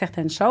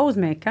certaines choses,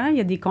 mais quand il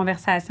y a des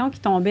conversations qui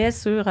tombaient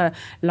sur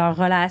leur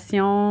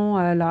relation,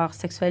 leur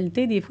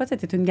sexualité, des fois,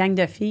 c'était une gang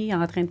de filles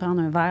en train de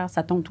prendre un verre,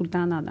 ça tombe tout le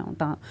temps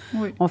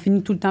on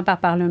finit tout le temps par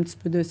parler un petit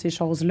peu de ces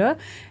choses-là.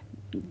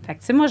 Fait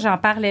que, tu sais, moi, j'en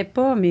parlais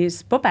pas, mais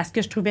c'est pas parce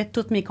que je trouvais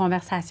toutes mes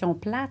conversations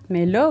plates,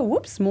 mais là,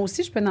 oups, moi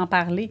aussi, je peux en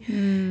parler.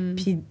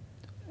 Puis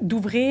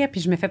d'ouvrir,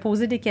 puis je me fais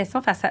poser des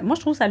questions. Moi,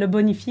 je trouve que ça a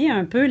bonifié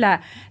un peu la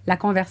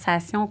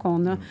conversation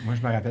qu'on a. Moi,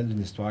 je me rappelle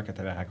d'une histoire que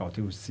tu avais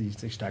racontée aussi. Tu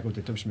sais, j'étais à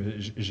côté de toi,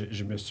 puis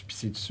je me suis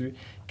pissé dessus.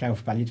 Quand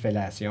vous parliez de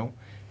fellation,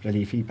 puis là,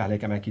 les filles parlaient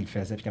comment qu'ils le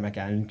faisaient, puis comment il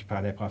y en a une qui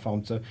prenait profond,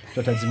 tout ça. Puis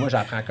toi, tu as dit, moi,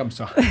 j'apprends comme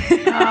ça.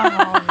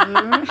 Mon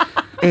Dieu!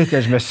 Et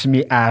que je me suis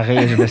mis à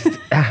rire. Je me suis dit,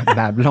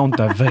 ma blonde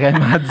t'a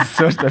vraiment dit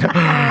ça.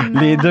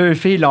 Les deux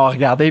filles l'ont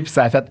regardé, puis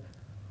ça a fait...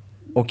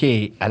 OK,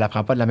 elle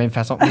apprend pas de la même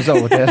façon que nous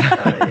autres.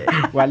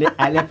 Ou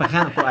elle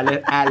prend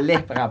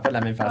pas de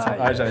la même façon.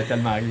 J'avais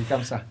tellement ri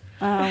comme ça.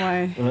 Ah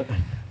ouais.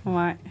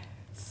 Ouais,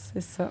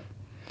 c'est ça.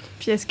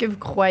 Puis est-ce que vous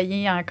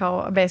croyez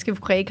encore... est-ce que vous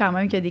croyez quand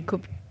même qu'il y a des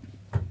couples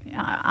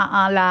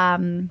en la...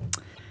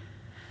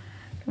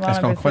 Est-ce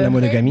qu'on croit à la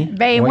monogamie?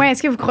 Oui.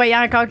 Est-ce que vous croyez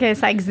encore que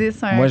ça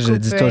existe, un Moi, je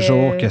dis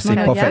toujours que c'est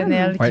pas fait.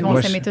 Qui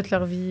vont s'aimer toute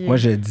leur vie? Moi,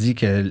 je dis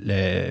que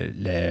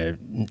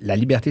la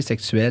liberté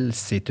sexuelle,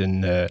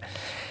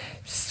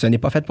 ce n'est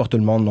pas fait pour tout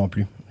le monde non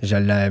plus.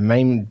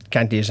 Même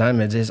quand des gens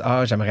me disent «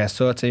 Ah, j'aimerais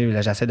ça,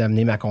 j'essaie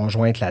d'amener ma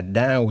conjointe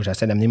là-dedans ou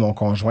j'essaie d'amener mon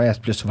conjoint à se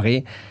plus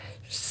ouvrir »,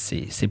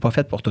 c'est pas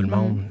fait pour tout le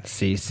monde.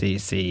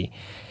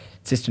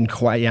 C'est une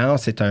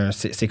croyance,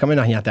 c'est comme une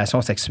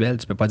orientation sexuelle.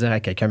 Tu peux pas dire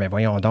à quelqu'un, mais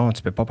voyons donc,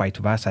 tu peux pas être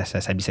ouvert à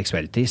sa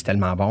bisexualité, c'est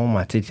tellement bon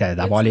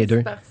d'avoir les deux.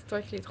 C'est partie de toi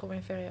qui les trouve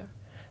inférieurs.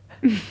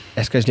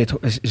 Est-ce que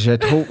je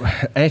trouve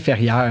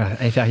inférieur?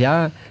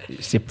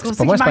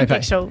 Pour moi, c'est pas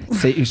inférieur.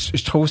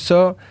 Je trouve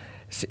ça,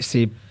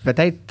 c'est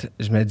peut-être,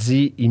 je me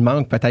dis, il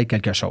manque peut-être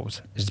quelque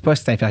chose. Je dis pas que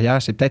c'est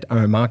inférieur, c'est peut-être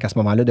un manque à ce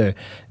moment-là tu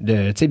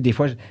sais, des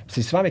fois,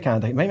 c'est souvent avec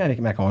Andrée, même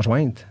avec ma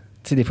conjointe,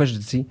 tu sais, des fois, je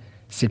dis,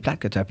 c'est plate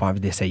que tu n'as pas envie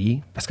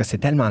d'essayer parce que c'est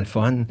tellement le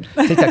fun.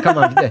 Tu sais, tu as comme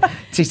envie de. Tu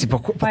sais, c'est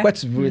pourquoi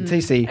tu veux. Tu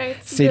sais,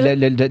 c'est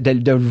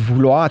de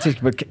vouloir. Tu sais,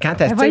 quand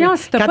tu voyons,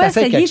 si tu n'as pas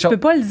essayé, tu ne peux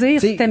pas le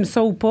dire si tu aimes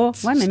ça ou pas.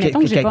 Oui, mais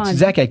mettons que j'ai pas envie. Tu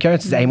dis à quelqu'un,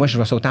 tu dis, hey, moi, je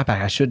vais sauter en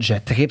parachute, je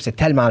tripe, c'est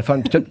tellement le fun.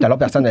 Puis toute l'autre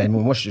personne,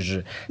 moi,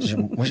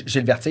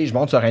 j'ai le vertige, je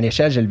monte sur une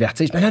échelle, j'ai le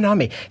vertige. Non,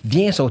 mais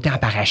viens sauter en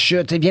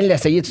parachute, tu sais, viens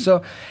l'essayer, tout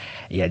ça.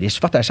 Il y a des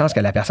fortes chances que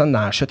la personne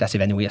dans la chute, elle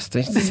s'évanouisse.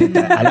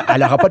 Elle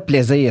n'aura pas de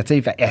plaisir.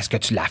 Est-ce que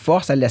tu la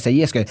forces à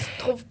l'essayer? Est-ce que tu ne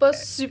trouves pas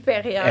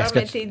supérieur,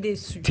 mais tu es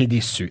déçu. Tu es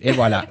déçu. Et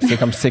voilà.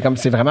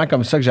 C'est vraiment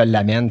comme ça que je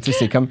l'amène.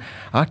 C'est comme,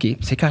 OK,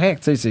 c'est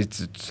correct.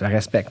 Tu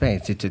respectes.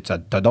 Tu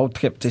as d'autres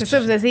trips. C'est ça,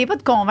 vous n'essayez pas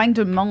de convaincre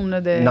tout le monde.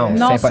 Là,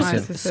 Non, c'est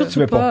impossible. Surtout tu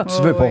veux pas.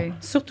 Tu veux pas.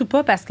 Surtout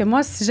pas, parce que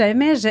moi, si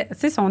jamais, tu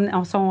sais,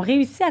 on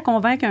réussit à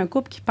convaincre un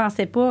couple qui ne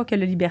pensait pas que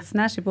le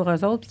libertinage, c'est pour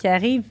eux autres, puis qui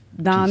arrive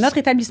dans notre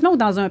établissement ou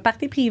dans un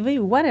party privé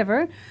ou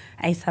whatever,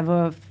 hey, ça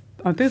va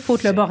un peu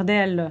foutre le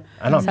bordel. Là.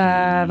 Ah non.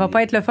 Ça va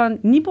pas être le fun,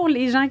 ni pour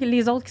les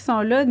autres qui sont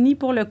là, ni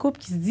pour le couple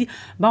qui se dit,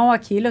 bon,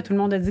 OK, là, tout le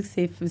monde a dit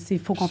que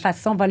faut qu'on fasse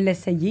ça, on va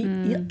l'essayer.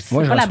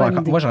 Moi,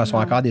 je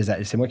reçois encore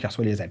c'est moi qui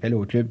reçois les appels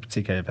au club,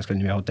 parce que le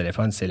numéro de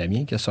téléphone, c'est le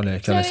mien qui est sur le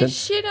site. C'est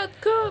chier notre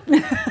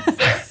couple!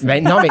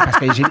 Ben non, mais parce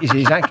que j'ai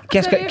des gens...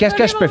 Qu'est-ce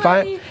que je peux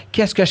faire?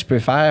 Qu'est-ce que je peux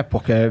faire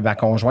pour que ma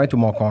conjointe ou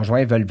mon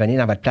conjoint veuille venir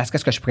dans votre place?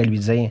 Qu'est-ce que je pourrais lui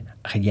dire?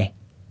 Rien.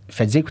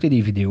 Faites écouter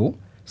des vidéos.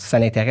 Si ça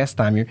l'intéresse,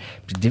 tant mieux.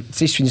 Puis, tu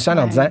sais, je finis ça en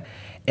leur disant,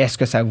 est-ce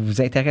que ça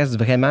vous intéresse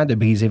vraiment de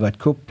briser votre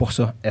couple pour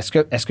ça?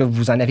 Est-ce que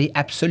vous en avez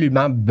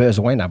absolument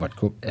besoin dans votre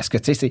couple? Est-ce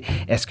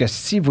que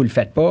si vous le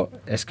faites pas,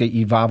 est-ce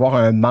qu'il va y avoir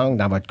un manque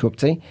dans votre couple?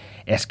 T'sais?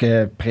 Est-ce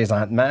que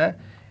présentement,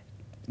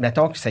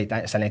 mettons que ça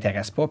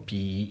l'intéresse pas, puis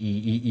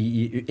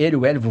il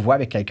ou elle vous voit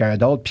avec quelqu'un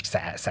d'autre, puis que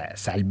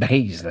ça le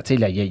brise.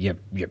 Là, il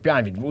n'a plus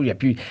envie de vous,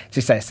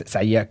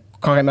 ça y a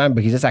carrément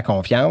brisé sa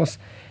confiance.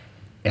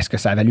 Est-ce que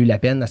ça a valu la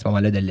peine à ce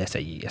moment-là de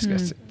l'essayer? Est-ce que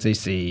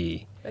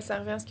c'est... Ça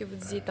revient à ce que vous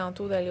disiez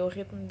tantôt, d'aller au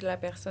rythme de la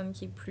personne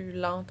qui est plus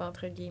lente,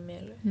 entre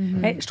guillemets.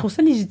 Je trouve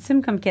ça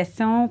légitime comme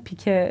question, puis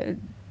que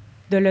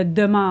de le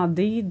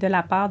demander de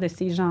la part de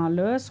ces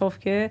gens-là, sauf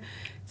que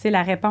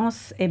la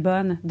réponse est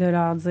bonne de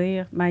leur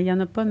dire, il n'y en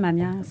a pas de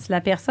manière. Si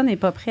la personne n'est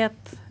pas prête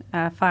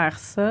à faire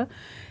ça,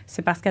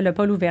 c'est parce qu'elle n'a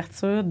pas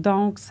l'ouverture,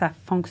 donc ça ne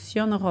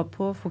fonctionnera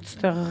pas. Il faut que tu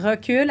te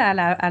recules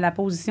à la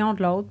position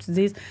de l'autre, tu te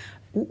dises...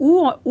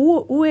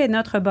 Où est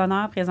notre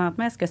bonheur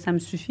présentement? Est-ce que ça me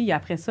suffit?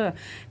 Après ça,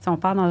 si on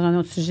part dans un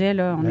autre sujet,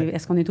 là,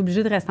 est-ce qu'on est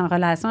obligé de rester en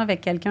relation avec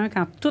quelqu'un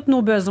quand tous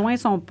nos besoins ne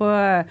sont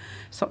pas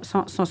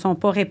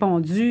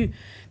répondus,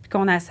 puis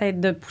qu'on essaie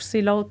de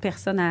pousser l'autre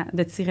personne,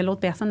 de tirer l'autre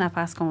personne à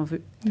faire ce qu'on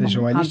veut?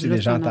 Joanie, je t'ai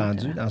déjà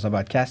entendu dans un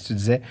podcast, tu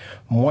disais,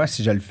 moi,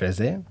 si je le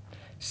faisais,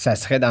 ça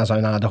serait dans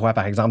un endroit,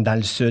 par exemple, dans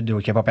le sud, où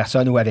il n'y a pas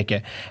personne, ou avec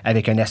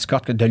une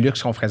escorte de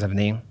luxe qu'on ferait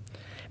venir.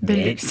 De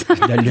luxe.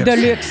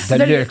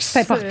 De luxe.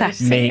 C'est important.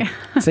 Mais,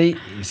 tu sais,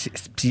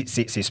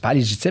 c'est super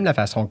légitime la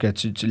façon que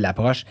tu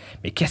l'approches.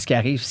 Mais qu'est-ce qui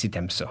arrive si tu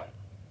aimes ça?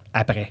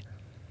 Après.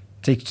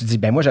 Tu sais, tu dis,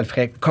 moi, je le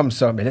ferais comme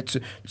ça. Mais là, tu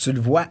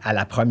le vois à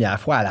la première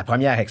fois, à la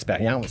première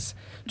expérience.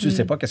 Tu ne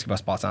sais pas qu'est-ce qui va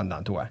se passer en dedans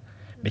de toi.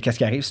 Mais qu'est-ce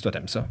qui arrive si toi, tu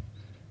aimes ça?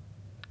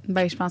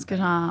 Je pense que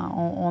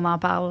on en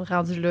parle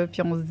rendu là,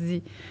 puis on se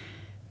dit...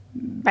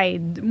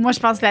 moi, je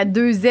pense que la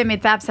deuxième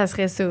étape, ça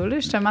serait ça, là,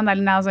 justement,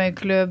 d'aller dans un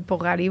club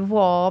pour aller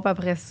voir, puis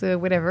après ça,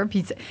 whatever.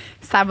 Puis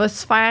ça va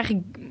se faire...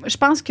 Je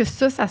pense que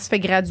ça se fait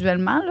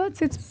graduellement, là,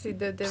 tu sais. C'est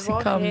de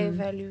devoir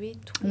réévaluer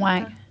tout.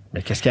 Ouais.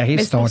 Mais qu'est-ce qui arrive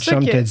si ton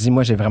chum te dit,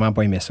 moi, j'ai vraiment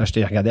pas aimé ça, je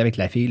t'ai regardé avec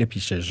la fille, là,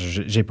 puis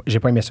j'ai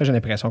pas aimé ça, j'ai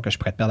l'impression que je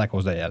pourrais te perdre à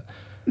cause de elle.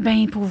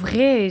 Pour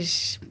vrai,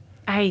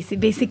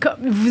 c'est comme...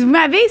 Vous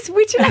m'avez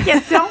switché la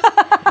question.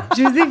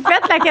 Je vous ai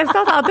fait la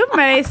question tantôt, vous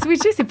m'avez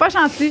switché, c'est pas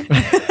gentil.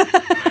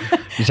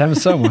 J'aime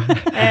ça, moi.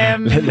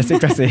 Laissez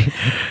passer.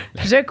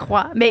 Je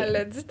crois. Mais... Elle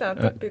l'a dit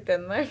tantôt, t'étais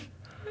de même.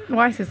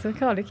 Oui, c'est ça,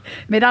 Carlic.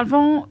 Mais dans le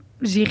fond,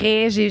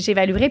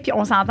 j'évaluerai, puis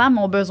on s'entend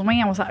mon besoin.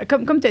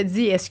 Comme tu as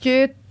dit, est-ce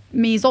que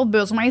mes autres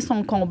besoins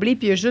sont comblés,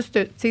 puis il y a juste,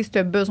 tu sais,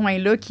 ce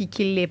besoin-là qui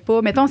l'est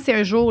pas. Mettons, si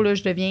un jour, là,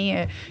 je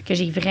deviens, que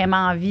j'ai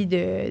vraiment envie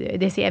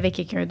d'essayer avec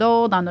quelqu'un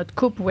d'autre, dans notre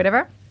couple ou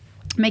whatever,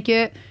 mais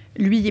que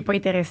lui, il n'est pas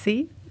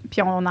intéressé,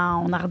 puis on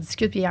en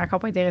rediscute, puis il n'est encore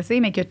pas intéressé,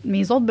 mais que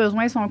mes autres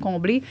besoins sont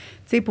comblés, tu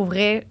sais, pour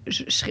vrai,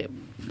 je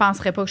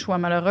penserais pas que je sois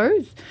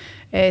malheureuse.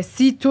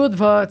 Si tout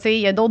va, tu sais,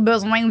 il y a d'autres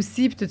besoins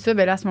aussi, puis tout ça,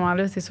 bien là, à ce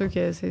moment-là, c'est sûr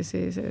que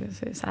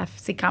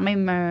c'est quand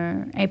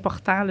même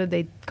important là,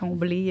 d'être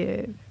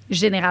comblé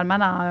généralement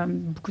dans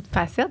beaucoup de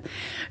facettes.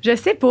 Je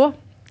sais pas.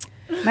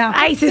 Mais en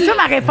fait, c'est ça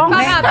ma réponse.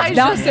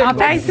 En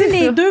fait, si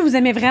les deux, vous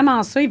aimez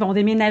vraiment ça, ils vont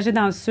déménager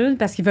dans le sud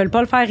parce qu'ils veulent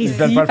pas le faire ici.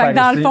 Fait que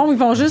dans le fond, ils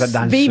vont juste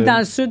vivre dans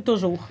le sud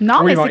toujours.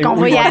 Non, mais c'est qu'on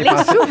va y aller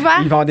souvent.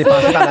 Ils vont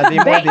dépenser pendant des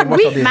mois, des mois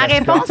sur des ma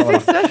réponse,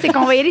 c'est ça, c'est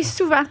qu'on va y aller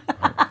souvent.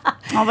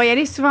 On va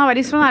aller souvent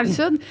dans le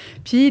sud.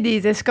 Puis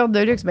des escortes de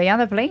luxe, il y en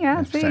a plein.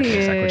 Hein, ça coûte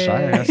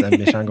cher, hein, c'est un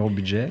méchant gros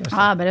budget.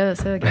 Là, ben là,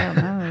 ça,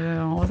 regarde,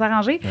 on va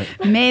s'arranger.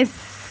 Ouais. Mais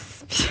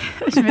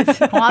je me dis,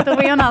 on va en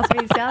trouver un en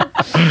spécial.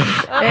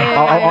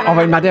 On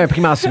va lui demander un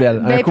prix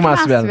mensuel, un coût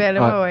mensuel.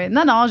 Ouais.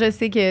 Non, je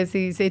sais que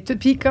c'est tout.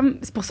 Puis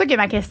c'est pour ça que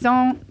ma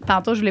question,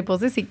 tantôt, je voulais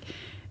poser, c'est que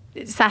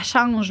ça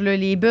change, là,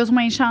 les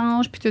besoins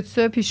changent, puis tout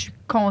ça, puis je suis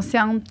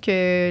consciente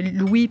que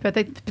Louis,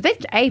 peut-être,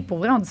 hey, pour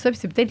vrai, on dit ça, puis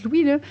c'est peut-être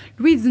Louis, là.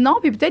 Louis, il dit non,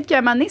 puis peut-être qu'à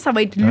un moment donné, ça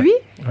va être lui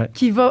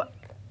qui va...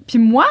 Puis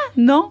moi,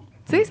 non.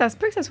 Tu sais, ça se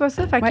peut que ce soit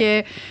ça. Fait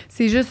que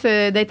c'est juste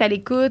d'être à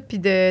l'écoute puis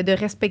de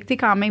respecter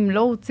quand même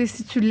l'autre. Tu sais,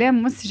 si tu l'aimes,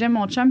 moi, si j'aime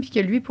mon chum puis que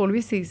lui, pour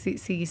lui, c'est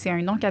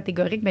un non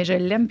catégorique, mais je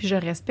l'aime puis je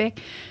le respecte.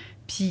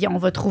 Puis on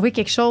va trouver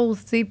quelque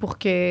chose, tu sais, pour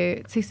que...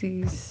 Tu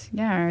sais, c'est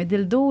un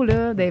dildo,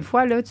 là. Des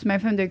fois, là, tu mets un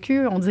film de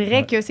cul, on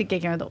dirait que c'est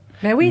quelqu'un d'autre.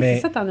 Ben oui, c'est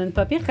ça. T'en as une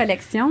pas pire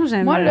collection.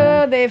 J'aime. Moi,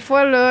 là, des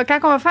fois, là, quand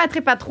on va faire un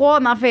trip à 3,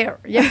 on en fait un.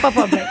 Il n'y a pas de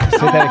problème.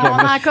 On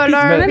en colle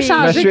un. Tu peux même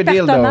changer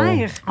de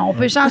partenaire. On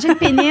peut changer le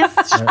pénis.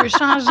 Je peux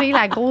changer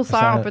la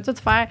grosseur. On peut tout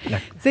faire. Tu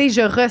sais,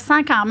 je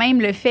ressens quand même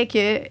le fait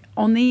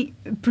qu'on est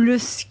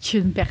plus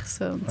qu'une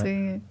personne, tu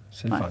sais.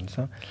 C'est le fun,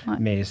 ça. Ouais.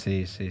 Mais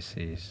c'était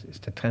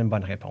une très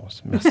bonne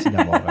réponse. Merci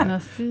d'avoir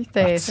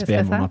participé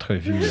à mon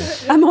entrevue.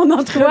 À mon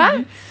entrevue.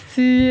 Toi,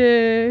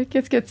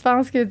 qu'est-ce que tu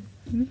penses que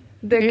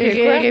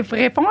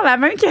réponds à la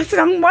même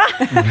question que moi.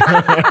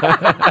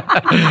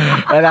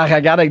 Elle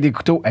regarde avec des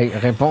couteaux. Hey,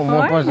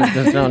 réponds-moi pas à cette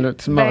question-là.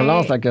 Tu me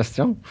relances la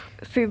question.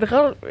 C'est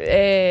drôle.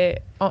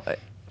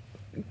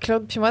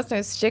 Claude puis moi, c'est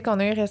un sujet qu'on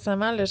a eu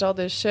récemment, le genre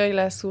de chat et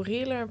la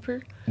souris, là, un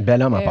peu.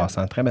 Bel homme en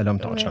passant. Très bel homme,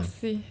 ton chum.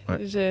 Merci. Ouais.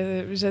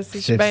 Je sais,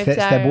 je suis bien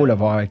fière. C'était beau le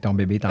voir avec ton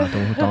bébé tantôt.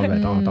 Ils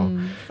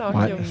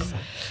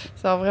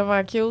sont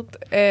vraiment cute.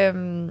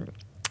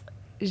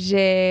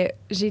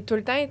 J'ai tout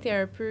le temps été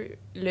un peu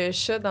le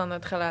chat dans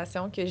notre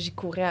relation, que j'y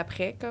courais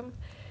après, comme.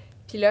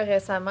 Puis là,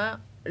 récemment,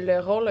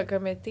 le rôle a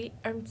comme été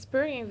un petit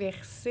peu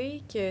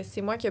inversé, que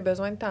c'est moi qui ai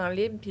besoin de temps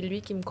libre, puis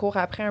lui qui me court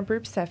après un peu,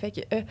 puis ça fait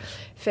que...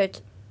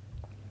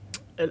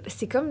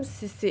 c'est comme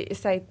si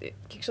ça a été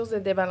quelque chose de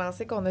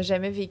débalancé qu'on n'a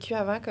jamais vécu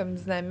avant comme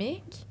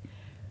dynamique.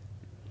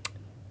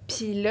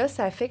 Puis là,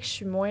 ça fait que je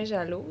suis moins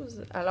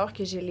jalouse, alors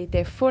que je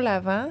l'étais full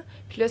avant.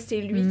 Puis là, c'est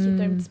lui qui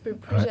est un petit peu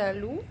plus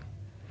jaloux.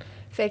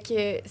 Fait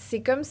que c'est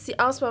comme si,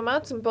 en ce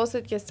moment, tu me poses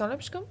cette question-là,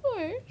 puis je suis comme,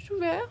 oui, je suis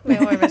ouverte. Mais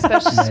mais c'est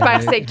parce que je suis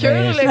super sécure,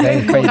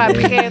 le cours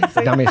après, tu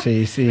sais. Non, mais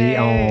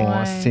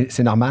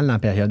c'est normal dans la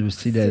période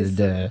aussi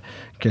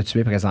que tu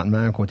es présentement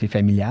un côté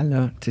familial,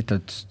 là. Tu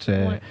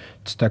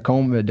te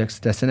combles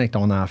d'oxytocine avec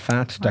ton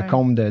enfant, tu te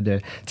combles de...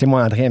 Tu sais,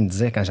 moi, Andrée, elle me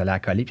disait, quand j'allais à la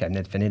coller, puis elle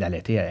venait de finir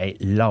d'allaiter, hey,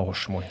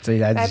 lâche-moi.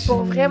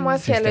 Pour vrai, moi,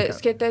 ce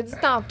que tu as dit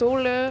tantôt,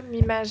 là,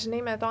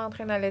 m'imaginer, mettons, en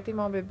train d'allaiter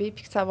mon bébé,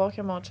 puis savoir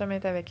que mon chum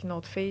est avec une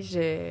autre fille,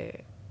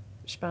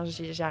 je pense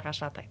que j'y arrache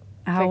la tête.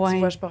 Ah fait que ouais. tu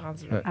vois, je suis pas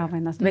rendue là. Ah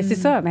ouais, non. Mais c'est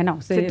ça, mais non.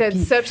 T'as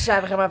dit ça, puis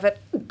j'ai vraiment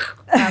fait...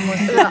 moi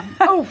aussi.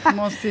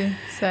 Moi aussi.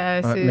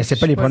 Mais c'est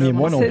pas les premiers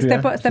mois non plus. C'était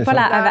pas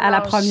à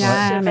la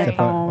première, mais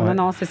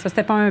non, c'est ça.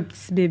 C'était pas un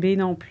petit bébé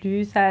non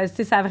plus. Ça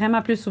a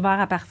vraiment plus ouvert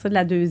à partir de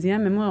la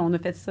deuxième. Mais moi, on a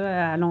fait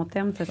ça à long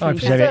terme.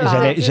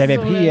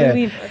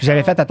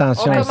 J'avais fait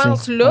attention aussi. On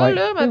commence là,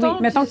 mettons.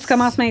 Oui. Mettons que tu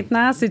commences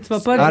maintenant, tu vas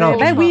pas dire,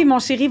 ben oui, mon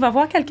chéri, va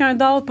voir quelqu'un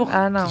d'autre pour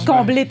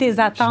combler tes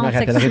attentes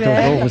sexuelles. Je me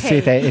rappellerai toujours aussi,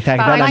 est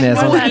arrivé à la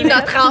maison.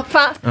 Notre enfant.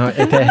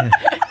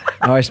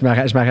 Je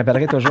me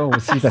rappellerai toujours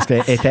aussi parce que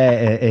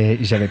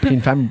j'avais pris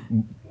une femme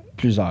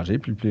plus âgée.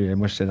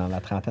 Moi, j'étais dans la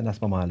trentaine à ce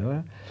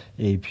moment-là.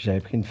 Et puis, j'avais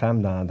pris une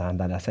femme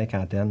dans la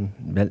cinquantaine.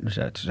 Belle,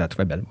 je la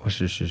trouvais belle. Moi,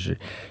 je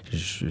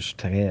suis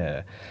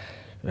très...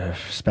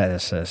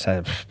 c'est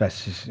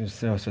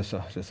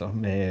ça.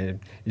 Mais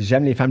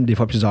j'aime les femmes des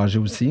fois plus âgées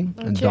aussi.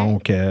 Okay.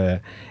 Donc,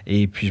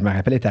 et puis, je me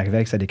rappelle, elle est arrivée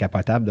avec sa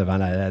décapotable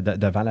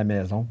devant la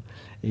maison.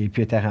 Et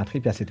puis, elle était rentrée,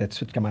 puis elle s'était tout de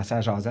suite commencé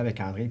à jaser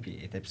avec Andrée, puis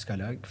elle était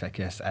psychologue. Fait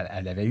qu'elle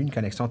avait eu une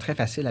connexion très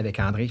facile avec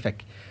Andrée. Fait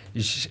que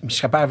je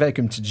serais pas arrivé avec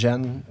une petite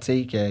jeune,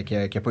 tu sais, qui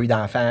n'a pas eu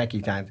d'enfant,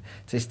 tu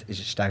sais,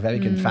 j'étais arrivé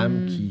avec une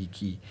femme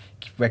qui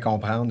pouvait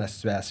comprendre la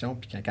situation,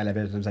 puis quand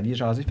vous aviez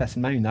jasé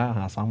facilement 1 heure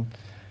ensemble.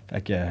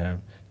 Fait que...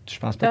 je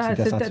pense pas que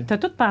c'était senti. T'as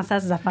tout pensé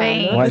à ces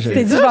affaires-là. Ouais, tu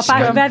t'es dit, je vais pas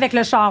arriver avec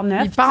le char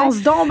neuf. Il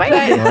pense donc bien.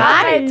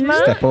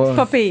 C'était c'est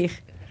pas pire.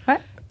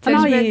 Je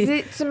me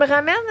dis, tu me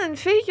ramènes une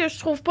fille que je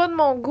trouve pas de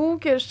mon goût,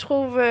 que je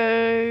trouve...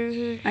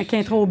 Qui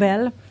est trop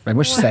belle. Ben,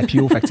 moi, je suis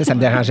sapio, fait que ça me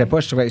dérangeait pas.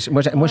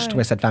 Je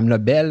trouvais cette femme-là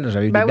belle.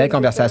 J'avais eu des belles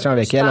conversations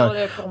avec elle.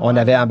 On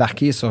avait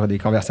embarqué sur des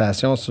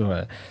conversations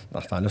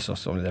dans ce temps-là,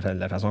 sur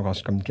la façon qu'on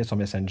se communiquait sur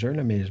Messenger,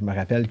 là, mais je me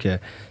rappelle que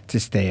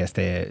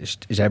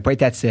j'avais pas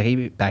été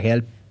attiré par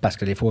elle parce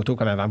que les photos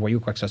qu'on m'avait envoyées ou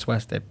quoi que ce soit,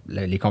 c'était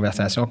les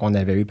conversations qu'on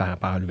avait eues par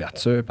rapport à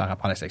l'ouverture, par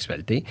rapport à la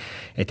sexualité.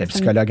 Elle était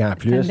psychologue en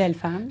plus. C'était une belle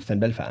femme. C'était une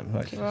belle femme,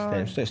 oui.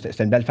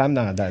 C'était une belle femme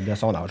de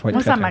son âge.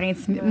 Moi, ça m'a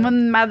intimidée. Moi,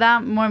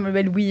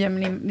 Louis, il aime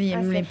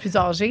les plus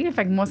âgés.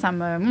 Fait que moi,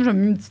 j'aime mieux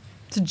une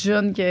petite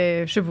jeune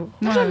que, je sais pas.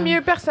 Moi, j'aime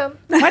mieux personne.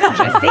 Ouais, non, je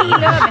sais, là,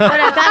 mais t'as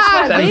le temps de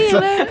choisir,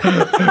 là.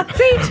 Tu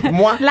sais,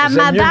 la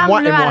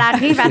madame, là, elle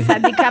arrive à sa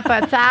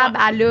décapotable,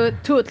 elle a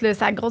toute, là,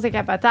 sa grosse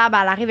décapotable,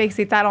 elle arrive avec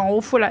ses talons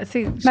hauts,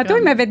 Matéo,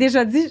 il m'avait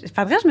déjà dit,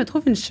 faudrait que je me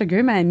trouve une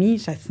sugar mamie.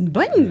 C'est une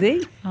bonne idée.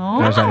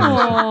 Oh!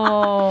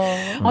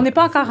 On n'est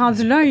pas encore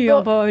rendu là, il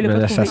a pas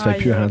ça se fait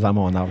plus rendu à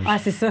mon âge. Ah,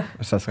 c'est ça.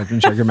 Ça serait plus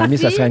une sugar mamie,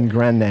 ça serait une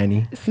grand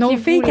nanny. Nos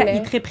filles, ils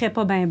ne tripperaient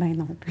pas bien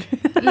non plus.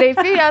 Les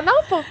filles, non,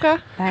 pourquoi?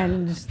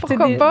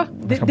 Pourquoi pas?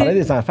 Parce qu'on parlait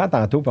des enfants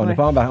tantôt, puis on n'a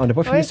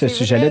pas fini ce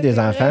sujet-là des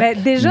enfants.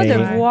 Déjà,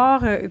 de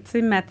voir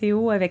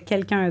Matéo avec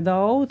quelqu'un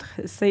d'autre,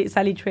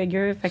 ça les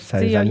trigger. Fait que, ça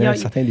les amène à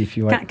certains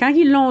défis. Ouais. Quand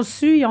ils l'ont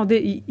su,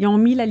 ils ont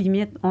mis la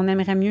limite. On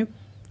aimerait mieux.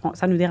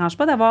 Ça ne nous dérange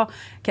pas d'avoir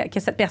que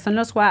cette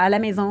personne-là soit à la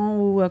maison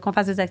ou qu'on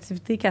fasse des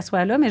activités, qu'elle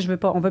soit là, mais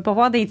on ne veut pas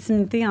voir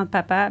d'intimité entre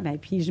papa.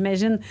 Puis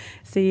j'imagine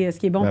ce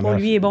qui est bon pour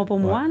lui est bon pour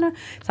moi. Là.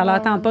 Ça ne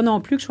leur tente pas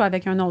non plus que je sois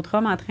avec un autre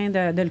homme en train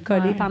de le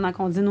coller pendant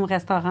qu'on dîne au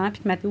restaurant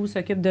puis que Matéo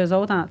s'occupe d'eux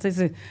autres.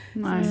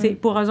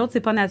 Pour eux autres, c'est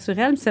pas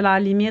naturel, c'est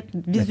leur limite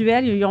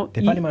visuelle.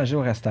 T'es pas allé manger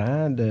au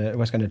restaurant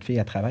où est-ce que notre fille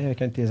a travaillé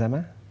avec un de tes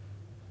amants?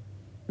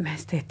 Mais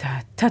c'était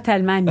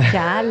totalement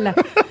amical.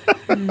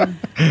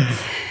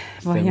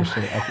 Voyons.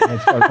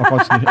 On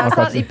continue.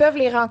 Ils peuvent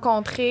les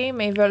rencontrer,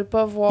 mais ils veulent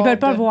pas voir. Ils veulent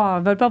pas le voir.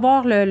 Ils veulent pas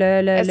voir le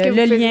lien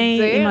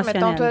émotionnel.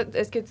 Mettons, toi,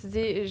 est-ce que tu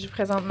dis, je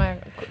présente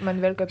ma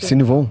nouvelle copine? C'est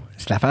nouveau.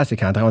 L'affaire, c'est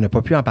qu'Andrée, on n'a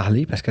pas pu en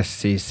parler parce que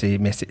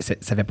mais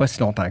ça fait pas si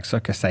longtemps que ça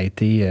que ça a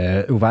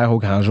été ouvert au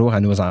grand jour à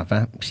nos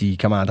enfants. Puis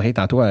comme Andrée,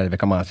 tantôt, elle avait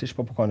commencé, je sais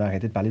pas pourquoi on a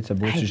arrêté de parler de ce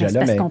beau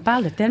sujet-là. Parce qu'on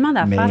parle de tellement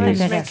d'affaires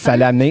intéressantes. Ça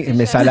l'a amené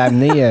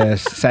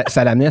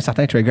un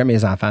certain trigger à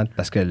mes enfants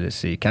parce que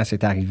quand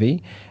c'est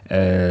arrivé,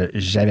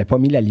 j'avais pas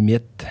mis la limite.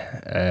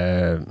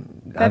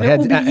 Andrée a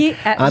dit que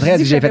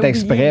j'ai fait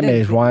exprès,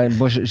 mais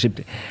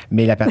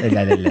mais la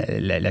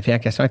fille en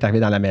question est arrivée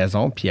dans la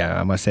maison, puis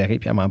elle m'a serré,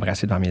 puis elle m'a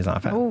embrassé devant mes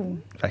enfants. Oh.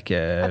 Fait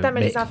que, attends,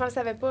 mais les enfants le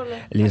savaient pas, là?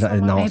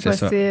 Non, c'est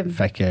ça.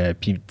 Fait que,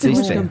 puis, tu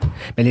sais,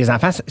 mais les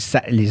enfants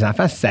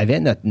savaient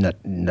notre non,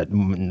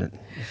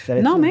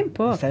 même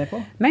pas. Ils savaient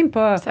pas? Même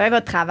pas. Ils savaient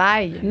votre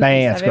travail.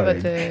 Ben, en tout cas,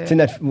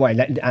 oui,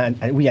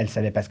 elle le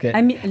savait, parce que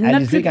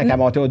Alizée, quand elle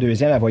montait au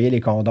deuxième, elle voyait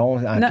les condoms.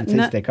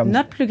 C'était comme...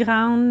 Notre plus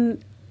grande...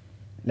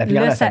 La plus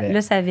grande,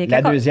 le savait.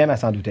 La deuxième, elle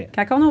s'en doutait.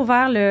 Quand on a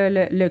ouvert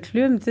le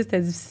club,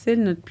 c'était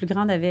difficile. Notre plus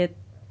grande avait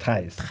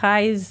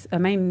 13,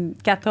 même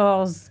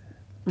 14.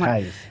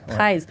 13.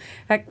 13.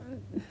 Fait que,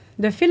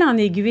 de fil en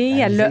aiguille,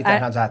 elle l'a...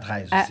 Elle rendue à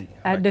 13 aussi.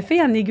 De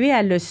fil en aiguille,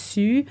 elle l'a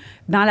su.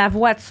 Dans la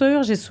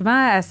voiture, j'ai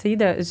souvent essayé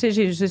de...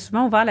 J'ai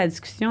souvent ouvert la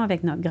discussion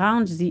avec notre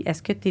grande. Je dis,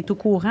 est-ce que tu es au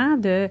courant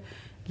de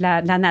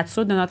la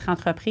nature de notre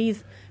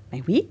entreprise?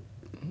 Bien oui.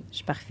 Je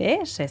suis parfait.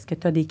 Est-ce que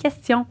tu as des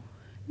questions?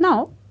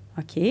 Non.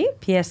 OK.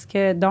 Puis est-ce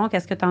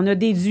que tu en as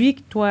déduit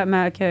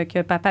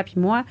que papa puis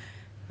moi?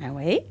 Ben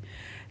oui.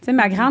 Tu sais,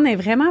 ma grande est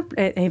vraiment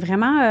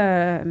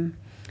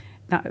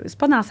c'est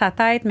pas dans sa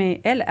tête, mais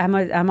elle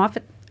m'a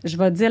fait, je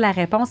vais dire la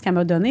réponse qu'elle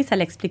m'a donnée, ça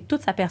l'explique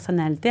toute sa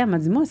personnalité. Elle m'a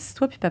dit, moi, si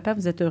toi puis papa,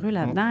 vous êtes heureux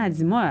là-dedans, elle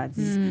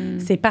dit,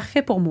 c'est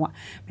parfait pour moi.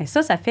 Mais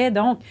ça fait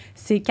donc,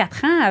 c'est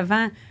 4 ans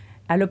avant.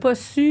 Elle n'a pas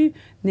su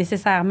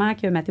nécessairement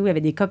que Matéo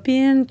avait des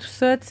copines, tout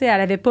ça. Tu sais, elle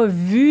n'avait pas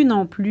vu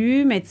non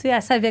plus, mais tu sais,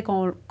 elle savait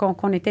qu'on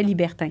était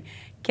libertin.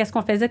 Qu'est-ce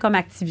qu'on faisait comme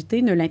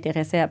activité ne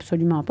l'intéressait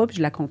absolument pas, puis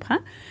je la comprends.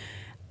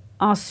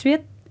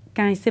 Ensuite,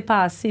 quand il s'est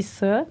passé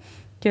ça,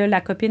 que la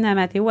copine à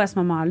Matéo, à ce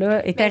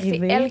moment-là, est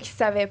arrivée... C'est elle qui ne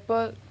savait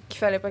pas qu'il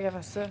fallait pas qu'elle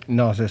fasse ça.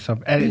 Non, c'est ça.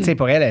 Tu sais,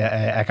 pour elle,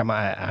 elle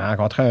a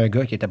rencontré un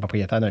gars qui était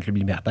propriétaire d'un club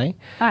libertin.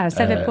 Ah, elle ne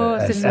savait pas,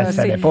 c'est ça. Elle ne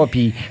savait pas,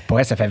 puis pour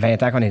elle, ça fait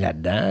 20 ans qu'on est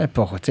là-dedans.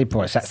 C'est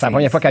la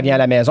première fois qu'elle vient à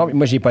la maison.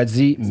 Moi, j'ai pas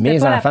dit,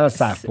 mes enfants ne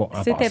savent pas.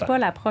 C'était pas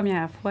la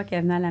première fois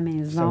qu'elle venait à la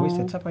maison. Oui,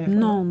 c'était sa première fois?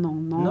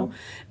 Non.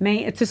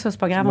 Mais tu sais, ça, c'est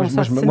pas grave, moi, on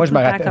sortit je me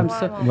rappelle comme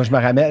ça. Moi,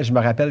 je me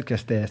rappelle que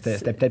c'était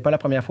peut-être pas la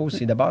première fois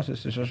aussi. D'abord, c'est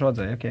ça que je vais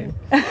dire, OK.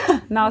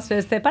 Non,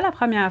 c'était pas la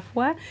première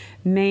fois,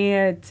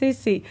 mais tu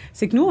sais,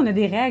 c'est que nous, on a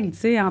des règles, tu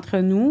sais, entre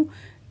nous.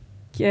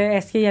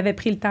 Est-ce qu'il avait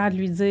pris le temps de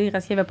lui dire?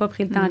 Est-ce qu'il n'avait pas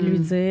pris le temps de lui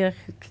dire?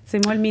 Tu sais,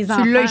 moi, mes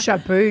enfants... Tu l'as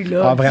échappé,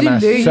 là. Ah, vraiment,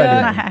 Tu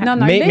ça.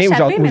 Non, il l'a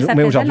échappé,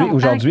 mais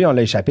aujourd'hui, on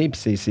l'a échappé, puis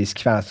c'est ce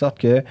qui fait en sorte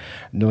que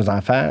nos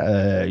enfants,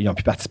 ils ont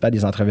pu participer à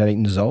des entrevues avec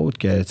nous autres,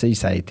 que, tu sais,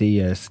 ça a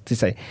été...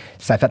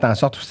 ça a fait en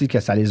sorte aussi que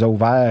ça les a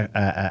ouverts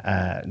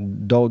à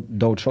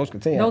d'autres choses.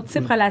 D'autres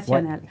types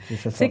relationnels. Ouais,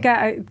 c'est ça.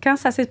 Quand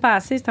ça s'est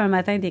passé, c'était un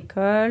matin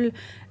d'école.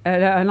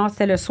 Non,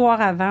 c'était le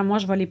soir avant. Moi,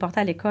 je vais les porter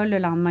à l'école le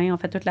lendemain. On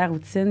fait toute la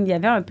routine. Il y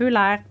avait un peu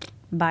l'air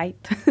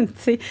bête.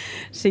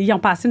 Ils ont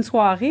passé une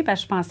soirée parce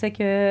que je pensais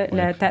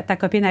que ta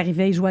copine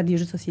arrivait, il jouait à des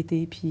jeux de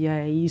société, puis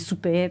il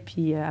soupait,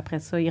 puis après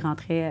ça, il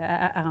rentrait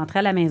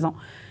à la maison.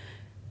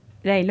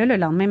 Là, le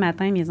lendemain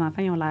matin, mes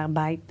enfants, ils ont l'air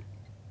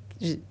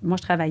bêtes. Moi,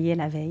 je travaillais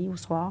la veille au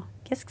soir.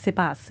 Qu'est-ce qui s'est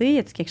passé? Y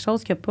a-t-il quelque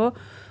chose qui n'a pas...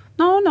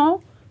 Non,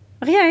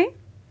 rien.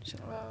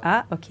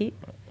 Ah, OK.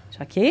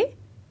 OK.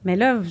 Mais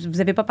là, vous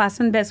n'avez pas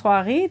passé une belle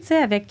soirée, tu sais,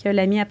 avec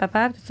l'ami à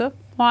papa, tout ça?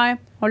 Ouais,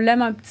 on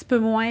l'aime un petit peu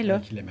moins, là.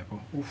 Qu'il l'aimait pas.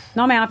 Ouf.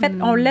 Non, mais en fait,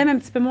 on l'aime un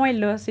petit peu moins,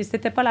 là.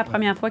 C'était pas la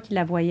première fois qu'il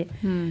la voyait.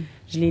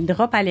 Je les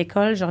drop à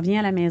l'école, je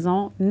reviens à la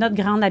maison. Notre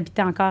grande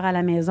habitait encore à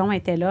la maison, elle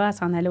était là, elle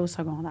s'en allait au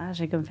secondaire.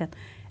 J'ai comme fait,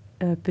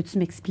 peux-tu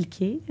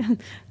m'expliquer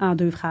en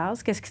 2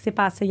 phrases, qu'est-ce qui s'est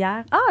passé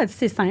hier? Ah, elle dit,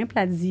 c'est simple,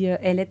 elle dit,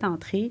 elle est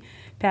entrée,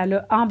 puis elle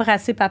a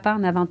embrassé papa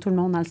en avant de tout le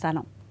monde dans le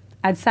salon.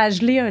 Elle dit, ça a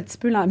gelé un petit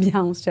peu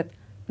l'ambiance.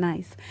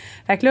 Nice.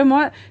 Fait que là,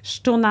 moi, je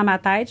tourne dans ma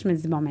tête, je me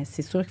dis, bon, mais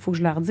c'est sûr qu'il faut que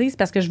je leur dise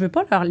parce que je veux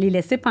pas les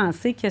laisser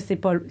penser que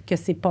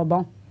c'est pas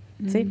bon.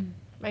 Tu sais?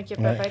 Mais que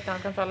papa est en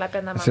train de faire de la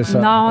peine à maman. C'est ça.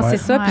 Non, c'est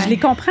ça. Puis je les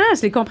comprends.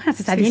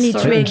 Ça vient les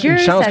triggers.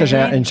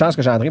 Une chance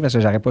que j'ai André parce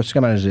que j'aurais pas su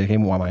comment le gérer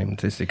moi-même.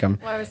 Tu sais, c'est comme.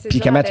 Puis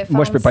comment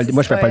moi, je peux pas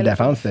le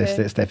défendre.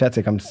 C'était fait.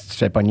 C'est comme si tu te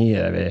fais pogner.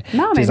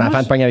 Tes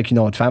enfants te pognent avec une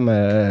autre femme.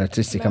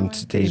 Tu sais, c'est comme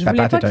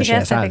papa, t'es un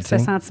chien sale. Avec ce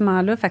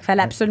sentiment-là. Fait qu'il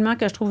fallait absolument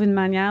que je trouve une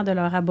manière de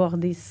leur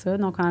aborder ça.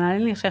 Donc, en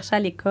allant les chercher à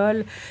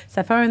l'école,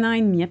 ça fait 1 an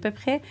et demi à peu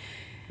près.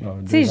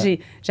 Tu sais,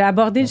 j'ai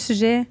abordé le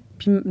sujet.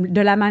 Puis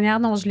de la manière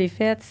dont je l'ai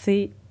fait,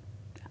 c'est.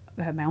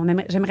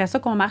 J'aimerais ça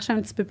qu'on marche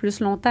un petit peu plus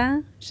longtemps.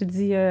 J'ai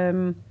dit,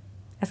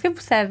 est-ce que vous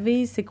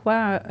savez c'est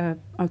quoi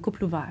un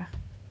couple ouvert?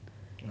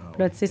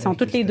 Là, tu sais, ils sont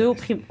toutes les deux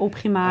au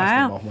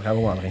primaire. Bon.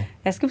 Bravo, André.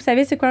 Est-ce que vous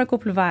savez c'est quoi un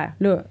couple ouvert?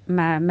 Là,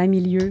 ma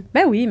milieu.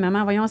 Ben oui,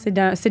 maman, voyons, c'est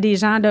des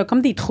gens, là,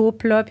 comme des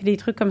troupes, là, puis des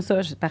trucs comme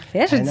ça.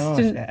 Parfait. Non,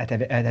 elle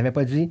t'avait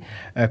pas dit,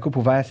 un couple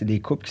ouvert, c'est des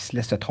couples qui se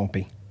laissent se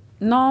tromper.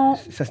 Non.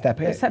 Ça, c'était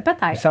après? Peut-être.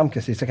 Il me semble que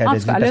c'est ça qu'elle avait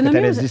dit. Parce que tu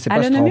avais dit, c'est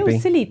pas se tromper. Elle a nommé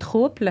aussi les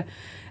trouples.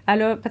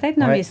 Elle a peut-être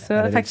nommé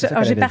ça. Fait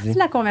que j'ai parti de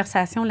la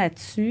conversation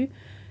là-dessus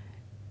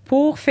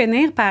pour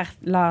finir par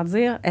leur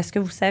dire, est-ce que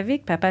vous savez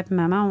que papa et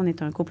maman, on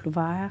est un couple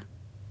ouvert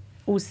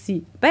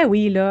aussi? Ben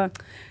oui, là,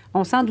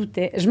 on s'en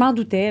doutait. Je m'en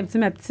doutais. Tu sais,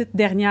 ma petite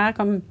dernière,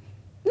 comme,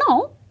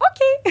 non,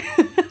 OK.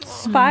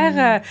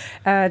 Super.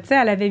 Tu sais,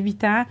 elle avait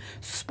 8 ans.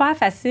 Super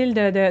facile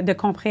de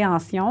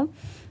compréhension.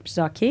 Puis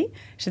je dis, OK.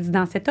 J'ai dit,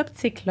 dans cette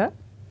optique-là,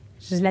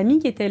 l'amie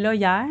qui était là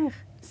hier,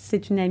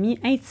 c'est une amie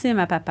intime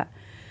à papa.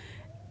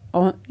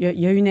 Il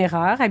y a une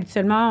erreur.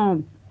 Habituellement,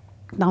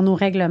 dans nos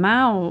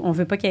règlements, on ne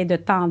veut pas qu'il y ait de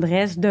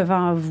tendresse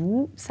devant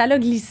vous. Ça l'a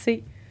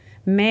glissé.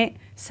 Mais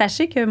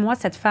sachez que moi,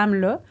 cette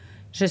femme-là,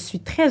 je suis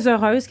très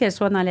heureuse qu'elle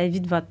soit dans la vie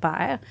de votre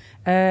père.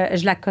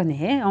 Je la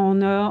connais.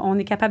 On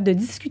est capable de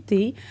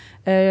discuter.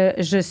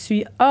 Je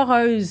suis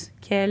heureuse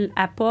qu'elle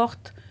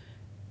apporte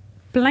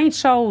plein de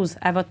choses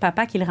à votre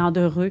papa qui le rendent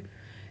heureux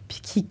puis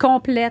qui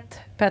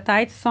complètent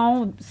peut-être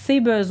ses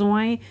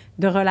besoins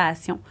de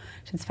relation.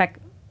 J'ai dit, fait que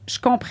je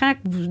comprends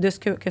que ce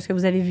que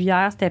vous avez vu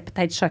hier, c'était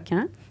peut-être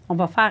choquant. On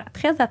va faire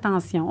très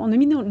attention. On a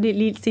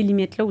mis ces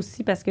limites-là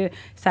aussi parce que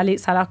ça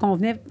leur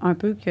convenait un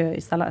peu que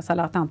ça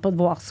leur tente pas de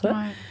voir ça.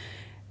 Ouais.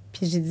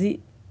 Puis j'ai dit,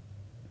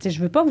 je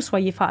veux pas que vous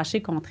soyez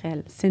fâchés contre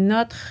elle. C'est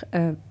notre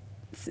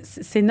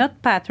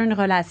pattern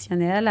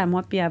relationnel à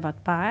moi puis à votre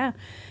père.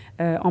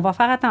 On va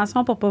faire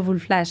attention pour pas vous le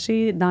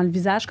flasher dans le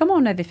visage comme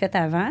on avait fait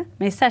avant,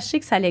 mais sachez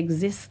que ça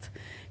existe.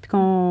 Puis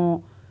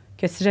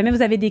que si jamais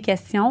vous avez des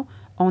questions,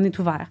 on est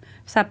ouvert.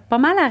 Ça a pas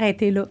mal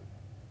arrêté là.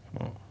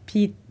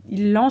 Puis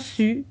ils l'ont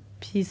su,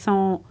 puis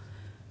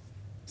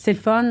c'est le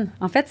fun.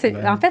 En fait,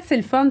 c'est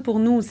le fun pour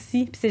nous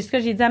aussi. Puis c'est ce que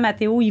j'ai dit à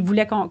Matéo, il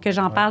voulait que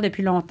j'en parle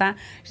depuis longtemps.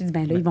 J'ai dit,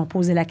 là, ils vont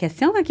poser la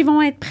question quand ils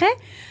vont être prêts.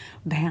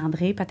 Ben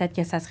André, peut-être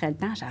que ça serait le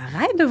temps.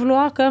 J'arrête de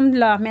vouloir comme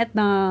leur mettre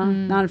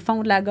dans le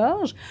fond de la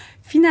gorge.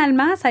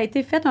 Finalement, ça a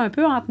été fait un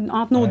peu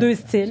entre nos deux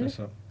styles. C'est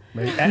ça.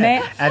 Mais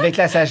avec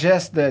la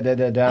sagesse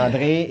de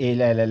André et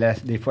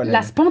des fois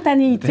la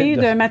spontanéité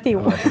de Matéo.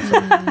 Ouais,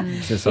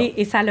 c'est ça.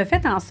 Et ça l'a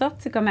fait en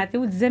sorte, comme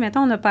Matéo disait,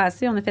 mettons, on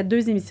a fait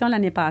 2 émissions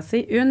l'année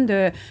passée, une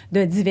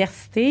de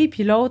diversité,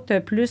 puis l'autre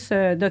plus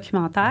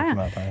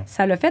documentaire.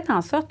 Ça l'a fait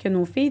en sorte que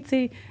nos filles, tu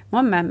sais,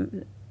 moi,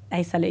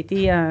 ça a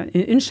été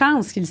une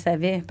chance qu'ils le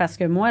savaient, parce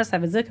que moi, ça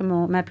veut dire que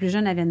ma plus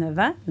jeune avait 9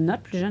 ans,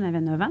 notre plus jeune avait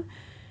 9 ans.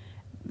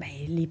 Bien,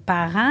 les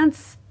parents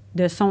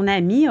de son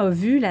ami ont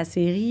vu la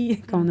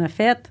série qu'on a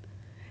faite.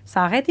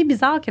 Ça aurait été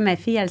bizarre que ma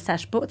fille, elle ne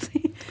sache pas, tu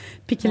sais.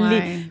 Puis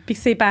que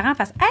ses parents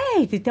fassent «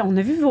 Hey, on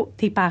a vu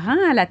tes parents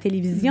à la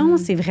télévision,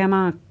 c'est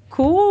vraiment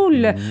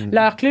cool,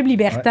 leur club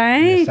libertin. »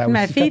 Puis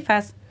ma fille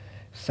fasse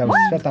Ça a aussi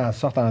fait en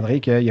sorte, André,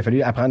 qu'il a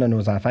fallu apprendre à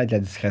nos enfants à être la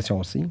discrétion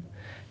aussi.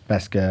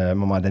 Parce qu'à un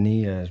moment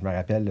donné, je me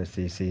rappelle,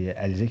 c'est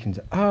Alizé qui me dit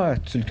 « Ah,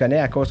 tu le connais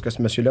à cause que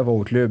ce monsieur-là va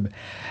au club. »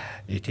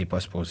 Et t'es pas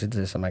supposé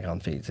dire ça, ma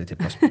grande fille.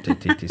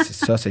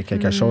 Ça, c'est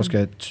quelque chose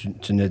que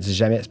tu ne dis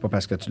jamais. C'est pas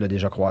parce que tu l'as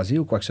déjà croisé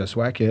ou quoi que ce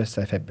soit que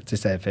ça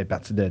fait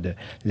partie de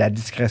la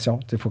discrétion.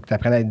 Il faut que tu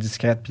apprennes à être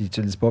discrète, puis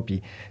tu le dis pas.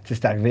 Puis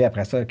c'est arrivé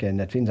après ça que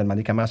notre fille nous a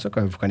demandé comment ça, que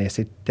vous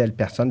connaissez telle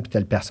personne, puis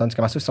telle personne.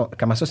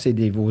 Comment ça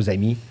c'est vos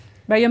amis?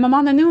 Bien, il y a un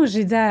moment donné où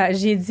j'ai dit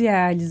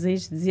à Alizé,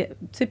 j'ai dit, tu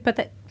sais,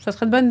 peut-être, ce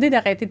serait une bonne idée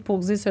d'arrêter de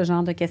poser ce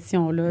genre de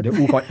questions-là. De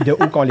où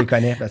qu'on les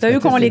connaît. De où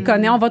qu'on les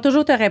connaît. On va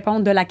toujours te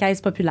répondre de la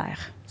caisse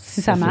populaire,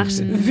 si ça marche.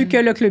 Vu que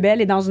le Club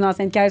Bell est dans une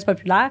ancienne caisse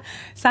populaire,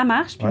 ça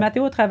marche. Puis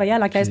Matéo travaillait à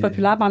la caisse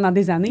populaire pendant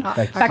des années.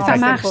 Fait que ça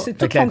marche,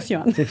 tout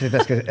fonctionne. C'est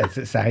parce que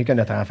ça arrive que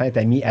notre enfant est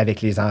ami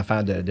avec les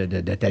enfants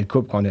de tel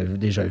couple qu'on a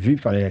déjà vu,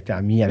 puis qu'on est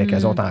ami avec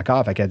eux autres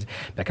encore. Fait qu'elle dit,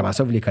 comment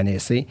ça, vous les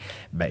connaissez?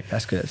 Bien,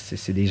 parce que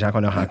c'est des gens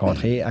qu'on a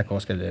rencontrés à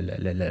cause que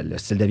le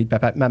style de vie de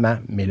papa et de maman.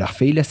 Mais leur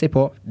fille ne le sait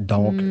pas.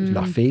 Donc,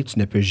 leur fille, tu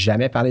ne peux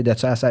jamais parler de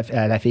ça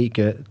à la fille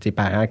que tes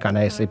parents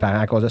connaissent ses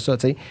parents à cause de ça.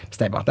 Puis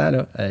c'est important,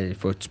 là. Tu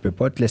ne peux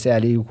pas te laisser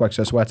aller ou quoi que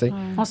ce soit.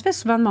 On se fait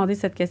souvent demander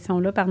cette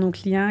question-là par nos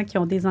clients qui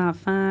ont des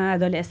enfants,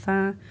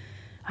 adolescents.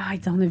 Ah,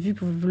 on a vu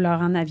que vous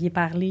leur en aviez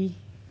parlé.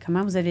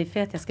 Comment vous avez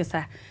fait? Est-ce que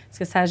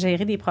ça a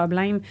géré des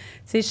problèmes?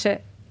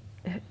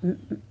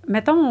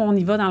 Mettons, on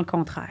y va dans le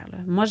contraire. Là.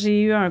 Moi,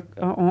 j'ai eu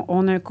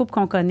on a un couple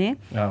qu'on connaît.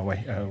 Ah oui,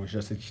 je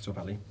sais de qui tu vas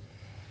parler.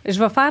 Je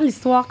vais faire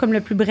l'histoire comme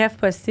le plus bref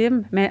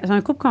possible, mais j'ai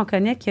un couple qu'on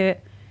connaît que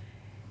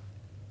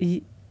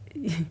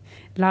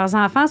leurs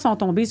enfants sont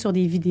tombés sur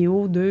des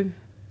vidéos d'eux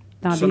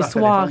dans des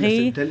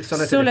soirées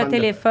sur le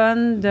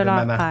téléphone de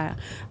leur père.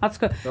 En tout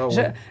cas,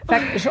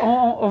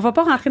 on ne va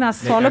pas rentrer dans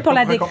cette histoire-là pour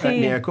la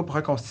décrire. Mais un couple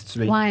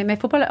reconstitué. Oui, mais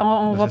faut pas,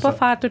 on ne va pas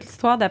faire toute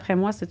l'histoire, d'après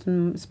moi. C'est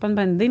pas une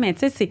bonne idée. Mais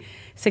tu sais,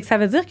 c'est que ça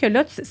veut dire que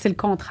là, c'est le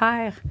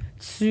contraire.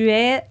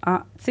 Ils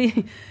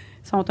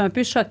sont un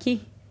peu choqués.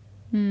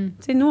 Nous,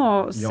 ils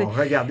ont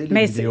regardé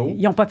les vidéos.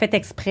 Ils n'ont pas fait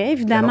exprès,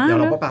 évidemment. Ils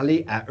n'ont pas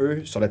parlé à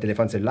eux sur le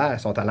téléphone cellulaire. Ils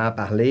sont allés en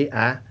parler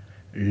à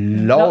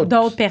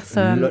d'autres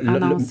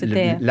personnes.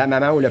 C'était la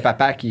maman ou le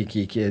papa qui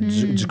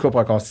du couple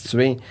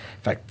reconstitué.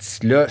 Fait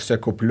que là, ce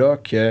couple-là,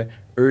 que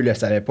eux ne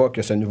savaient pas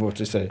que ce nouveau...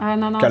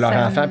 que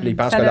leur enfant, puis ils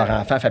pensent que leur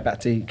enfant fait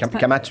partie...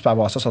 Comment tu peux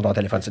avoir ça sur ton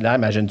téléphone cellulaire?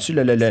 Imagines-tu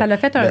ça l'a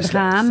fait un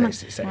drame.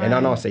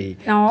 Non, c'est...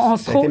 On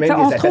se trouve... C'était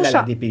même des appels à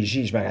la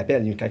DPJ, je me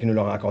rappelle. Quand ils nous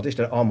l'ont rencontré,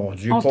 j'étais là, oh mon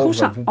Dieu, on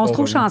se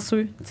trouve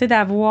chanceux, tu sais,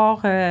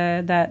 d'avoir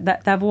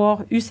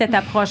eu cette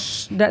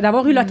approche,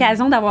 d'avoir eu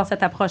l'occasion d'avoir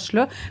cette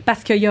approche-là,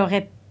 parce qu'il y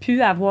aurait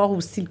pu avoir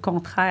aussi le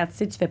contraire. Tu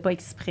sais, tu fais pas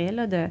exprès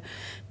là, de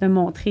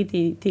montrer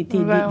des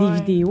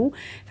vidéos.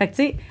 Fait que,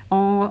 tu sais,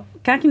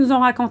 quand ils nous ont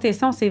raconté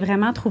ça, on s'est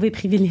vraiment trouvé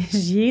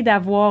privilégiés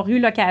d'avoir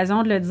eu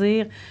l'occasion de le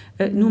dire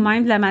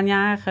nous-mêmes de la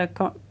manière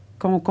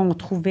qu'on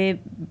trouvait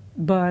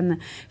bonne.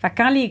 Fait que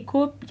quand il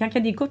y a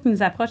des couples qui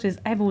nous approchent, ils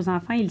disent « Hey, vos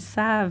enfants, ils le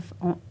savent.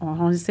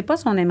 On ne sait pas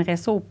si on aimerait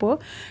ça ou pas. »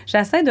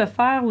 J'essaie de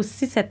faire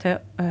aussi cette...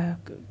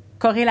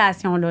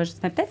 corrélation-là. Je dis,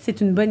 peut-être que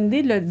c'est une bonne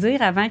idée de le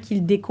dire avant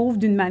qu'ils le découvrent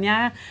d'une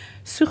manière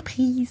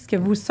surprise, que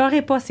vous ne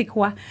saurez pas c'est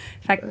quoi.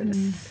 Fait que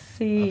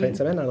c'est... En fin de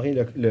semaine, André,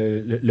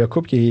 le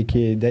couple qui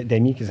est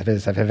d'amis,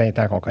 ça fait 20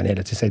 ans qu'on connaît,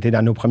 là, ça a été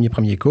dans nos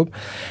premiers couples,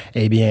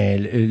 eh bien,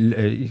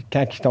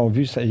 quand ils t'ont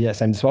vu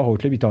samedi soir au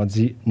club, ils t'ont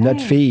dit, notre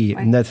fille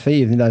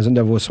est venue dans une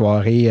de vos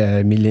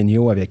soirées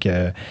milléniaux avec...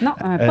 non,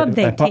 un pop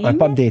dating. Un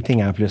pop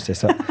dating en plus, c'est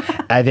ça.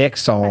 avec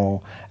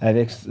son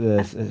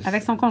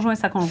conjoint et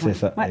sa conjointe. C'est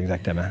ça,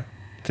 exactement.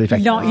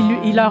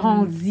 Ils leur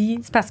ont dit,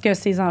 c'est parce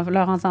que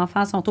leurs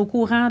enfants sont au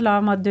courant de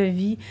leur mode de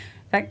vie.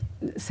 Fait que,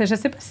 je ne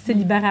sais pas si c'est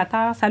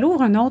libérateur. Ça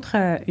ouvre un autre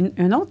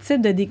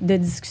type de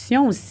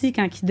discussion aussi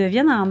quand ils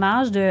deviennent en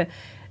âge de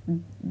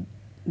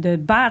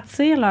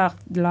bâtir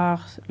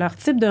leur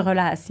type de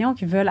relation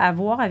qu'ils veulent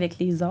avoir avec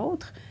les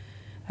autres,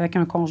 avec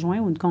un conjoint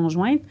ou une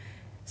conjointe.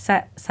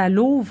 Ça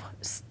l'ouvre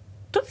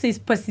toutes ces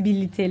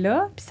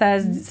possibilités-là. Puis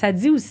ça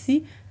dit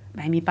aussi...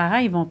 Bien, mes parents,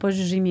 ils vont pas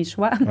juger mes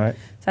choix. Ouais.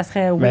 Ça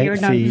serait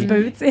weird un petit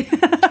peu, tu sais.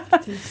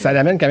 Ça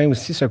amène quand même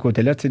aussi ce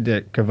côté-là, tu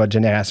sais, que votre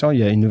génération, il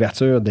y a une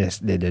ouverture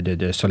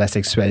sur la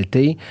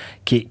sexualité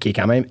qui est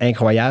quand même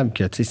incroyable,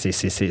 que, tu sais,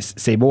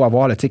 c'est beau à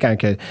voir, là, tu sais, quand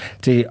que,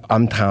 tu sais,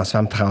 homme trans,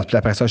 femme trans, puis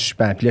après ça, je suis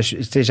pas, puis là,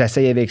 tu sais,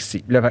 j'essaye avec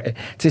ci.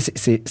 Tu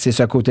sais, c'est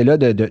ce côté-là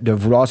de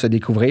vouloir se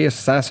découvrir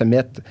sans se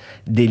mettre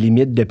des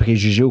limites de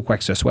préjugés ou quoi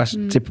que ce soit.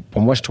 Tu sais,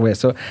 pour moi, je trouvais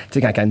ça, tu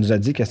sais, quand elle nous a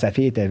dit que sa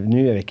fille était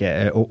venue avec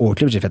au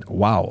club, j'ai fait,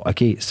 wow,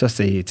 OK, ça,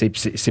 c'est, tu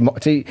sais,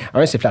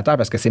 c'est flatteur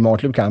parce que c'est mon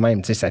club quand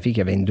même, tu sais, sa fille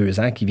qui a 22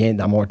 ans, qui vient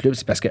dans mon club,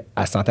 c'est parce qu'elle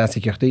se sentait en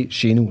sécurité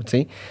chez nous, tu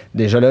sais.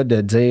 Déjà là,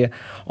 de dire,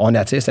 on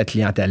attire cette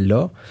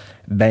clientèle-là,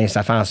 ben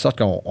ça fait en sorte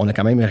qu'on a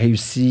quand même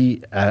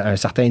réussi à un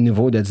certain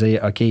niveau de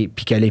dire, OK,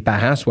 puis que les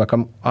parents soient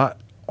comme, ah,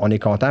 on est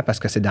content parce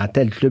que c'est dans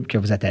tel club que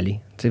vous êtes allés.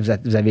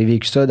 Vous avez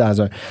vécu ça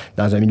dans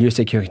un milieu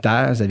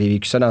sécuritaire, vous avez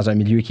vécu ça dans un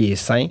milieu qui est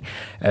sain,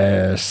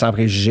 sans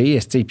préjugés,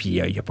 puis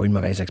il n'y a pas eu de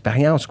mauvaise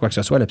expérience ou quoi que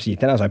ce soit. Là, puis il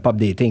était dans un pub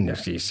dating. Là,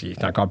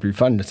 c'est encore plus le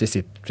fun. Là,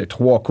 c'est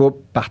 3 couples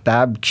par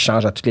table qui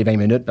changent à toutes les 20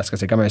 minutes parce que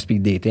c'est comme un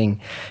speed dating.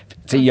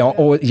 Ils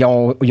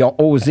ont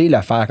osé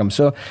le faire comme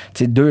ça.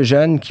 2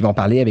 jeunes qui vont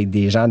parler avec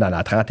des gens dans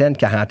la trentaine,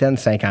 quarantaine,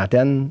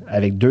 cinquantaine,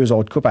 avec 2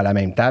 autres couples à la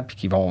même table, puis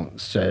qui vont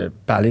se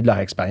parler de leur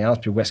expérience,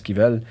 puis où est-ce qu'ils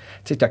veulent.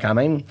 Tu as quand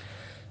même...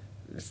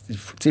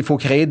 Il faut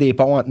créer des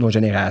ponts entre nos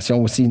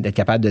générations aussi, d'être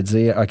capable de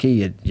dire, OK,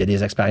 il y a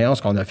des expériences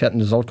qu'on a faites,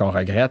 nous autres, qu'on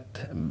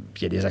regrette,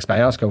 puis il y a des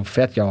expériences que vous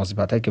faites, qu'on se dit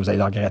peut-être que vous allez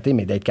les regretter,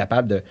 mais d'être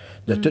capable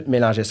de tout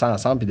mélanger ça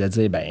ensemble, puis de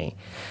dire, ben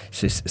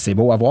c'est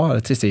beau à voir.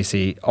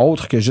 C'est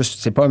autre que juste,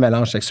 c'est pas un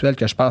mélange sexuel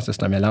que je pense,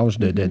 c'est un mélange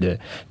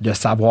de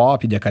savoir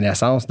puis de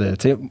connaissances.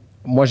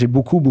 Moi, j'ai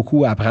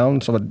beaucoup à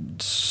apprendre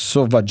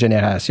sur votre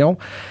génération.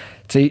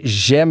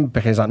 J'aime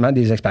présentement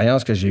des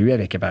expériences que j'ai eues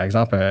avec, par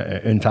exemple,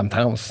 une femme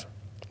trans.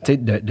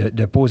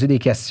 De poser des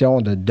questions,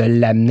 de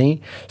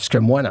l'amener. Ce que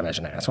moi, dans ma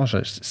génération,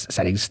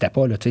 ça n'existait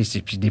pas. Là,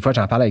 puis des fois,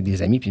 j'en parle avec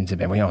des amis, puis ils me disent,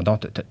 ben voyons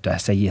donc, t'as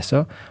essayé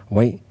ça?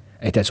 Oui.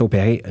 Était-ce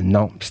opéré?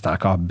 Non. Puis c'était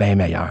encore bien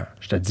meilleur.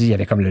 Je te dis, il y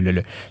avait comme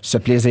ce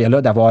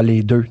plaisir-là d'avoir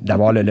les deux,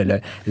 d'avoir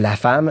la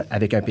femme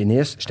avec un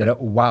pénis. J'étais là,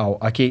 wow,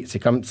 OK, c'est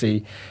comme...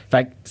 Fait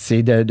que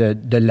c'est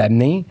de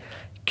l'amener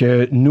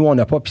que nous, on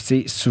n'a pas.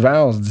 Puis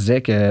souvent, on se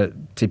disait que...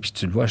 Puis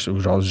tu le vois,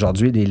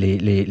 aujourd'hui,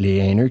 les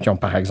haineux qui ont,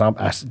 par exemple,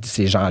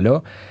 ces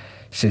gens-là,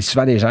 c'est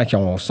souvent des gens qui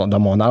sont dans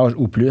mon âge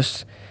ou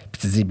plus.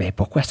 Puis tu te dis, ben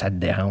pourquoi ça te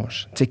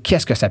dérange? Tu sais,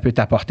 qu'est-ce que ça peut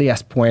t'apporter à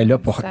ce point-là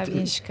pour... Ça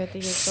vient chicoter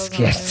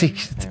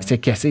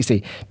quelque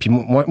chose. Puis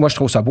moi, je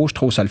trouve ça beau, je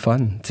trouve ça le fun.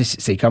 Tu sais,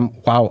 c'est comme,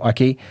 wow, OK,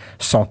 ils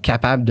sont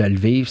capables de le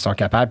vivre, ils sont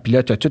capables. Puis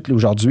là, tu as tout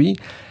aujourd'hui,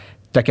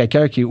 tu as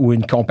quelqu'un ou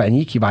une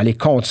compagnie qui va aller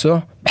contre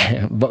ça.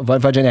 Ben,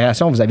 votre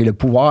génération, vous avez le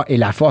pouvoir et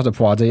la force de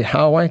pouvoir dire,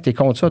 ah ouais, t'es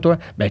contre ça, toi?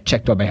 Ben,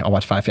 check-toi bien, on va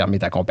te faire fermer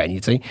ta compagnie.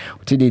 Tu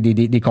sais,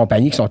 des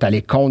compagnies qui sont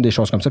allées contre des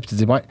choses comme ça, puis tu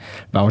te dis, ouais,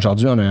 ben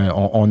aujourd'hui,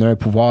 on a un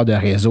pouvoir de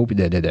réseau, puis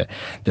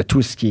de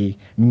tout ce qui est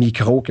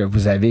micro que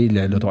vous avez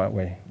le droit.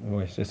 Oui,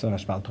 c'est ça,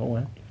 je parle trop,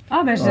 hein?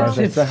 Ah, ben, j'ai les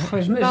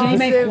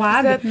mains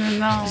froides.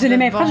 J'ai les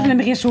mains froides, je voulais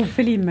me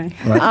réchauffer les mains.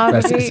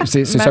 Ouais.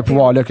 C'est ce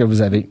pouvoir-là que vous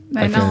avez.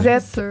 Vous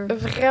êtes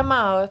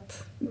vraiment hot.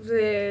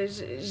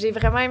 J'ai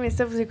vraiment aimé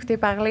ça, vous écouter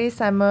parler.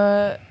 Ça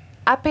m'a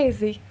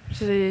apaisée.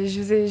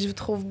 Je vous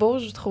trouve beau,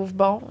 je vous trouve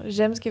bon.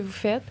 J'aime ce que vous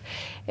faites.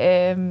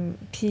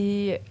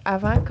 Puis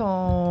avant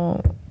qu'on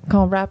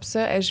wrap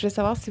ça, je voulais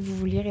savoir si vous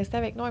vouliez rester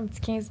avec nous un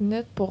petit 15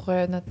 minutes pour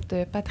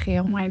notre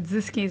Patreon. Ouais,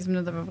 10-15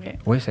 minutes à peu près.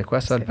 Oui, c'est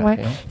quoi ça, le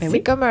Patreon? Ouais. C'est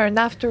comme un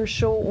after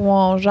show où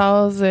on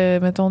jase,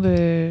 mettons,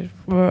 un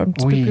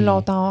petit peu plus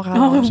longtemps.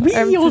 On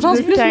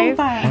jase plus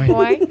longtemps.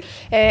 Ouais.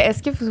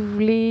 Est-ce que vous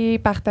voulez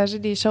partager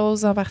des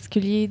choses en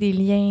particulier, des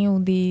liens ou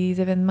des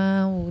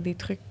événements ou des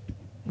trucs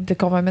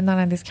qu'on va mettre dans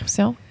la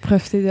description?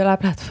 Profitez de la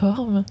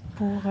plateforme.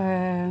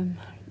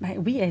 Ben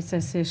oui,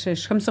 je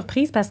suis comme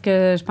surprise parce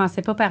que je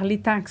pensais pas parler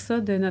tant que ça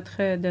de notre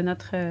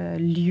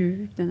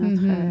lieu, de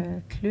notre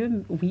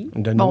club. Oui.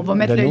 On va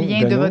mettre le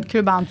lien de votre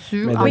club en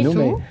dessous.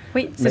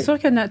 Oui, c'est sûr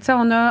que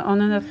on a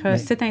notre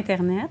site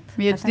Internet.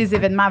 Mais y a-t-il des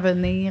événements à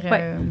venir? Oui,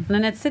 on a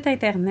notre site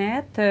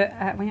Internet.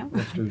 Voyons.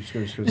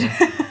 Excusez.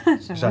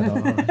 J'adore.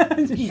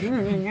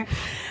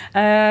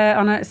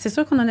 C'est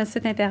sûr qu'on a notre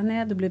site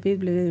Internet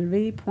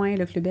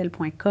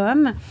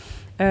www.leclubel.com.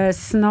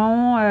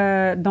 Sinon,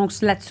 donc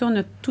là-dessus, on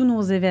a tous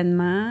nos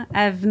événements.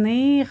 À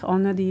venir,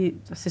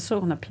 c'est sûr,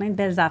 on a plein de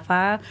belles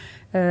affaires.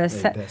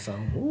 Décembre.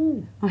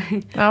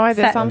 Ouais. Ah ouais,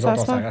 décembre, ça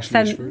se passe.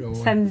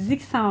 Samedi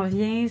qui s'en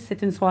vient,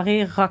 c'est une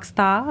soirée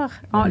rockstar.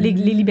 Les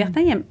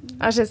libertins, ils aiment...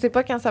 je sais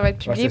pas quand ça va être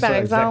publié, par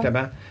exemple.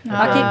 Exactement.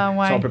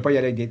 Ouais. Si on peut pas y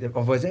aller avec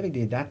on va y aller avec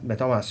des dates,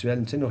 mettons,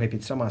 mensuelles, tu sais, nos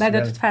répétitions mensuelles. De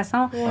toute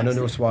façon. On a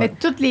nos soirées. Mais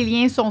tous les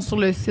liens sont sur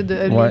le site.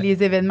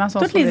 Les événements sont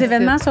sur le site. Tous les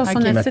événements sont sur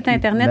notre site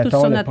Internet ou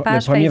sur notre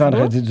page Facebook. Le premier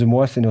vendredi du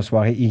mois, c'est nos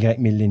soirées Y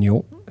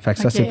milléniaux. Fait que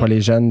ça, c'est pour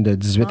les jeunes de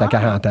 18 à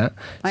 40 ans.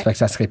 Ça fait que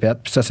ça se répète.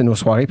 Puis ça, c'est nos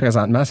soirées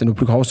présentement. C'est nos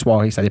plus grosses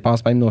soirées. Ça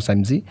dépasse même nos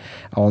samedis.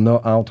 On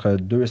a entre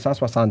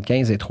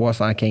 275 et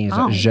 315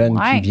 jeunes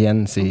qui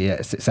viennent.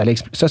 Ça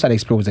a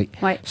explosé.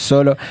 Ouais.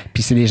 Ça, là.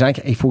 Puis c'est les gens,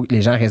 il faut que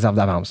les gens réservent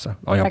d'avance. Ça.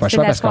 Ils n'ont pas le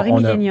choix parce qu'on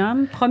a...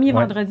 Millennium, premier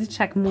vendredi de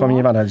chaque mois.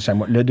 Premier vendredi de chaque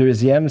mois. Le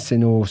deuxième, c'est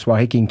nos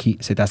soirées kinky.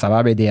 C'est à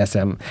savoir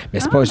BDSM.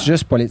 Mais c'est pas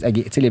juste pour les...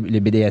 Tu sais, les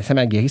BDSM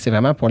aguerris, c'est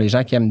vraiment pour les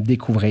gens qui aiment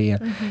découvrir.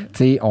 Tu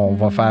sais, on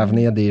va faire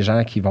venir des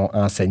gens qui vont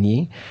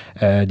enseigner.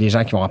 Des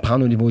gens qui vont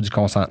apprendre au niveau du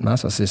consentement,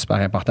 ça c'est super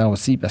important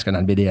aussi parce que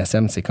dans le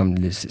BDSM, c'est comme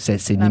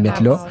ces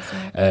limites-là.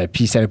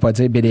 Puis ça veut pas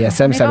dire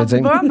BDSM, ça veut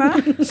dire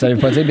ça veut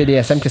pas dire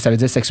BDSM que ça veut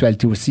dire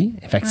sexualité aussi.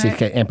 Fait que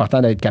c'est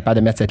important d'être capable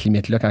de mettre cette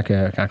limite-là quand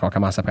on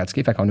commence à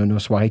pratiquer. Fait qu'on a nos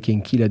soirées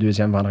kinky le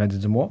deuxième vendredi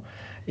du mois.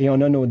 Et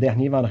on a nos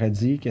derniers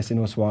vendredis, que c'est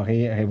nos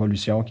soirées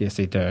Révolution, que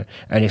c'est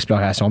une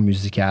exploration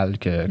musicale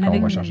qu'on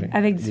va changer.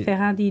 Avec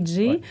différents DJ.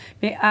 Ouais.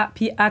 Mais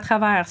puis à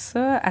travers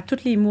ça, à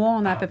tous les mois,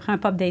 on a à peu près un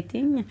pop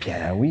dating. Puis,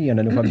 oui, on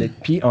a nos pop dating.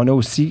 Puis on a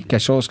aussi quelque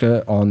chose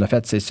qu'on a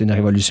fait, c'est une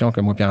révolution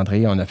que moi et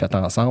Andrée, on a fait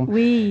ensemble.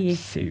 Oui.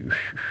 C'est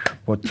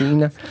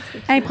poutine.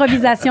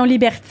 Improvisation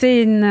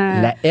libertine.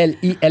 La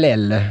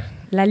LILL.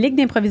 La Ligue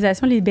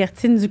d'improvisation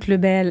libertine du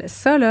Club L.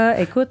 Ça, là,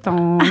 écoute,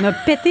 on a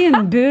pété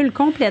une bulle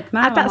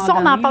complètement. Attends, ça,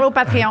 on en parle au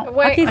Patreon.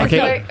 Ouais, OK, c'est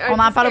ça. On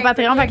en parle au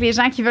Patreon. Fait que les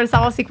gens qui veulent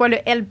savoir c'est quoi le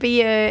LP...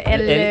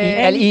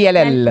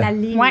 LILL. La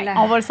ligne. Ouais,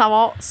 on va le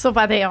savoir sur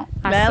Patreon.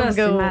 Ah, ça, Let's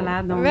c'est go.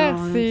 malade. On a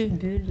Merci. une petite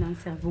bulle dans le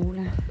cerveau,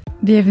 là.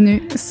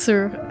 Bienvenue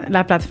sur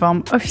la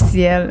plateforme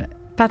officielle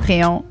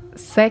Patreon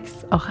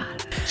Sexe Oral.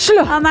 Je suis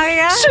là. En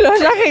arrière. Je suis là,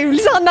 j'arrive.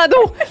 Lisande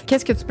Nadeau.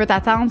 Qu'est-ce que tu peux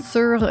t'attendre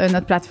sur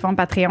notre plateforme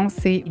Patreon?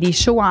 C'est des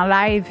shows en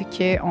live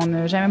qu'on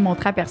n'a jamais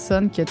montré à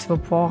personne, que tu vas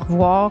pouvoir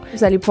voir.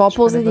 Vous allez pouvoir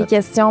poser connais des pas.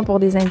 questions pour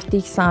des invités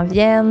qui s'en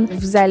viennent.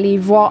 Vous allez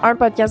voir un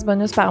podcast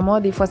bonus par mois.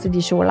 Des fois, c'est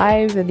des shows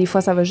live. Des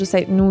fois, ça va juste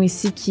être nous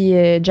ici qui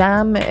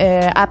jam.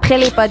 Après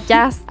les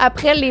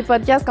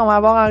podcasts qu'on va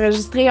avoir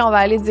enregistrés, on va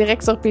aller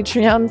direct sur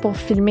Patreon pour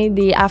filmer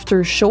des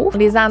after-shows.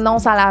 Des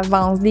annonces à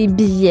l'avance, des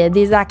billets,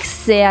 des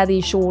accès à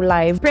des shows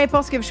live. Peu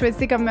importe ce que vous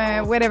choisissez comme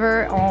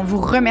whatever, on vous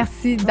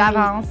remercie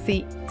d'avance.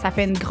 Ça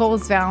fait une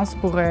grosse différence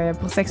pour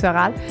Sexe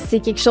Oral. C'est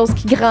quelque chose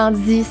qui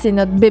grandit. C'est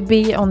notre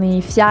bébé. On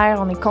est fiers,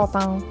 on est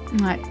contents.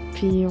 Ouais.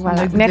 Puis On a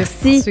voilà. le goût de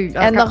Merci poursuivre.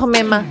 Encore.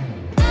 énormément.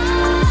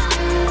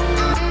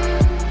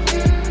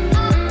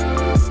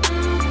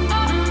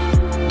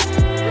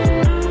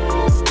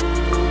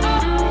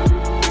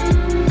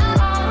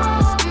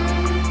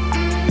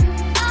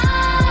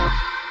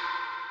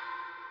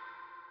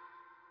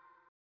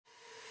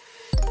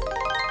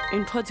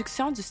 Une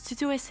production du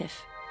Studio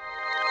SF.